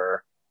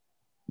everywhere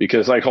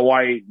because like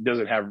Hawaii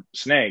doesn't have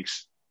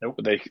snakes. Nope.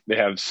 But they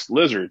have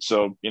lizards.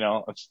 So,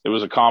 it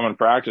was a common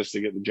practice to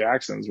get the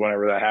Jacksons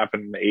whenever that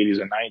happened in the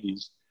 80s and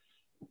 90s.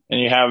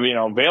 And you have,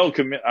 veiled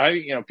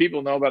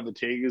people know about the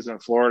tigers in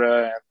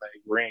Florida and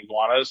the green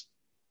iguanas.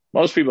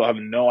 Most people have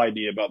no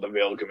idea about the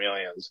veiled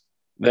chameleons.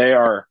 They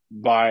are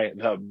by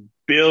the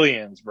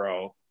billions,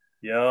 bro.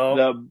 Yo.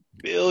 The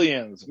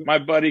billions. My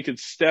buddy could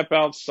step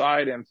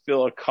outside and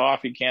fill a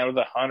coffee can with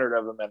 100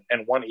 of them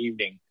in one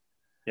evening.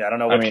 Yeah, I don't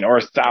know. Or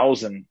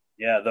 1,000.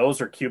 Yeah, those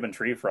are Cuban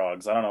tree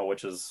frogs. I don't know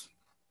which is.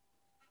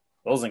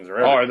 Those things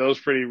are. Are those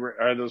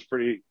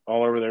pretty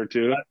all over there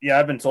too? Yeah,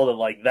 I've been told that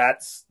like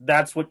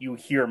that's what you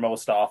hear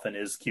most often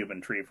is Cuban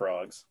tree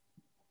frogs.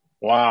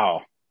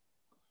 Wow.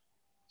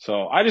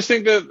 So I just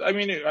think that I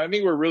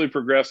think we're really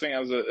progressing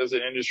as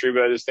an industry,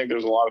 but I just think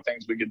there's a lot of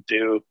things we could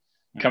do,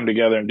 come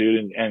together and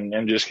do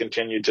and just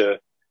continue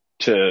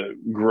to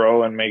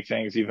grow and make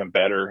things even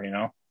better,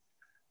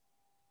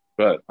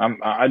 But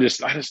I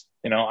just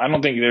I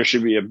don't think there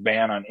should be a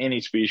ban on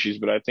any species,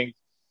 but I think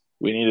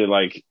we need to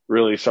like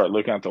really start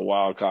looking at the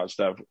wild caught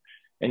stuff.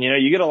 And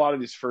you get a lot of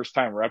these first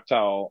time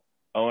reptile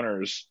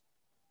owners,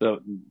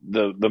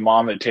 the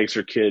mom that takes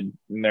her kid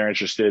and they're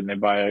interested and they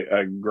buy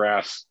a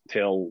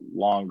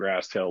long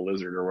grass tail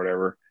lizard or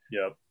whatever.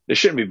 Yep. They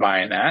shouldn't be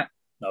buying that.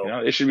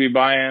 No. They should be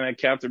buying a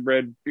captive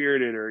bred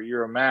bearded or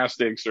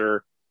Euromastics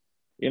or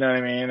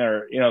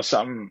or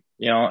something,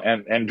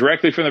 and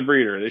directly from the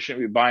breeder. They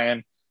shouldn't be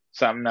buying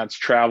something that's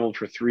traveled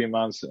for 3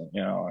 months,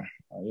 you know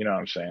what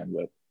I'm saying?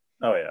 But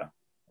oh yeah,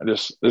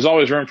 there's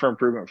always room for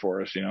improvement for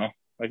us,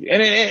 like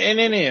in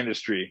any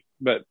industry,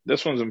 but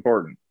this one's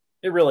important.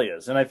 It really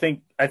is. And I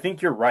think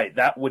you're right.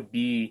 That would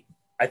be,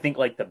 I think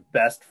like the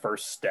best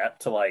first step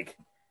to like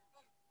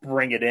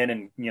bring it in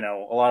and,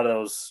 a lot of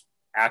those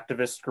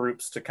activist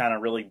groups to kind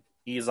of really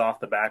ease off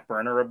the back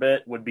burner a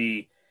bit would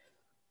be,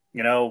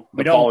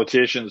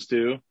 politicians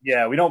too.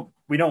 Yeah. We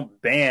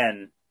don't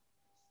ban,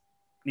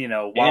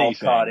 wild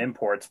caught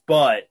imports,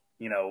 but,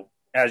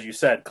 as you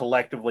said,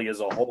 collectively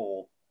as a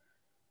whole,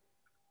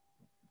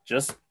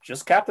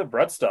 just captive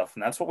bred stuff,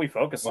 and that's what we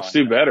focus on. Let's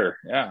do better.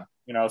 Yeah.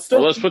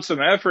 Still, let's put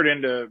some effort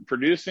into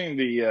producing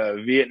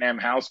the Vietnam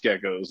house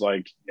geckos.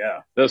 Like,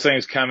 yeah, those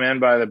things come in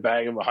by the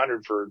bag of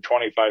 100 for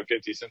 25,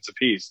 50 cents a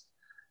piece.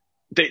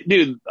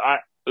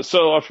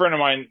 So a friend of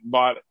mine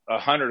bought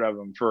 100 of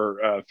them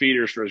for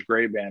feeders for his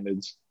gray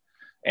bandeds,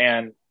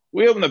 and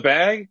we opened the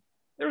bag.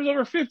 There was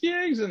over 50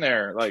 eggs in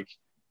there. Like,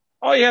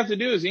 all you have to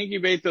do is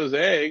incubate those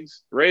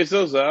eggs, raise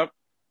those up,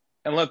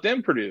 and let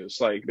them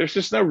produce. Like, there's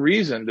just no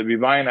reason to be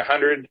buying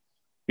 100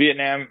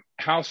 Vietnam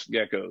house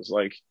geckos.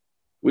 Like,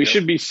 we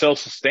should be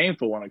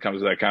self-sustainable when it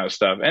comes to that kind of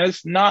stuff. And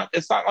it's not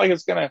like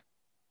it's going to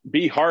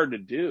be hard to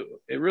do.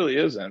 It really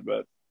isn't,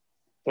 but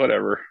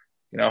whatever.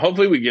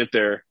 Hopefully we get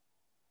there.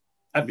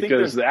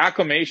 Because the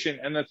acclimation,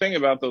 and the thing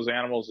about those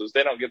animals is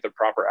they don't get the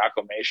proper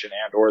acclimation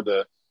and or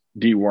the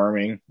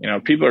deworming.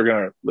 People are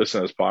going to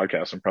listen to this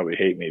podcast and probably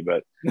hate me,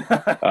 but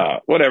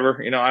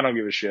whatever. I don't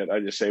give a shit. I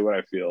just say what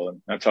I feel,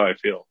 and that's how I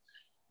feel.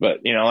 But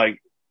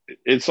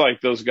it's like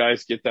those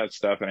guys get that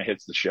stuff and it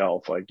hits the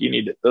shelf. Like,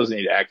 those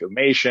need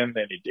acclimation,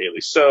 they need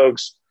daily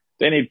soaks,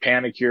 they need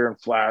panicure and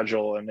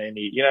flagell, and they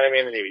need,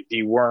 they need to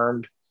be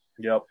dewormed.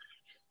 Yep.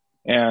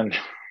 And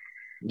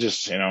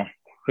just,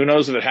 who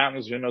knows if it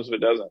happens, who knows if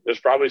it doesn't.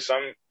 There's probably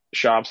some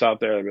shops out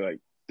there that be like,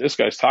 this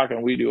guy's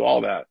talking, we do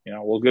all that.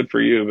 Well, good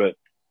for you, but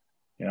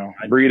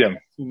breed him.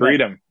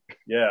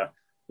 Yeah.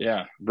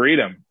 Yeah. Breed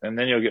him. And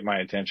then you'll get my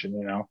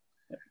attention,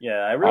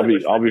 Yeah.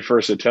 I'll be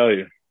first to tell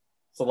you.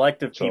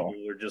 Selective people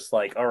are just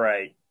like, all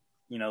right,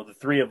 the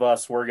three of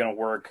us, we're going to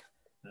work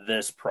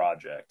this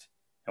project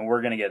and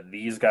we're going to get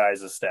these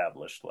guys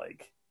established.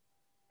 Like,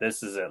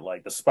 this is it.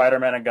 Like the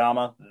Spider-Man and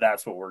Gamma,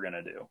 that's what we're going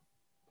to do.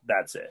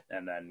 That's it.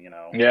 And then,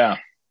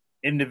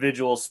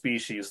 individual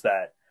species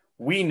that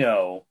we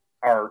know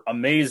are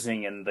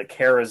amazing and the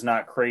care is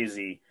not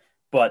crazy,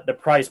 but the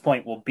price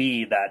point will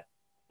be that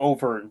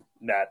over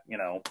that,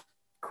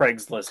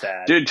 Craigslist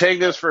ad. Dude, take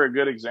this for a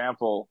good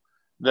example.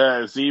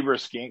 The zebra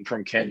skink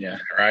from Kenya,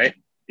 right?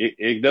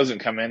 It doesn't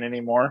come in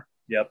anymore.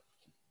 Yep.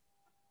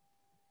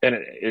 And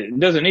it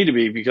doesn't need to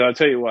be, because I'll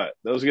tell you what,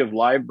 those give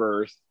live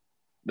birth.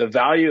 The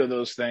value of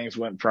those things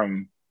went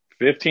from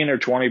 15 or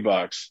 20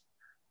 bucks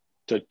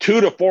to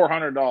 $200 to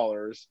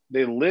 $400.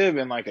 They live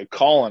in like a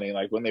colony.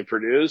 Like when they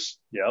produce,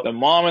 the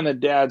mom and the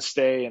dad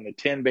stay and the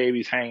 10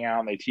 babies hang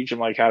out and they teach them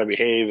like how to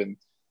behave. And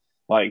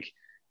like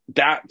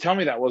that, tell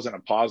me that wasn't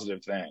a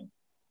positive thing.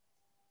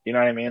 You know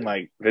what I mean?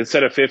 Like,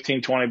 instead of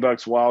 15, 20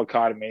 bucks wild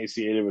caught,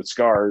 emaciated with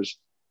scars,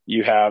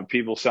 you have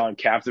people selling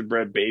captive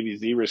bred baby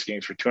zebra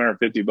skinks for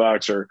 250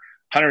 bucks or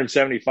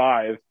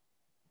 175,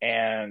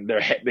 and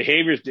their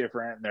behavior is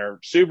different and they're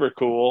super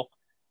cool.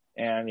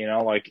 And,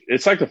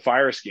 it's like the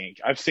fire skink.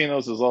 I've seen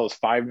those as low as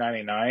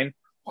 $5.99.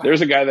 Wow.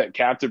 There's a guy that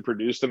captive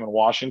produced them in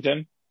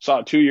Washington. Saw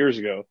it 2 years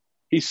ago.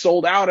 He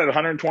sold out at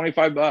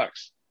 125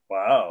 bucks.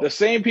 Wow. The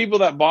same people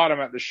that bought him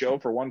at the show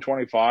for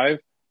 125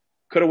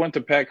 could have went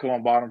to Petco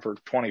and bought them for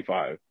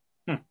 25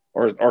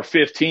 or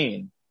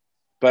 15.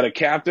 But a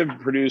captive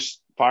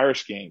produced fire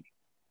skink,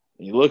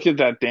 you look at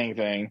that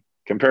thing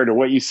compared to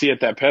what you see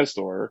at that pet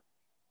store,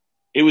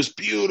 it was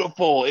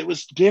beautiful. It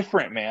was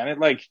different, man.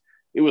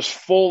 It was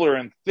fuller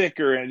and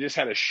thicker and it just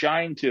had a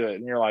shine to it.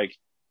 And you're like,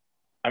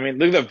 I mean,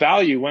 look at the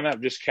value went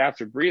up just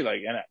captive breed.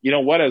 Like, and you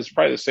know what? It's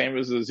probably the same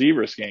as the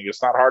zebra skink.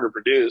 It's not hard to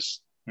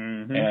produce.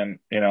 Mm-hmm.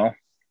 And,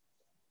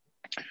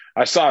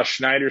 I saw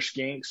Schneider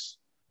skinks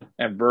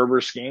and Berber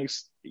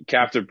skinks,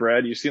 captive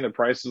bred. You seen the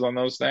prices on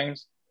those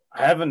things?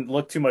 I haven't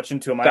looked too much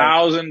into them.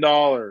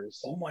 $1,000.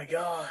 Oh my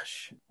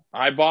gosh.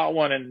 I bought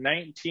one in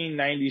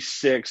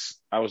 1996.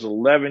 I was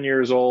 11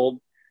 years old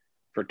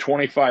for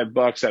 25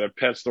 bucks at a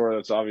pet store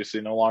that's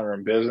obviously no longer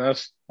in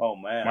business. Oh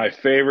man. My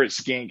favorite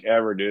skink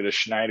ever, dude, a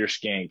Schneider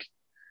skink.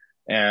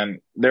 And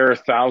they're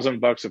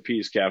 $1,000 a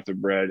piece, captive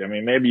bred. I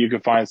mean, maybe you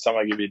could find some,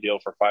 I give you a deal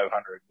for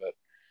 500, but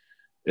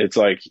it's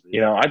like,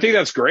 I think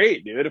that's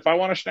great, dude. If I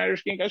want a Schneider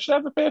skink, I should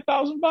have to pay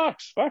 $1,000.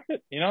 Fuck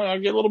it. I'll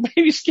get a little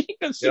baby skink.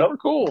 That's super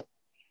cool.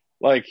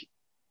 Like,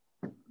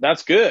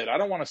 that's good. I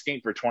don't want a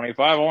skink for 25.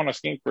 I want a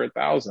skink for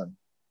 1,000.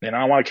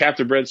 I want a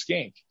captive bred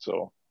skink.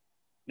 So,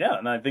 yeah.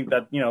 And I think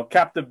that,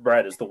 captive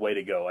bred is the way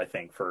to go, I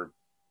think, for,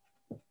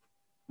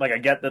 like, I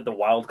get that the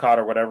wild caught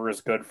or whatever is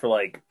good for,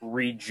 like,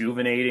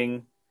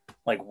 rejuvenating,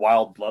 like,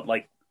 wild blood,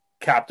 like,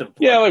 captive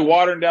blood. Yeah, like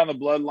watering down the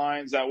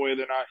bloodlines. That way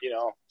they're not,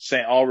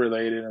 saying all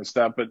related and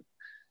stuff. But,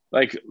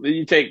 like,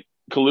 you take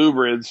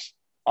colubrids,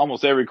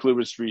 almost every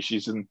colubrid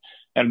species,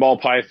 and ball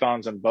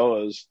pythons and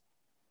boas,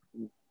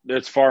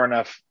 it's far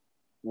enough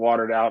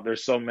watered out.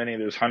 There's so many,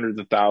 there's hundreds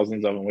of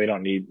thousands of them. We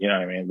don't need, you know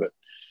what I mean? But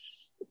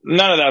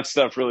none of that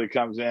stuff really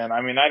comes in.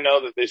 I mean, I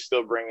know that they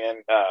still bring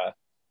in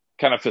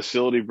kind of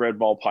facility bred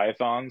ball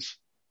pythons,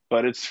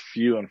 but it's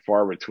few and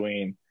far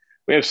between.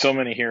 We have so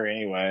many here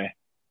anyway,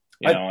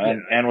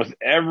 and with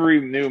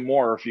every new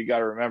morph, you got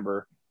to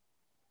remember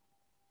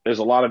there's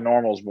a lot of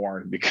normals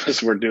born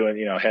because we're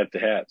doing, head to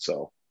head.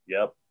 So,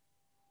 yep.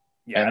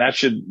 Yeah. And that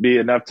should be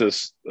enough to,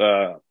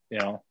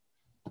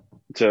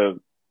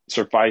 to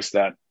suffice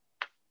that,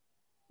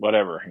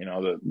 whatever,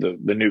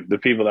 the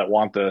people that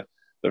want the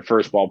the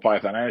first ball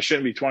python. And it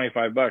shouldn't be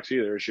 $25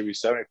 either. It should be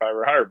 75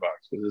 or $100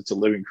 because it's a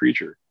living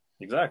creature.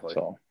 Exactly.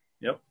 So,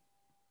 yep.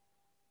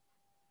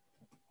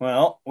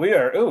 Well,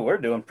 we're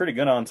doing pretty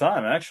good on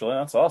time, actually.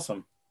 That's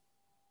awesome.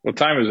 What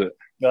time is it?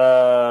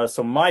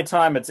 So my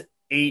time, it's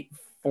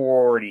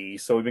 8:40.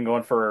 So we've been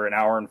going for an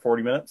hour and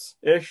 40 minutes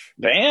ish.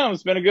 Damn,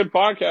 it's been a good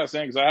podcast,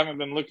 because I haven't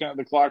been looking at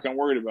the clock and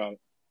worried about it.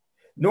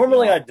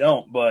 Normally I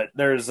don't, but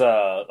there's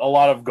a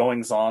lot of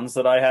goings-ons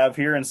that I have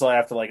here, and so I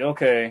have to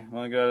okay,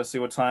 well, I gotta see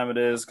what time it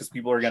is because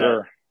people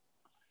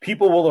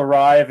will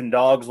arrive and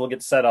dogs will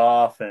get set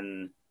off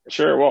and.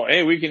 Sure. Well,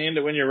 hey, we can end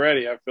it when you're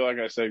ready. I feel like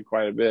I said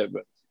quite a bit,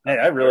 but hey,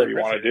 I really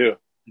want to do.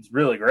 It's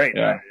really great.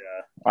 Yeah.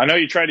 I know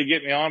you tried to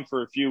get me on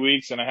for a few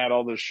weeks, and I had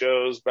all those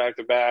shows back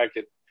to back.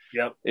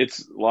 Yep.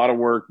 It's a lot of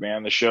work,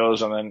 man. The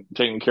shows, and then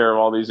taking care of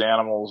all these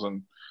animals,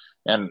 and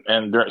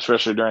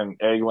especially during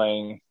egg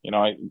laying,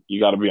 you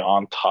got to be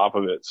on top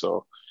of it.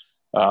 So,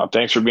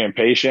 thanks for being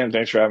patient.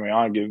 Thanks for having me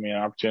on, giving me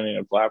an opportunity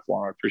and a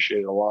platform. I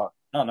appreciate it a lot.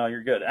 Oh, no,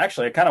 you're good.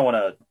 Actually, I kind of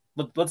want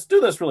to let's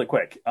do this really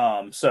quick.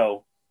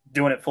 So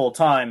doing it full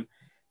time,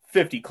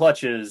 50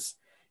 clutches.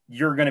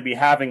 You're going to be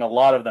having a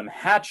lot of them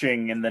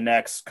hatching in the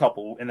next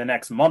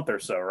month or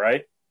so,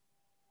 right?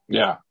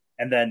 Yeah.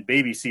 And then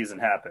baby season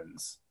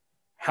happens.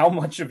 How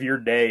much of your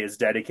day is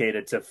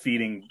dedicated to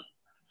feeding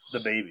the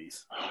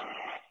babies?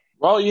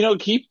 Well,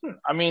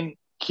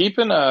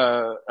 keeping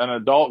an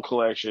adult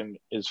collection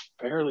is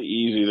fairly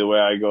easy the way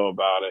I go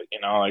about it.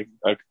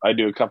 I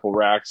do a couple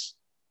racks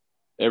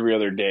every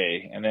other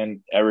day, and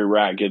then every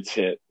rack gets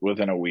hit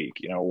within a week,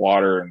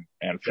 water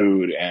and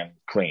food and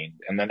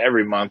cleaned. And then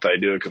every month I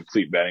do a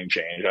complete bedding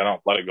change. I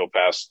don't let it go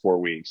past 4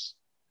 weeks.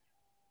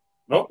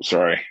 Oh,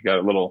 sorry.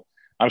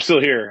 I'm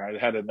still here. I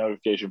had a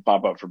notification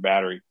pop up for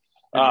battery.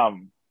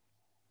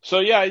 So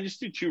yeah, I just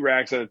do 2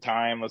 racks at a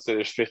time. Let's say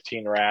there's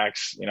 15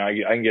 racks, I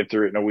can get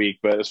through it in a week.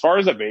 But as far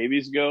as the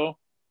babies go,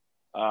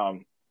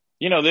 they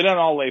don't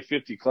all lay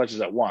 50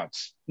 clutches at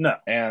once. No.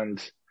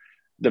 And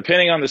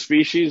depending on the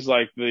species,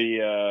 like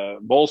the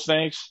bull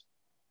snakes,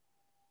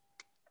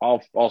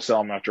 I'll sell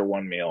them after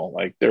 1 meal.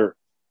 Like they're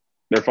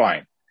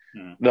fine.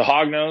 The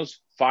hognose,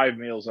 5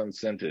 meals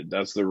unscented.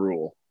 That's the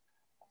rule.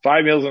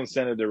 5 meals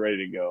unscented, they're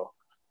ready to go.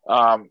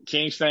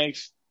 King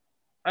snakes,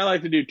 I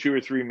like to do 2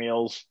 or 3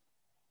 meals.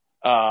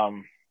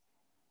 Corn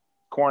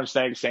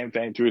snakes, same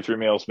thing, 2 or 3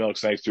 meals. Milk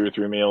snakes, 2 or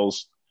 3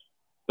 meals.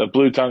 The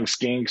blue tongue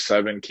skinks,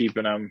 I've been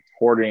keeping them,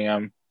 hoarding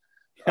them.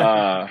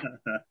 Yeah,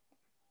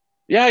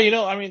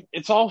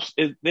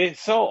 they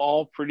sell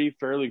all pretty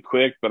fairly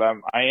quick, but I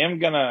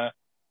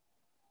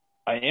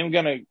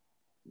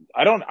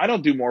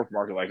don't do morph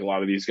market like a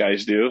lot of these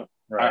guys do.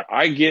 Right.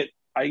 I get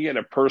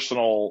a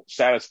personal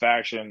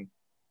satisfaction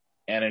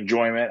and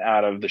enjoyment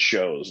out of the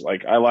shows.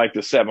 Like I like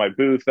to set my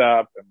booth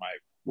up and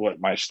what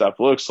my stuff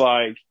looks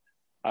like.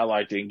 I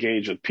like to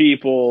engage with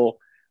people.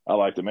 I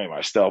like to make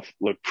my stuff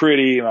look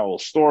pretty, my little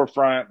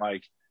storefront.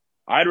 Like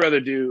I'd rather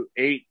do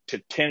 8 to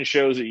 10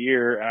 shows a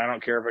year, and I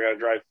don't care if I got to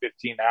drive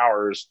 15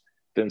 hours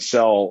than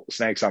sell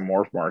snakes on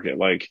morph market.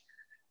 Like,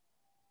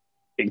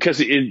 because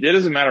it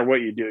doesn't matter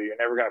what you do, you're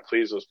never going to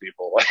please those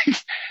people. Like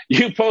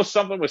you post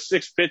something with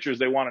 6 pictures,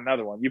 they want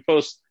another one. You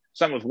post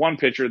something with 1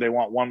 picture, they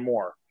want 1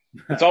 more.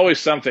 It's always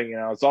something,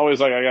 it's always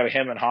like I got a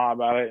hem and haw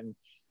about it. And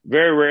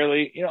very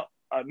rarely,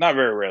 not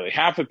very rarely,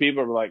 half the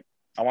people are like,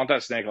 I want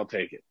that snake, I'll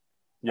take it.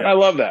 Yeah. And I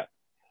love that.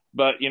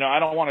 But, I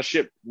don't want to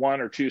ship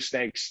 1 or 2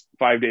 snakes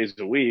 5 days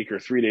a week or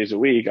 3 days a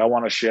week. I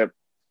want to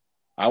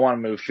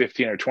move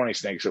 15 or 20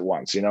 snakes at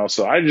once,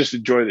 so I just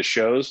enjoy the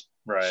shows.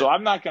 Right. So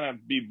I'm not going to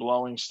be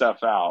blowing stuff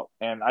out.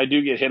 And I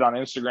do get hit on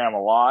Instagram a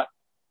lot.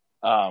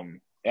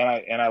 And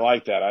I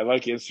like that. I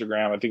like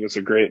Instagram. I think it's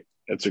a great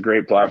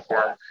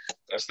platform.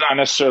 It's not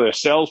necessarily a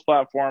sales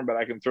platform, but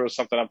I can throw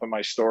something up in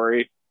my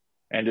story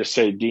and just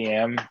say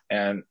DM,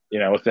 and,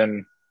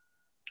 within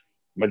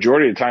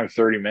majority of the time,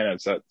 30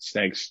 minutes, that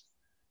snakes.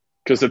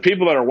 Because the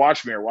people that are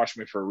watching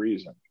me for a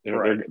reason.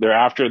 They're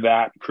after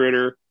that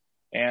critter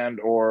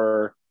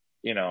or,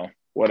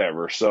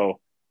 whatever.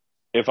 So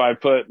if I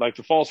put like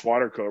the false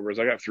water cobras,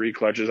 I got 3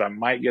 clutches. I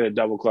might get a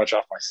double clutch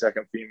off my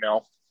second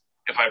female.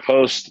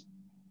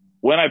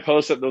 When I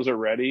post that those are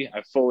ready,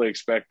 I fully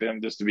expect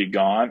them just to be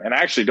gone. And I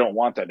actually don't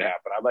want that to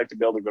happen. I'd like to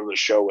be able to go to the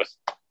show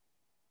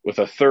with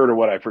a third of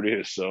what I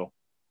produce. So,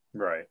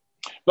 right.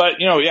 But,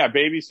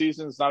 baby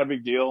season is not a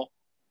big deal.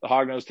 The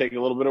hognose take a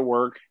little bit of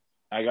work.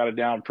 I got it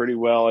down pretty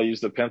well. I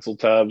use the pencil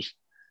tubs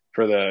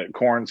for the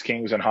corns,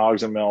 kings, and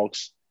hogs and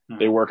milks.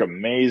 They work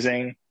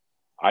amazing.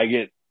 I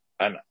get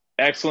an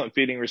excellent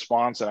feeding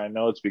response, and I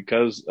know it's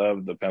because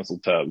of the pencil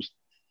tubs.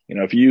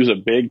 If you use a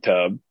big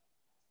tub,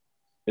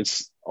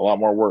 it's a lot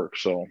more work.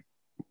 So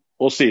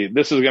we'll see.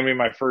 This is going to be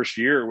my first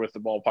year with the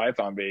ball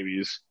python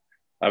babies.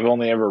 I've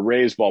only ever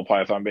raised ball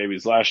python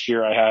babies. Last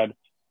year I had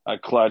a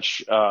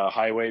clutch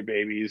highway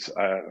babies.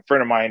 A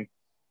friend of mine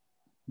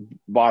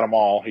bought them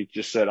all. He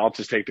just said, I'll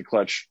just take the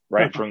clutch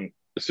right from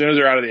as soon as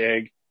they're out of the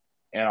egg,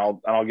 and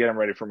I'll get them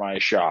ready for my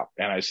shop.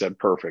 And I said,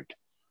 perfect.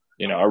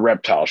 A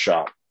reptile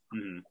shop.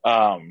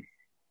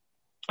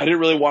 I didn't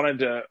really wanted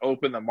to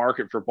open the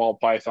market for ball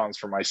pythons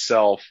for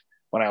myself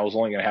when I was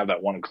only going to have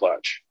that one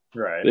clutch.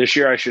 Right. This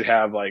year I should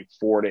have like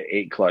 4 to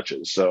 8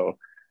 clutches. So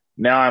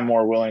now I'm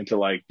more willing to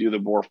like do the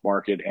morph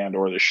market and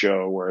or the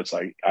show where it's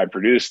like I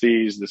produce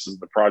these. This is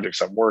the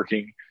projects I'm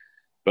working,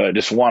 but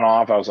just one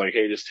off. I was like,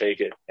 hey, just take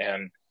it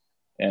and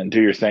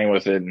do your thing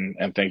with it,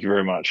 and thank you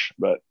very much.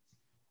 But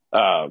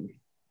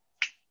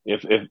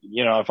if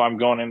if I'm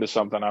going into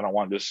something, I don't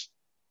want just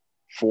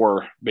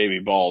 4 baby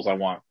balls. I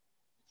want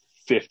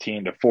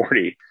 15 to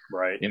 40.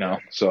 Right.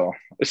 So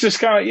it's just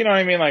kind of, what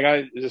I mean? Like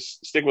I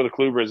just stick with the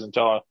Clubers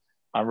until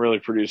I'm really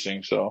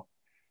producing. So,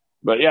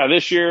 but yeah,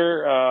 this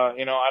year, I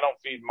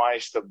don't feed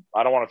mice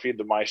I don't want to feed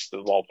the mice to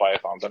the ball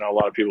pythons. I know a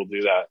lot of people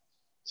do that.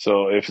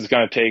 So if it's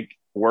going to take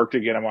work to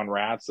get them on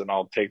rats, then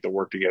I'll take the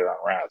work to get it on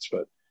rats.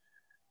 But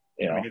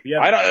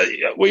I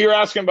don't, well, you're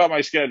asking about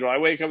my schedule. I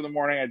wake up in the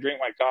morning, I drink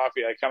my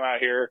coffee, I come out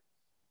here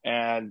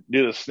and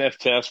do the sniff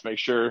test, make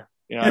sure,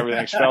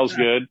 everything smells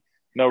good.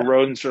 No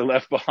rodents are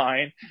left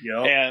behind.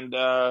 Yep. And,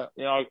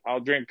 I'll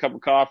drink a cup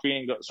of coffee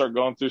and start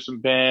going through some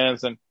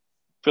bins and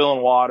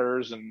filling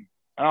waters. And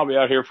I'll be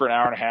out here for an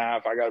hour and a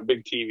half. I got a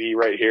big TV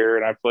right here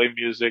and I play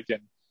music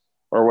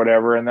or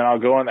whatever. And then I'll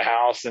go in the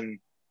house and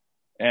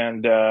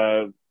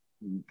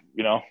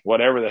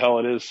whatever the hell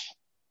it is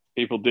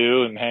people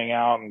do and hang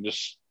out and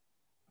just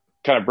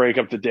kind of break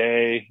up the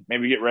day,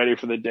 maybe get ready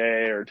for the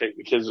day or take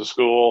the kids to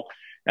school.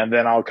 And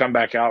then I'll come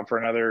back out for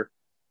another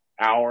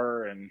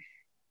hour and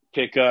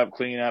pick up,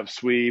 clean up,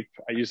 sweep.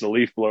 I use the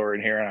leaf blower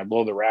in here and I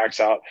blow the racks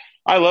out.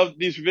 I love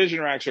these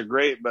vision racks are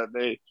great, but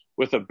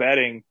with the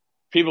bedding,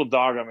 people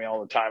dog on me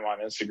all the time on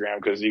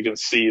Instagram because you can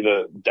see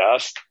the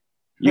dust.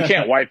 You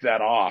can't wipe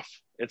that off.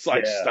 It's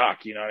like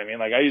stuck, you know what I mean?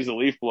 Like I use the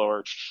leaf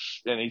blower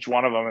in each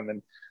one of them and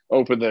then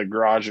open the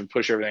garage and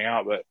push everything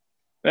out. But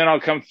then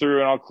I'll come through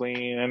and I'll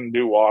clean and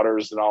do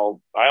waters and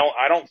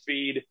I don't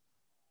feed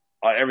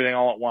everything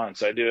all at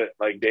once. I do it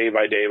like day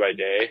by day by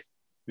day.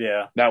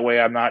 Yeah. That way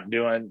I'm not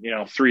doing,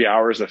 3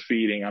 hours of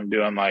feeding. I'm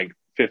doing like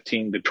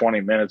 15 to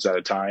 20 minutes at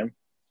a time.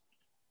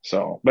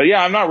 So, but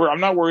yeah, I'm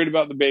not worried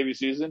about the baby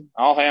season.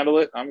 I'll handle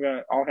it.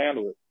 I'll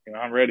handle it.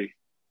 I'm ready.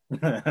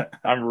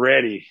 I'm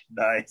ready.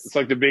 Nice. It's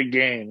like the big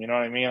game. You know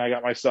what I mean? I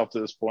got myself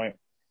to this point.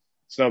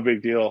 It's no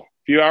big deal.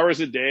 A few hours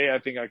a day. I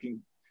think I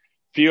can,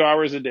 few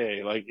hours a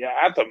day. Like, yeah,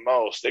 at the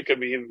most, it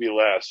could even be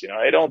less.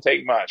 It don't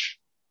take much.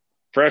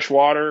 Fresh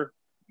water,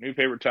 new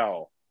paper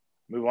towel.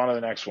 Move on to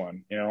the next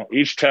one.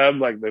 Each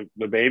tub, like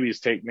the babies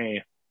take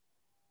me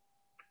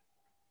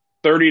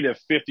 30 to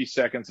 50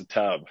 seconds a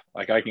tub.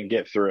 Like I can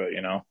get through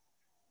it,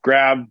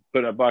 grab,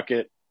 put a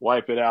bucket,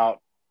 wipe it out,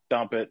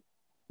 dump it,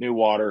 new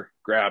water,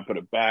 grab, put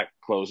it back,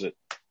 close it,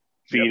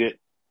 feed it.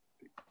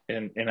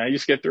 And I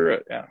just get through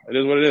it. Yeah. It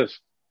is what it is.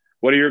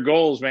 What are your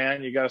goals,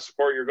 man? You got to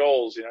support your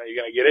goals. You're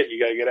going to get it. You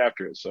got to get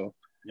after it. So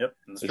yep,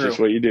 it's just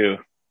what you do.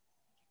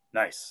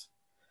 Nice.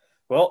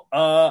 Well,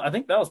 I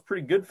think that was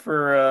pretty good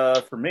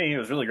for me. It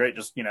was really great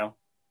just,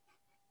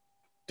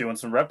 doing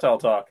some reptile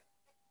talk.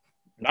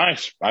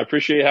 Nice. I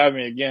appreciate you having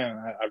me again.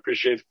 I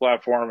appreciate the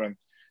platform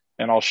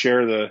and I'll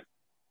share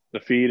the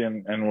feed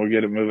and we'll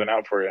get it moving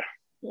out for you.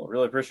 Well,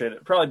 really appreciate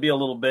it. Probably be a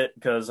little bit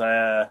because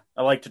I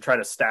like to try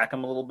to stack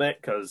them a little bit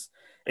because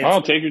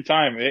take your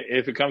time.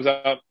 If it comes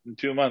out in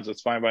 2 months,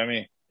 that's fine by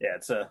me. Yeah,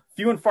 it's a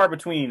few and far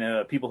between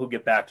people who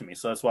get back to me.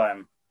 So that's why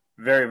I'm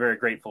very, very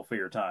grateful for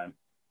your time.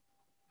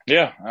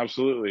 Yeah,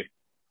 absolutely.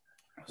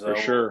 So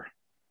for sure.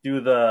 Do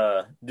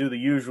the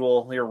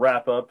usual here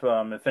wrap up.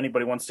 If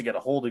anybody wants to get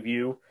a hold of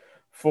you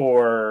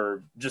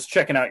for just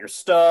checking out your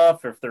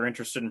stuff, if they're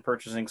interested in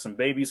purchasing some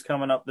babies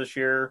coming up this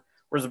year,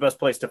 where's the best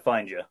place to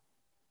find you?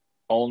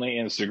 Only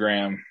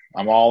Instagram.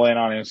 I'm all in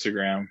on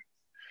Instagram.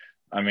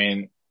 I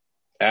mean,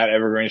 at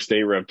Evergreen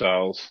State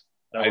Reptiles.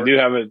 I do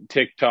have a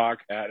TikTok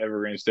at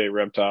Evergreen State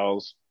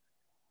Reptiles.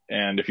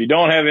 And if you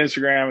don't have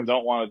Instagram and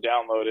don't want to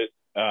download it,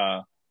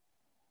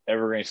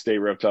 Evergreen State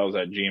Reptiles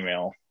at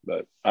Gmail.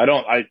 But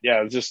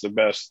it's just the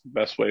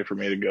best way for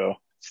me to go.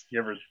 You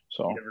ever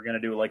going to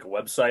do like a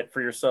website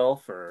for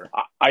yourself or?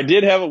 I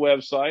did have a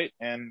website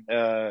and,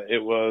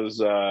 it was,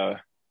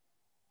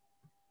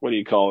 what do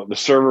you call it? The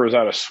server was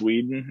out of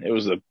Sweden. It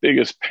was the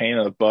biggest pain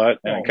in the butt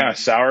and it kind of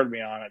soured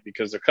me on it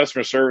because the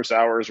customer service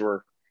hours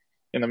were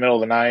in the middle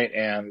of the night.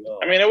 And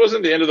I mean, it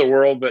wasn't the end of the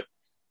world, but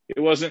it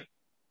wasn't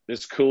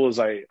as cool as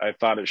I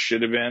thought it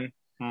should have been.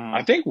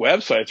 I think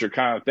websites are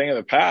kind of a thing of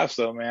the past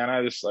though, man.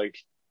 I just like,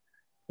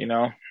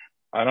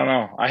 I don't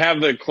know. I have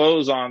the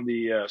clothes on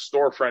the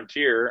Store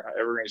Frontier,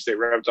 Evergreen State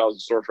Reptiles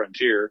and Store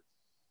Frontier,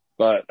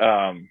 but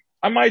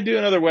I might do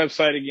another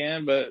website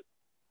again, but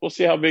we'll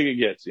see how big it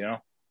gets, Yeah,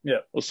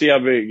 we'll see how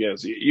big it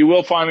gets. You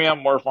will find me on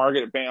Morph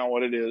Market depending on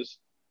what it is.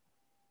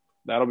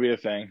 That'll be a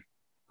thing.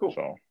 Cool.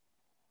 So. All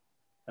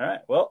right.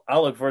 Well,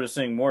 I'll look forward to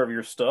seeing more of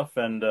your stuff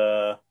and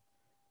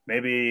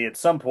maybe at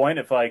some point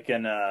if I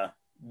can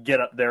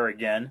get up there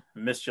again. I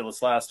missed you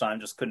this last time,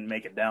 just couldn't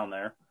make it down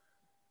there.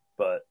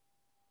 But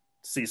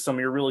see some of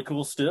your really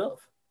cool stuff.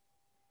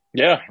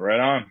 Yeah, right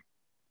on.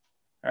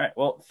 All right.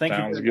 Well, thank you.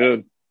 Sounds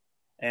good.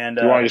 And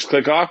do you want to just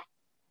click off?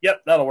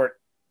 Yep, that'll work.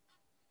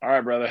 All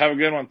right, brother. Have a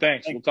good one.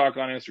 Thanks. We'll talk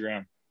on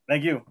Instagram.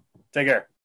 Thank you. Take care.